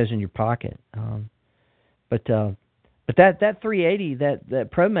that goes in your pocket. But that 380, that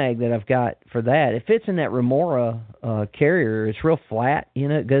Pro Mag that I've got for that, it fits in that Remora carrier. It's real flat,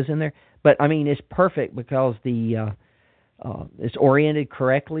 it goes in there. But I mean, it's perfect because it's oriented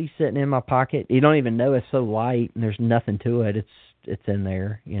correctly, sitting in my pocket. You don't even know it's so light, and there's nothing to it. It's in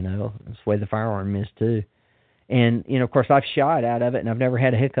there, It's the way the firearm is too. And of course, I've shot out of it, and I've never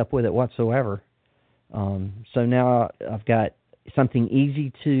had a hiccup with it whatsoever. So now I've got something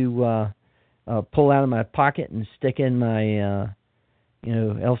easy to pull out of my pocket and stick in my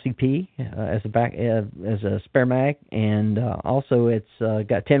LCP as a spare mag, and also it's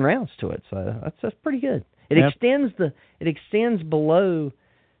got 10 rounds to it, so that's pretty good. It extends below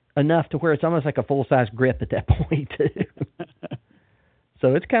enough to where it's almost like a full size grip at that point too.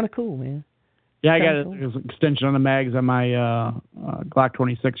 So it's kind of cool, man. Yeah, I got an extension on the mags on my Glock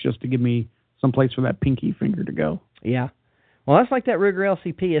 26 just to give me some place for that pinky finger to go. Yeah. Well, that's like that Ruger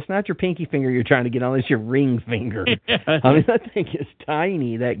LCP. It's not your pinky finger you're trying to get on; it's your ring finger. I mean, that thing is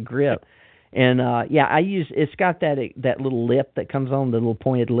tiny, that grip. And it's got that little lip that comes on, the little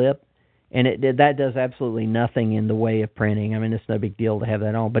pointed lip, and that does absolutely nothing in the way of printing. I mean, it's no big deal to have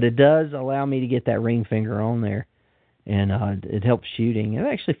that on, but it does allow me to get that ring finger on there, and it helps shooting. It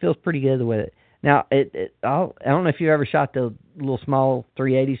actually feels pretty good with it. Now, I don't know if you ever shot the little small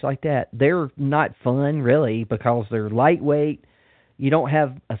 380s like that. They're not fun, really, because they're lightweight. You don't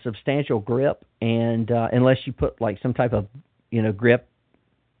have a substantial grip, and unless you put like some type of grip,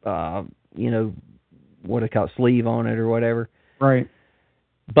 what do they call it, sleeve on it or whatever. Right.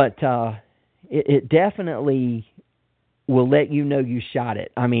 But it definitely will let you know you shot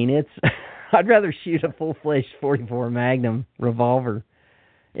it. I mean, it's I'd rather shoot a full-fledged .44 Magnum revolver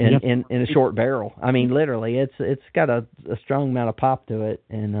in a short barrel. I mean, literally, it's got a strong amount of pop to it,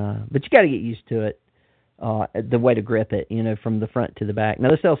 and but you got to get used to it, the way to grip it, from the front to the back. Now,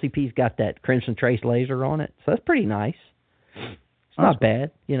 this LCP's got that Crimson Trace laser on it, so that's pretty nice. It's not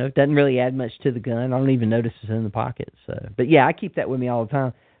bad, It doesn't really add much to the gun. I don't even notice it's in the pocket. So, but yeah, I keep that with me all the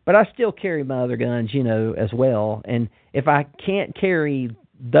time. But I still carry my other guns, as well. And if I can't carry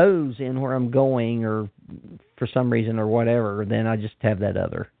those in where I'm going, or for some reason or whatever, then I just have that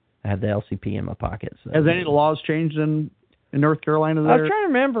other. I have the LCP in my pocket. So. Has any of the laws changed in North Carolina there? I was trying to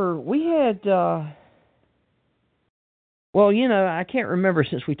remember. We had, I can't remember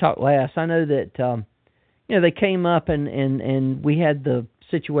since we talked last. I know that, they came up and we had the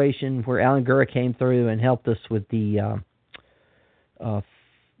situation where Alan Gura came through and helped us with the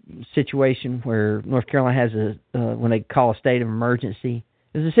situation where North Carolina has when they call a state of emergency.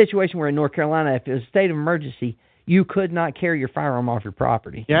 There's a situation where in North Carolina, if it was a state of emergency, you could not carry your firearm off your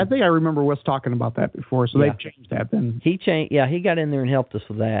property. Yeah, I think I remember Wes talking about that before, so they've changed that then. He got in there and helped us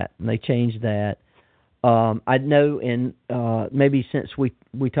with that, and they changed that. I know maybe since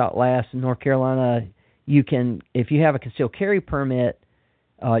we talked last in North Carolina, you can, if you have a concealed carry permit,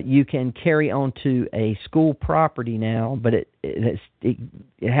 you can carry onto a school property now, but it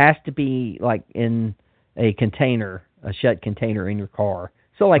has to be like in a container, a shut container in your car.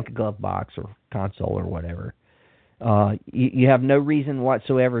 So like a glove box or console or whatever. You have no reason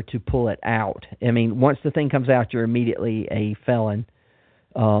whatsoever to pull it out. I mean, once the thing comes out, you're immediately a felon.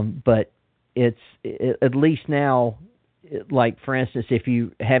 But it's at least now, like for instance, if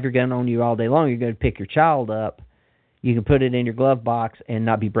you have your gun on you all day long, you're going to pick your child up, you can put it in your glove box and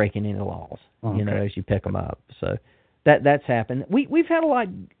not be breaking any laws, as you pick them up. So that's happened. We've had a lot,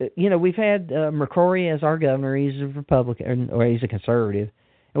 we've had McCrory as our governor. He's a Republican, or he's a conservative.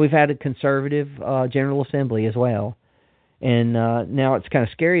 And we've had a conservative General Assembly as well. And now it's kind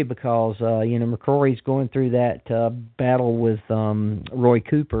of scary because, McCrory's going through that battle with Roy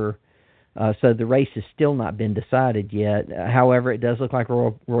Cooper. So the race has still not been decided yet. However, it does look like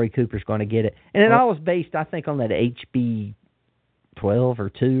Roy Cooper's going to get it. And it all was based, I think, on that HB 12 or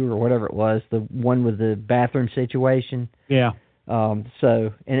 2 or whatever it was, the one with the bathroom situation. Yeah.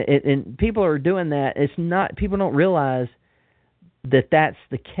 And people are doing that. It's not, people don't realize that that's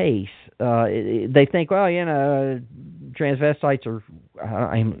the case. They think, well, transvestites are,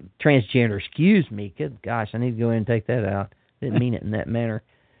 I'm transgender. Excuse me. Good gosh, I need to go in and take that out. Didn't mean it in that manner.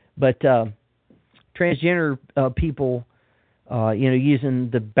 But transgender people, using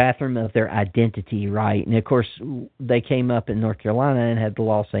the bathroom of their identity, right? And, of course, they came up in North Carolina and had the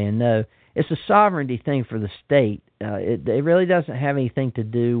law saying no. It's a sovereignty thing for the state. It really doesn't have anything to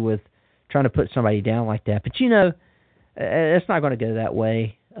do with trying to put somebody down like that. But, it's not going to go that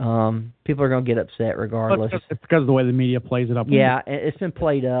way. People are going to get upset regardless. It's because of the way the media plays it up. Yeah, it's been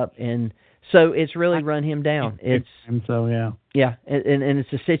played up, and so it's really run him down. And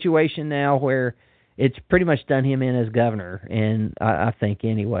it's a situation now where it's pretty much done him in as governor, and I think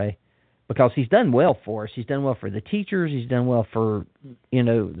anyway, because he's done well for us. He's done well for the teachers. He's done well for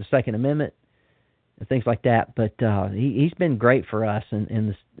the Second Amendment and things like that. But he's been great for us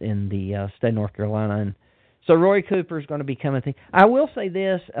in the state of North Carolina. And so Roy Cooper is going to become a thing. I will say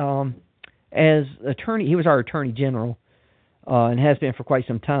this, as attorney, he was our attorney general, and has been for quite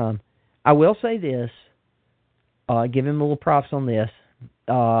some time. I will say this, give him a little props on this.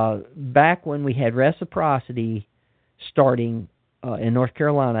 Back when we had reciprocity starting in North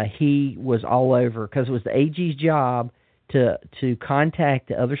Carolina, he was all over, because it was the AG's job to contact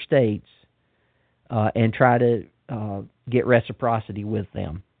the other states and try to get reciprocity with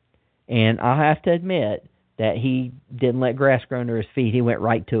them. And I have to admit that he didn't let grass grow under his feet. He went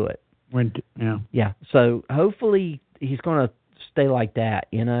right to it. Yeah. So hopefully he's going to stay like that,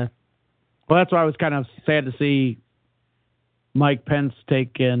 you know. Well, that's why I was kind of sad to see Mike Pence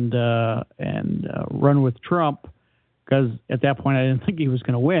take and run with Trump, because at that point I didn't think he was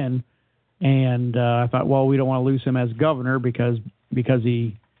going to win, and I thought, well, we don't want to lose him as governor because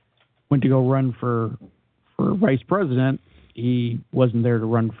he went to go run for vice president. He wasn't there to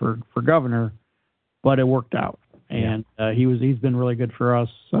run for governor, but it worked out, and he's been really good for us.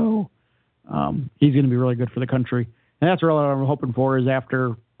 So he's going to be really good for the country, and that's really what I'm hoping for. Is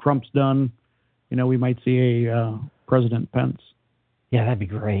after Trump's done, you know, we might see a President Pence. Yeah, that'd be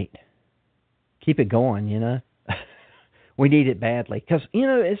great. Keep it going, you know. We need it badly. Because, you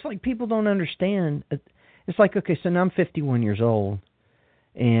know, it's like people don't understand. It's like, okay, so now I'm 51 years old.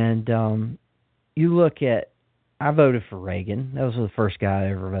 And you look at, I voted for Reagan. That was the first guy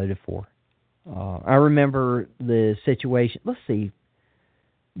I ever voted for. I remember the situation. Let's see.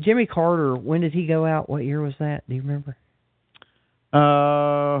 Jimmy Carter, when did he go out? What year was that? Do you remember?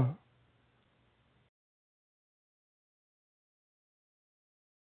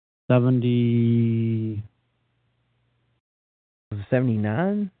 70. Was it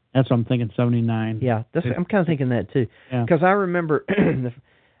 79? That's what I'm thinking, 79. Yeah, I'm kind of thinking that too. Because I remember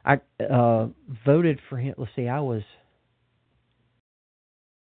I voted for him. Let's see,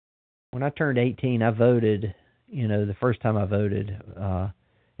 when I turned 18, I voted, you know, the first time I voted,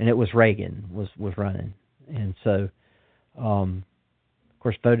 and it was Reagan was running. And so, of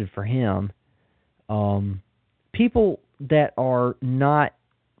course, voted for him. People that are not,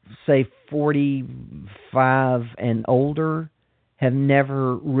 say, 45 and older have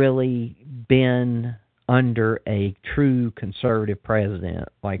never really been under a true conservative president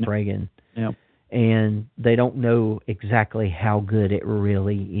like Reagan. Yep. And they don't know exactly how good it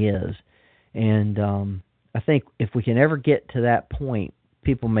really is. And I think if we can ever get to that point,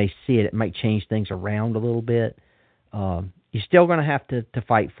 people may see it. It might change things around a little bit. You're still going to have to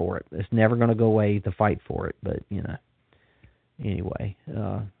fight for it. It's never going to go away, the fight for it. But, you know, anyway,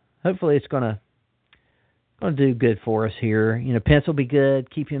 hopefully it's going to do good for us here. You know, Pence will be good.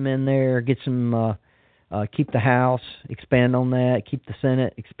 Keep him in there. Get some, keep the House, expand on that. Keep the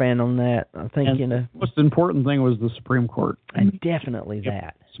Senate, expand on that. I think, and you know. Most important thing was the Supreme Court. Definitely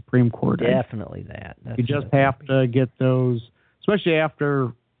that. Supreme Court. Definitely that. You just have to get those, especially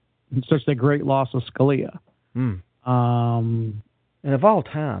after such a great loss of Scalia. And of all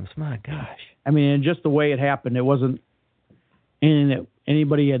times, my gosh. I mean, and just the way it happened, it wasn't anything that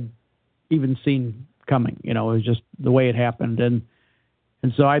anybody had even seen coming. You know, it was just the way it happened. And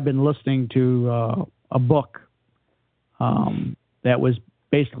so I've been listening to a book that was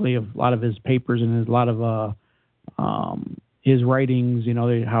basically a lot of his papers and a lot of his writings, you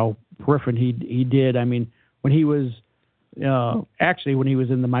know, how prolific he did. I mean, when he was when he was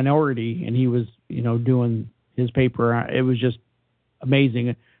in the minority and he was, you know, doing his paper, it was just amazing.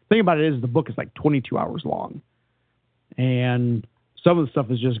 The thing about it is the book is like 22 hours long, and some of the stuff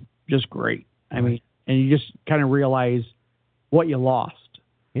is just great. I mean, and you just kind of realize what you lost.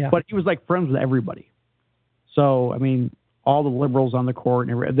 Yeah. But he was like friends with everybody. So, I mean, all the liberals on the court,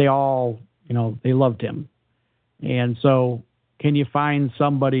 they all, you know, they loved him. And so can you find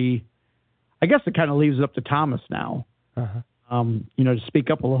somebody, I guess it kind of leaves it up to Thomas now, you know, to speak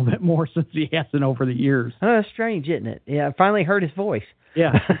up a little bit more since he hasn't over the years. Oh, that's strange, isn't it? Yeah, I finally heard his voice.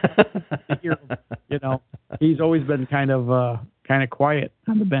 Yeah. You know, he's always been kind of quiet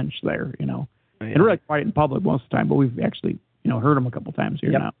on the bench there, you know, and really quiet in public most of the time, but we've actually, you know, heard him a couple times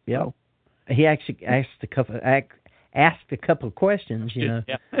here now. Yep. So. He actually asked a couple of questions, you know.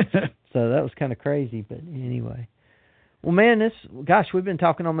 So that was kind of crazy, but anyway. Well, man, we've been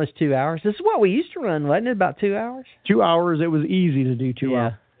talking almost 2 hours. This is what we used to run, wasn't it? About 2 hours? 2 hours. It was easy to do 2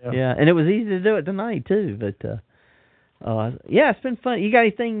 hours. Yeah, and it was easy to do it tonight too. But it's been fun. You got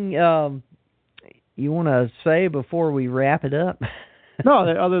anything you want to say before we wrap it up? No,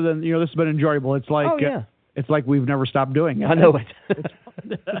 other than, you know, this has been enjoyable. It's like it's like we've never stopped doing it. I know it.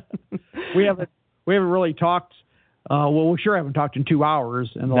 We haven't really talked. Well, we sure haven't talked in 2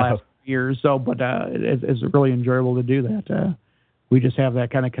 hours in the last years. So, but it's really enjoyable to do that. We just have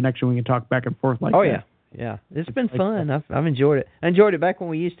that kind of connection. We can talk back and forth like that. Yeah. It's been fun. I've enjoyed it. I enjoyed it back when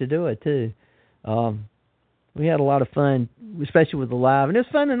we used to do it too. We had a lot of fun, especially with the live, and it was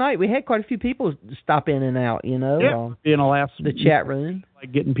fun tonight. We had quite a few people stop in and out. You know, in the chat room,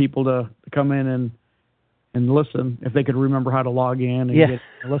 like getting people to come in and listen if they could remember how to log in and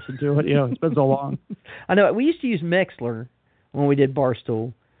listen to it. It's been so long. I know. We used to use Mixler when we did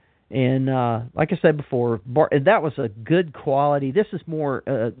Barstool. And like I said before, that was a good quality. This is more,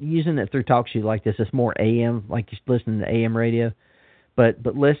 using it through TalkShoe like this, it's more AM, like just listening to AM radio. But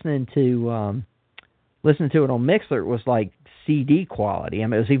listening to it on Mixler, it was like CD quality. I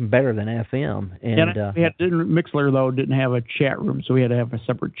mean, it was even better than FM. And Mixler, though, didn't have a chat room, so we had to have a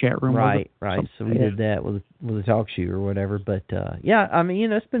separate chat room. Right. So we did that with a TalkShoe or whatever. But, yeah, I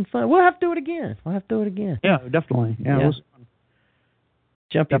mean, it's been fun. We'll have to do it again. Yeah, definitely. Yeah. It was fun.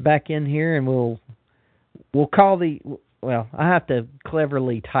 Jump you back in here, and we'll call I have to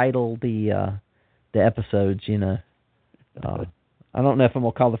cleverly title the episodes, I don't know if I'm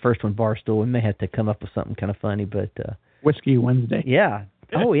going to call the first one Barstool. We may have to come up with something kind of funny, but... Whiskey Wednesday. Yeah.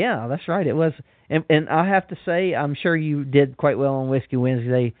 Oh, yeah, that's right. It was. And I have to say, I'm sure you did quite well on Whiskey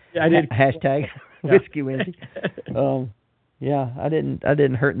Wednesday. Yeah, I did. Hashtag Whiskey Wednesday. Yeah, I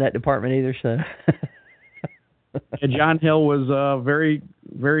didn't hurt in that department either, so... John Hill was very,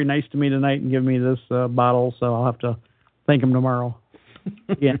 very nice to me tonight and gave me this bottle, so I'll have to thank him tomorrow.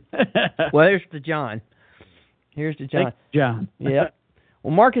 Yeah. Well, here's to John. Here's to John. Thanks, John. Yeah.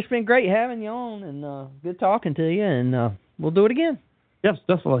 Well, Mark, it's been great having you on, and good talking to you, and we'll do it again. Yes,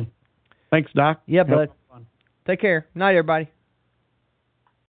 definitely. Thanks, Doc. Yeah, bud. Take care. Night, everybody.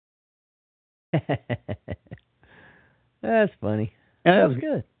 That's funny. Yeah, that was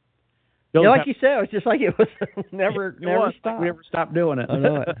good. Yeah, like you said, it was just like it was never stopped. We never stopped doing it. I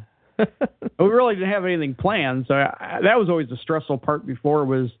know it. We really didn't have anything planned, so that was always the stressful part before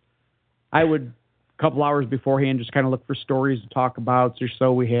was I would, a couple hours beforehand, just kind of look for stories to talk about,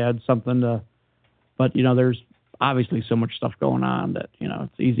 so we had something to, but, there's obviously so much stuff going on that,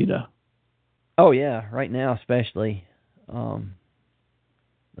 it's easy to. Oh, yeah, right now especially.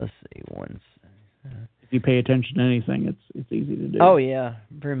 Let's see, if you pay attention to anything, it's easy to do. Oh yeah,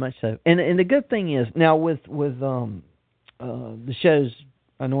 very much so. And the good thing is now with the shows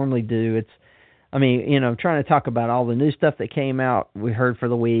I normally do, I'm trying to talk about all the new stuff that came out we heard for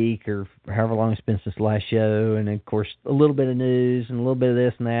the week or however long it's been since the last show, and of course a little bit of news and a little bit of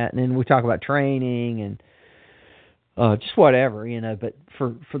this and that, and then we talk about training and just whatever, But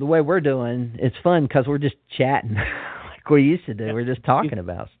for the way we're doing, it's fun because we're just chatting like we used to do. We're just talking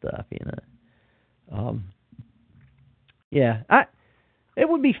about stuff, Yeah, it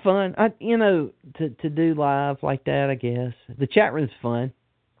would be fun, to do live like that. I guess the chat room's fun.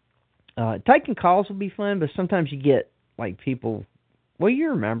 Taking calls would be fun, but sometimes you get like people. Well, you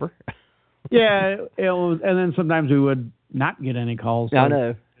remember. Yeah, it was, and then sometimes we would not get any calls. So I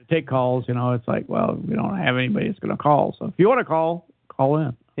know. Take calls, it's like, well, we don't have anybody that's going to call. So if you want to call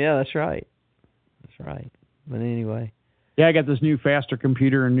in. Yeah, that's right. That's right. But anyway. Yeah, I got this new faster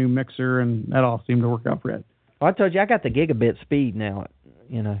computer and new mixer, and that all seemed to work out for it. Well, I told you I got the gigabit speed now.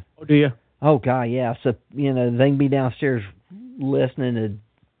 Oh, do you? Oh God, yeah. So they can be downstairs listening to,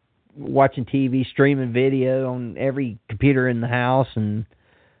 watching TV, streaming video on every computer in the house, and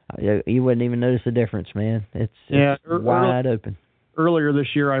you wouldn't even notice the difference, man. It's wide open. Earlier this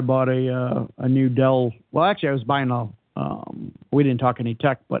year, I bought a new Dell. Well, actually, I was buying we didn't talk any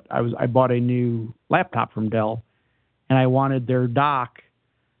tech, but I bought a new laptop from Dell, and I wanted their dock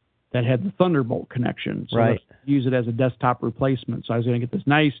that had the Thunderbolt connection, so right. Use it as a desktop replacement. So I was going to get this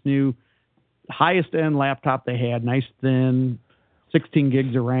nice new, highest end laptop they had, nice thin, 16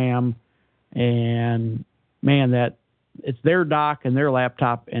 gigs of RAM, and man, that it's their dock and their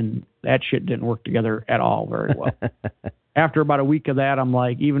laptop, and that shit didn't work together at all very well. After about a week of that, I'm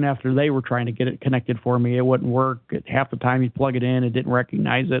like, even after they were trying to get it connected for me, it wouldn't work. Half the time you plug it in, it didn't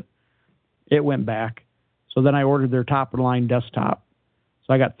recognize it. It went back. So then I ordered their top-of-the-line desktop.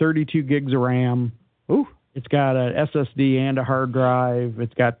 So I got 32 gigs of RAM. Ooh. It's got an SSD and a hard drive.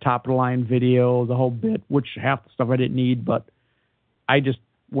 It's got top-of-the-line video, the whole bit, which half the stuff I didn't need, but I just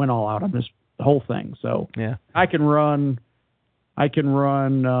went all out on this the whole thing. So yeah. I can run a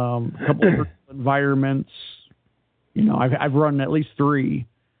couple of environments. I've run at least 3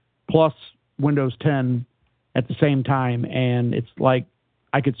 plus Windows 10 at the same time, and it's like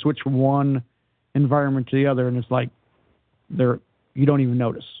I could switch from one environment to the other, and it's like you don't even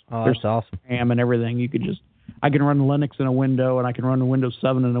notice. Oh, that's awesome. RAM and everything. I can run Linux in a window, and I can run Windows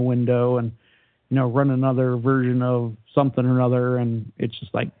 7 in a window, and run another version of something or another, and it's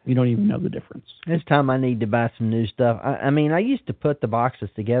just like you don't even know the difference. This time I need to buy some new stuff. I used to put the boxes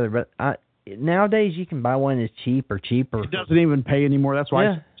together, but nowadays you can buy one that's cheaper. It doesn't even pay anymore. That's why I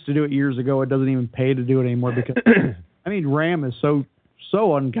used to do it years ago. It doesn't even pay to do it anymore because RAM is so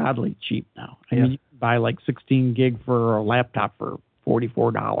ungodly cheap now. I mean, you can buy like 16 gig for a laptop for $44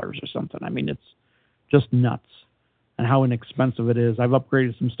 or something. I mean, it's just nuts, and how inexpensive it is. I've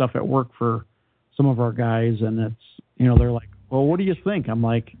upgraded some stuff at work for some of our guys, and it's, they're like, well, what do you think? I'm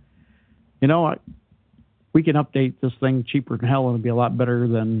like, we can update this thing cheaper than hell, and it'll be a lot better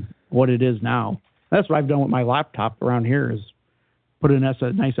than what it is now. That's what I've done with my laptop around here, is put a nice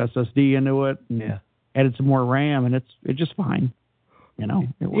SSD into it and added some more RAM, and it's just fine. I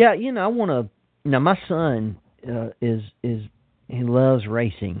want to. Now, my son he loves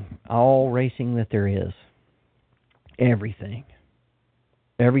racing, all racing that there is, everything,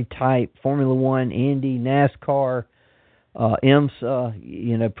 every type, Formula One, Indy, NASCAR,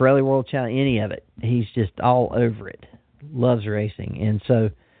 IMSA, Pirelli World Challenge, any of it. He's just all over it. Loves racing, and so,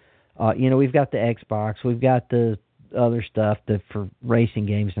 we've got the Xbox, we've got the other stuff for racing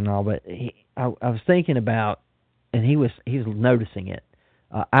games and all. But I was thinking about, and he's noticing it.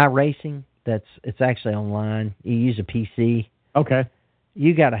 iRacing. It's actually online. You use a PC. Okay.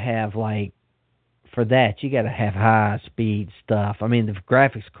 You got to have, for that, you got to have high speed stuff. I mean, the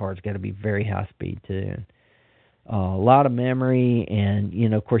graphics card's got to be very high speed too. And, a lot of memory,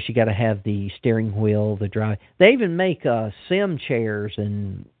 and of course, you got to have the steering wheel, the drive. They even make sim chairs,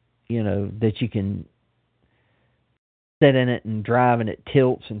 and that you can sit in it and drive, and it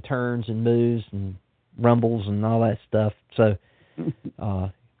tilts and turns and moves and rumbles and all that stuff. So.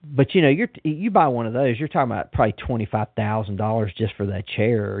 But you buy one of those, you're talking about probably $25,000 just for that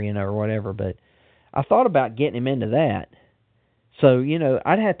chair, or whatever. But I thought about getting him into that. So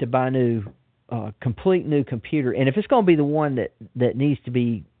I'd have to buy a complete new computer, and if it's going to be the one that needs to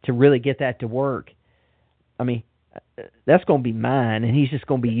be to really get that to work, I mean, that's going to be mine, and he's just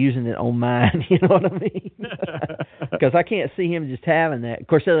going to be using it on mine. You know what I mean? Because I can't see him just having that. Of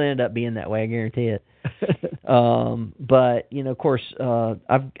course, it'll end up being that way. I guarantee it. But of course,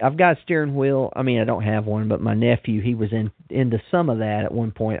 I've got a steering wheel. I mean, I don't have one, but my nephew, he was into some of that at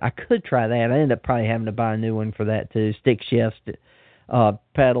one point. I could try that. I ended up probably having to buy a new one for that too. Stick shifts,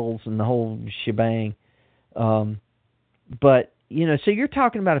 pedals, and the whole shebang. But so you're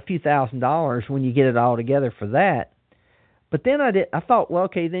talking about a few $1,000s when you get it all together for that. But then I thought, well,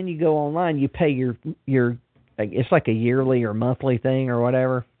 okay, then you go online, you pay your it's like a yearly or monthly thing or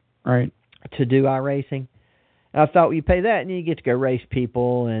whatever, right? To do iRacing. And I thought, well, you pay that and you get to go race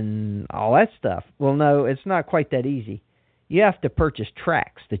people and all that stuff. Well, no, it's not quite that easy. You have to purchase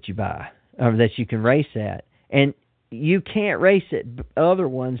tracks that you buy or that you can race at, and you can't race at other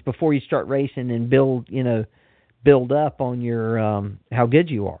ones before you start racing and build up on your how good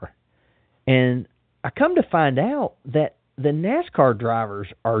you are. And I come to find out that the NASCAR drivers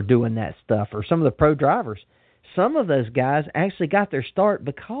are doing that stuff, or some of the pro drivers. Some of those guys actually got their start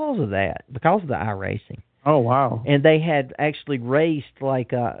because of that, because of the iRacing. Oh, wow. And they had actually raced it's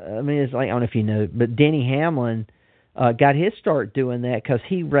like, I don't know if you know, but Denny Hamlin got his start doing that because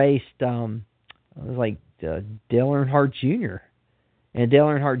he raced, Dale Earnhardt Jr. And Dale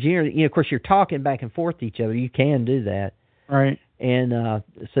Earnhardt Jr., of course, you're talking back and forth to each other. You can do that. Right. And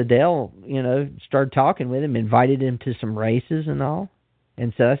so Dale, started talking with him, invited him to some races and all.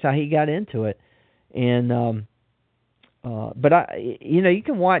 And so that's how he got into it. And but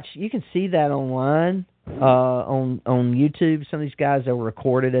you can see that online on YouTube. Some of these guys, they'll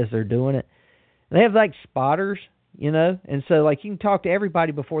record it as they're doing it. And they have spotters, and so you can talk to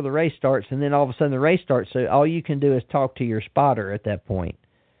everybody before the race starts, and then all of a sudden the race starts. So all you can do is talk to your spotter at that point.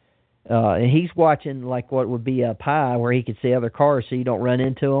 And he's watching what would be up high where he could see other cars, so you don't run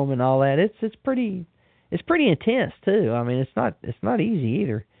into them and all that. It's pretty intense too. I mean, it's not easy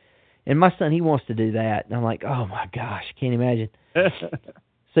either. And my son, he wants to do that, and I'm like, oh my gosh, I can't imagine.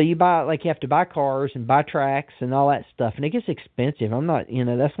 So you have to buy cars and buy tracks and all that stuff, and it gets expensive. I'm not,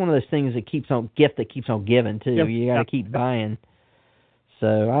 that's one of those things that keeps on giving too. Yep. You got to keep buying.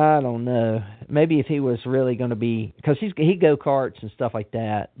 So I don't know. Maybe if he was really going to be, because he go karts and stuff like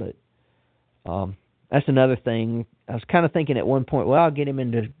that, but that's another thing. I was kind of thinking at one point, well, I'll get him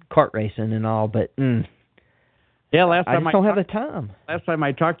into kart racing and all, but yeah, last time I don't have the time. Last time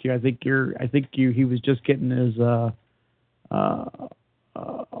I talked to you, I think he was just getting his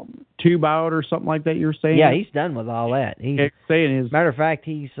tube out or something like that. You were saying? Yeah, he's done with all that. He's saying his. Matter of fact,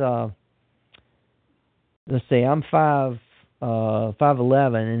 he's let's see, I'm 5'11",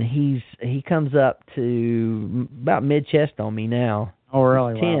 and he comes up to about mid chest on me now. Oh,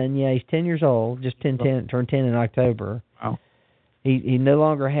 really? 10, wow. Yeah, he's 10 years old. Just turned 10 in October. Wow. He no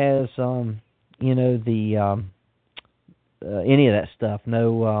longer has any of that stuff.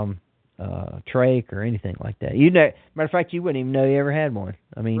 No trach or anything like that. Matter of fact, you wouldn't even know you ever had one.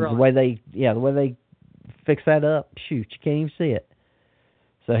 I mean, really? the way they fix that up, shoot, you can't even see it.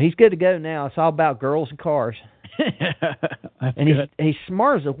 So he's good to go now. It's all about girls and cars. And he's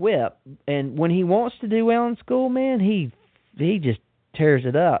smart as a whip. And when he wants to do well in school, man, he just tears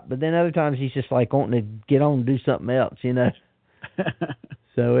it up. But then other times he's just like wanting to get on and do something else, you know.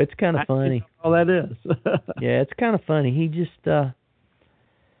 So it's kind of funny. Oh, that is. Yeah, it's kind of funny. He just, I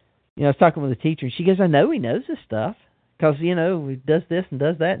was talking with a teacher, and she goes, I know he knows this stuff. Because, he does this and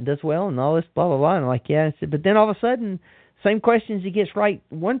does that and does well and all this, blah, blah, blah. And I'm like, yeah. I said, but then all of a sudden, same questions he gets right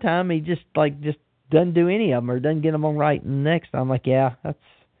one time, he just doesn't do any of them or doesn't get them on right and the next. I'm like, yeah, it's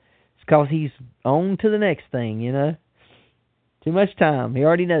because he's on to the next thing, Too much time. He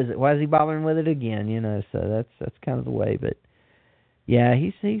already knows it. Why is he bothering with it again, So that's kind of the way. But, yeah,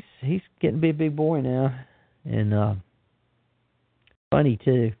 he's getting to be a big boy now. And funny,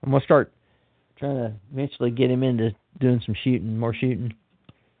 too. I'm going to start trying to eventually get him into doing some more shooting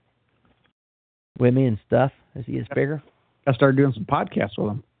with me and stuff as he gets bigger. I started doing some podcasts with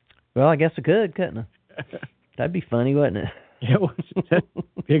him. Well, I guess I could, couldn't I? That'd be funny, wouldn't it? Yeah, that'd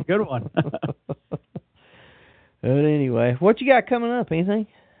be a good one. But anyway, what you got coming up? Anything?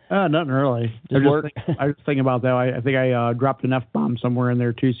 Nothing really. I was thinking about that. I think I dropped an F-bomb somewhere in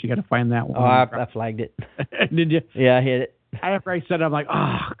there, too, so you got to find that one. Oh, I flagged it. Did you? Yeah, I hit it. After I said it, I'm like,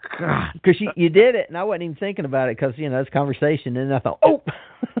 oh, God. Because you did it, and I wasn't even thinking about it because, it's conversation, and I thought, oh!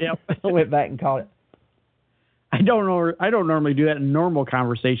 Yep. I went back and caught it. I don't normally do that in normal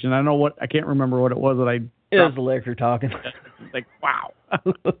conversation. I can't remember what it was that I... It was the liquor talking. Like, wow.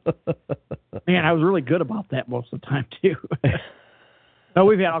 Man, I was really good about that most of the time, too. No,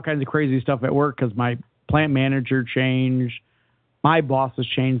 we've had all kinds of crazy stuff at work because my plant manager changed. My boss has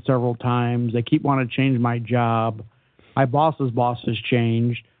changed several times. They keep wanting to change my job. My boss's boss has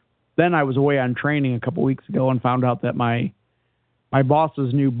changed. Then I was away on training a couple weeks ago and found out that my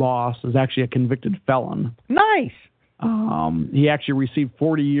boss's new boss is actually a convicted felon. Nice. He actually received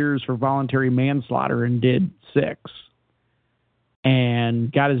 40 years for voluntary manslaughter and did 6.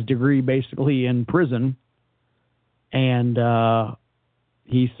 And got his degree basically in prison. And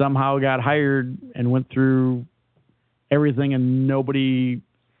he somehow got hired and went through everything and nobody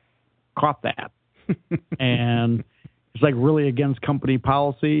caught that. And it's like really against company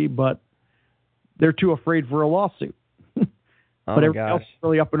policy, but they're too afraid for a lawsuit. But everybody else is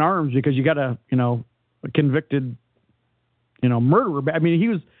really up in arms because you got a convicted, murderer. I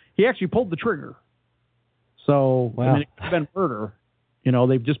mean, he actually pulled the trigger. So, wow. I mean, it could have been murder.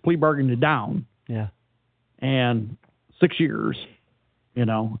 They've just plea bargained it down. Yeah. And 6 years,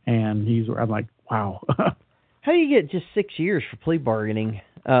 and I'm like, wow. How do you get just 6 years for plea bargaining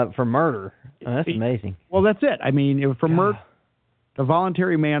for murder? Oh, that's amazing. Well, that's it. I mean, from murder to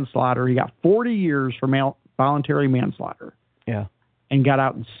voluntary manslaughter, he got 40 years for voluntary manslaughter. Yeah. And got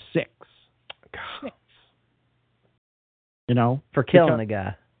out in 6. 6. For killing the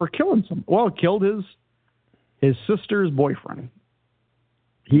guy. For killing someone. Well, killed his sister's boyfriend.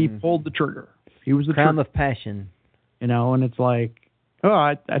 He pulled the trigger. He was the crime of passion. And it's like,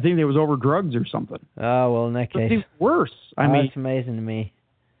 I think it was over drugs or something. Oh, well, in that case. It's worse. I mean, that's amazing to me.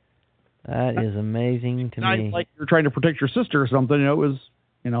 That is amazing to me. Like you're trying to protect your sister or something. It was,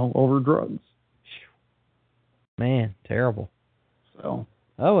 over drugs. Man, terrible. So.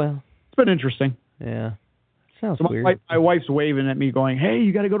 Oh, well. It's been interesting. Yeah. Sounds so weird. My wife's waving at me going, hey,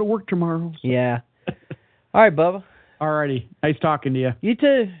 you got to go to work tomorrow. So. Yeah. All right, Bubba. All righty. Nice talking to you. You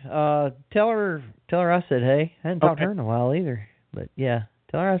too. Tell her I said hey. I hadn't talked to her in a while either. But, yeah,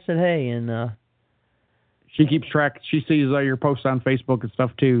 tell her I said hey. And she keeps track. She sees your posts on Facebook and stuff,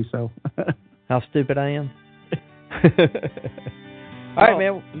 too. So how stupid I am. All right,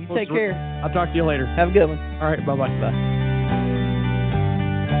 man. You take care. I'll talk to you later. Have a good one. All right. Bye-bye. Bye.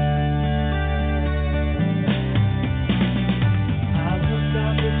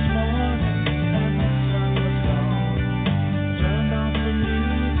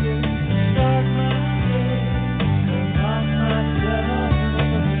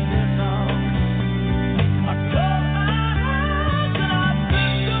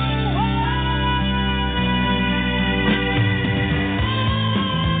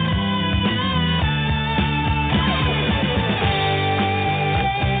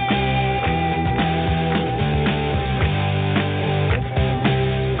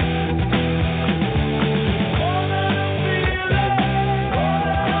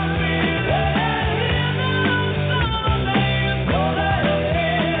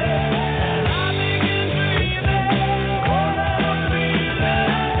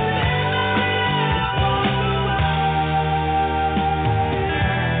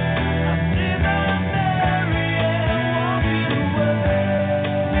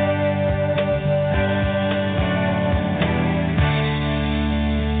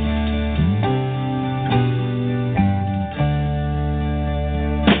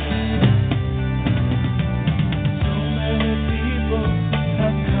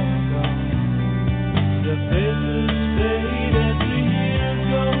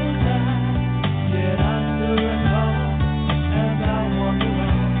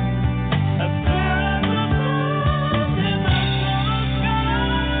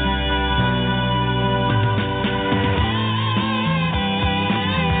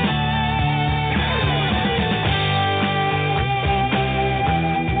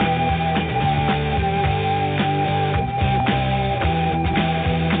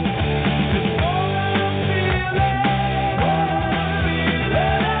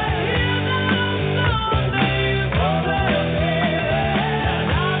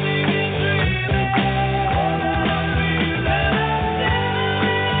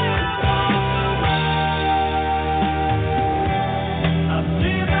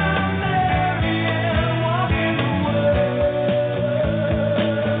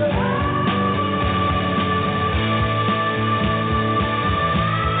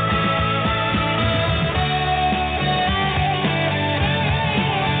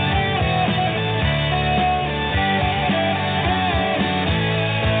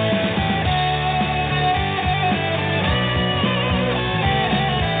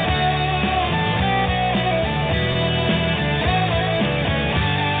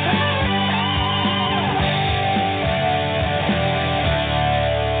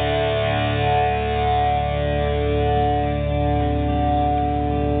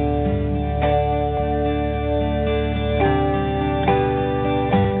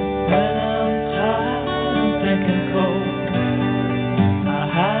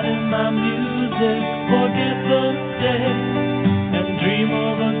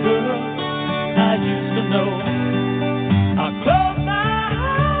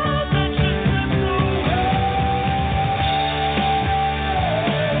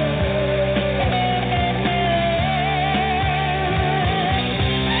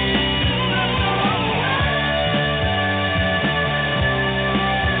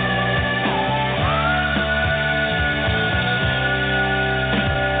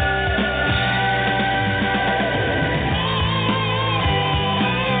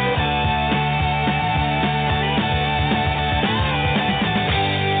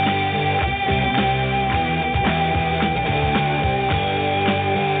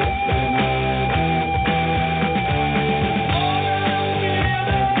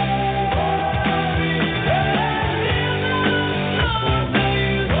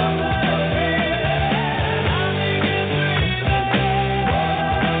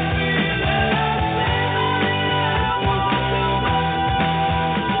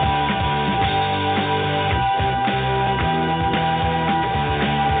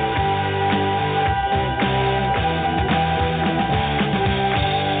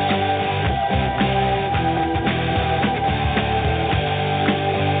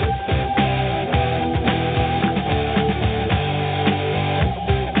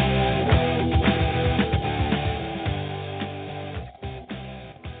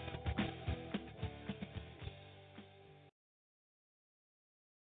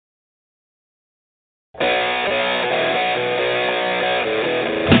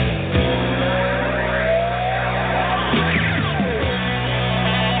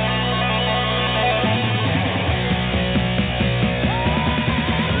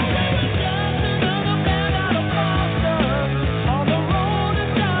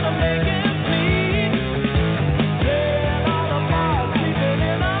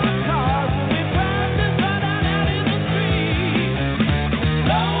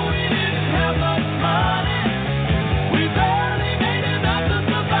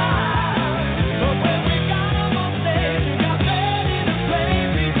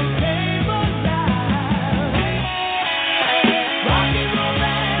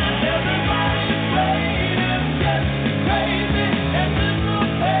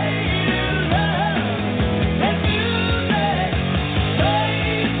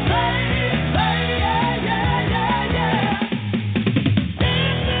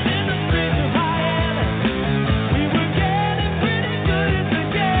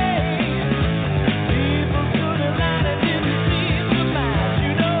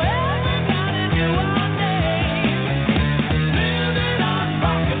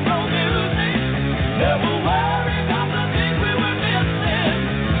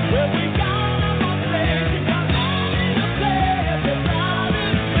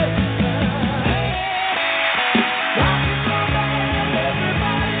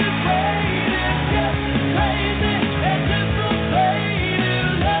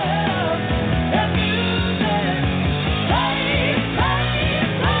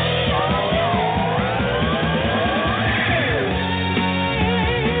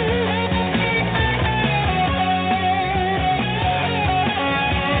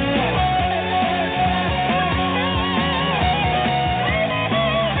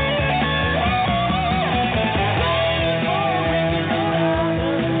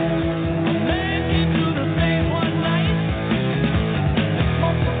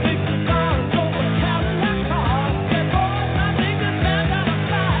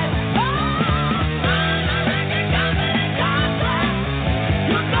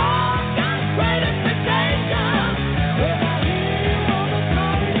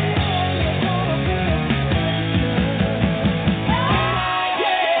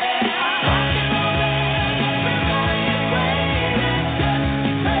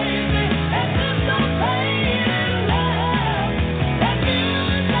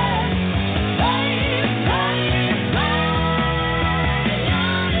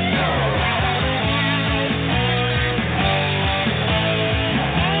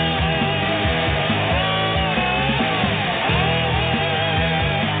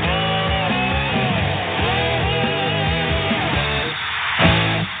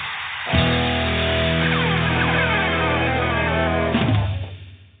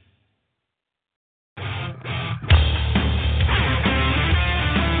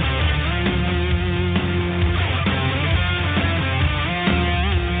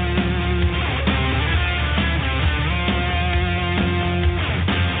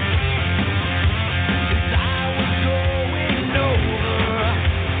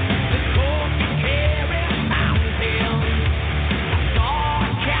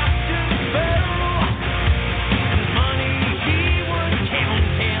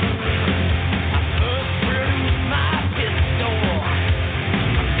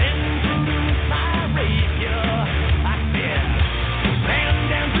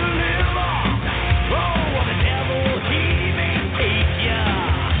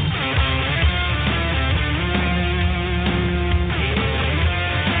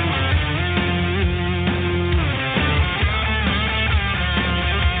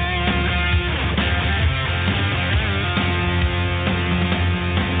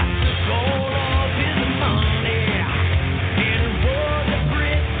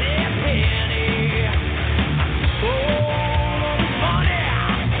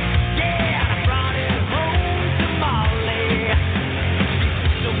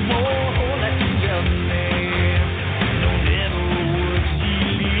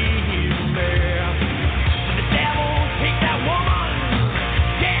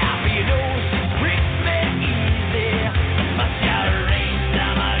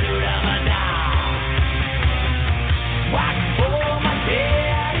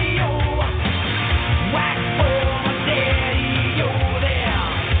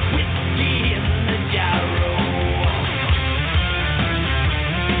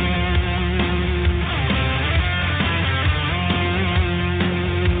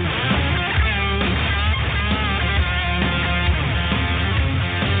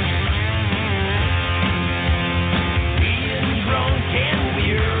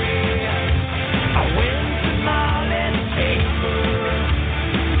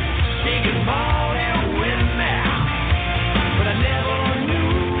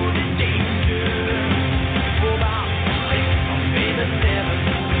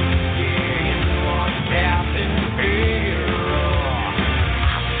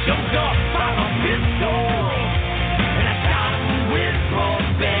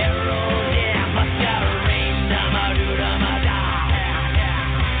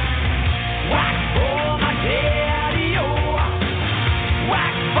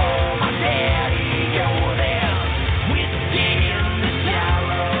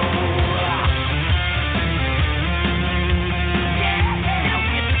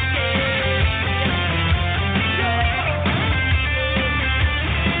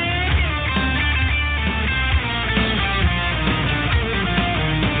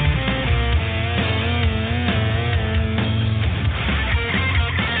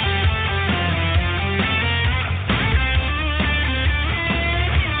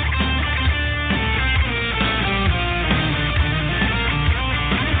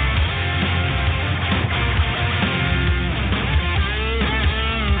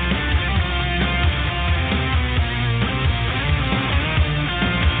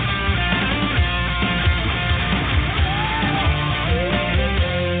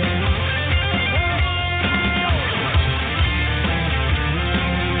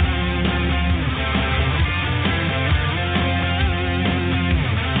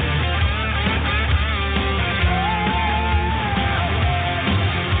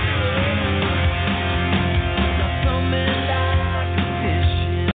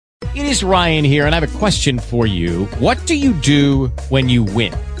 is Ryan here, and I have a question for you. What do you do when you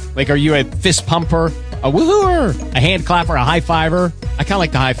win? Like, are you a fist pumper, a woohooer, a hand clapper, a high fiver? I kind of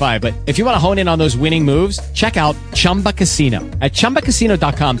like the high five, but if you want to hone in on those winning moves, check out Chumba Casino. At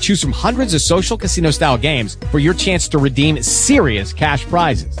ChumbaCasino.com, choose from hundreds of social casino-style games for your chance to redeem serious cash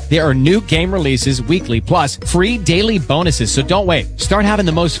prizes. There are new game releases weekly, plus free daily bonuses, so don't wait. Start having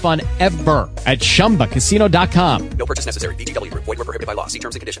the most fun ever at ChumbaCasino.com. No purchase necessary. VGW Group. Void where prohibited by law. See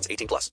terms and conditions. 18+.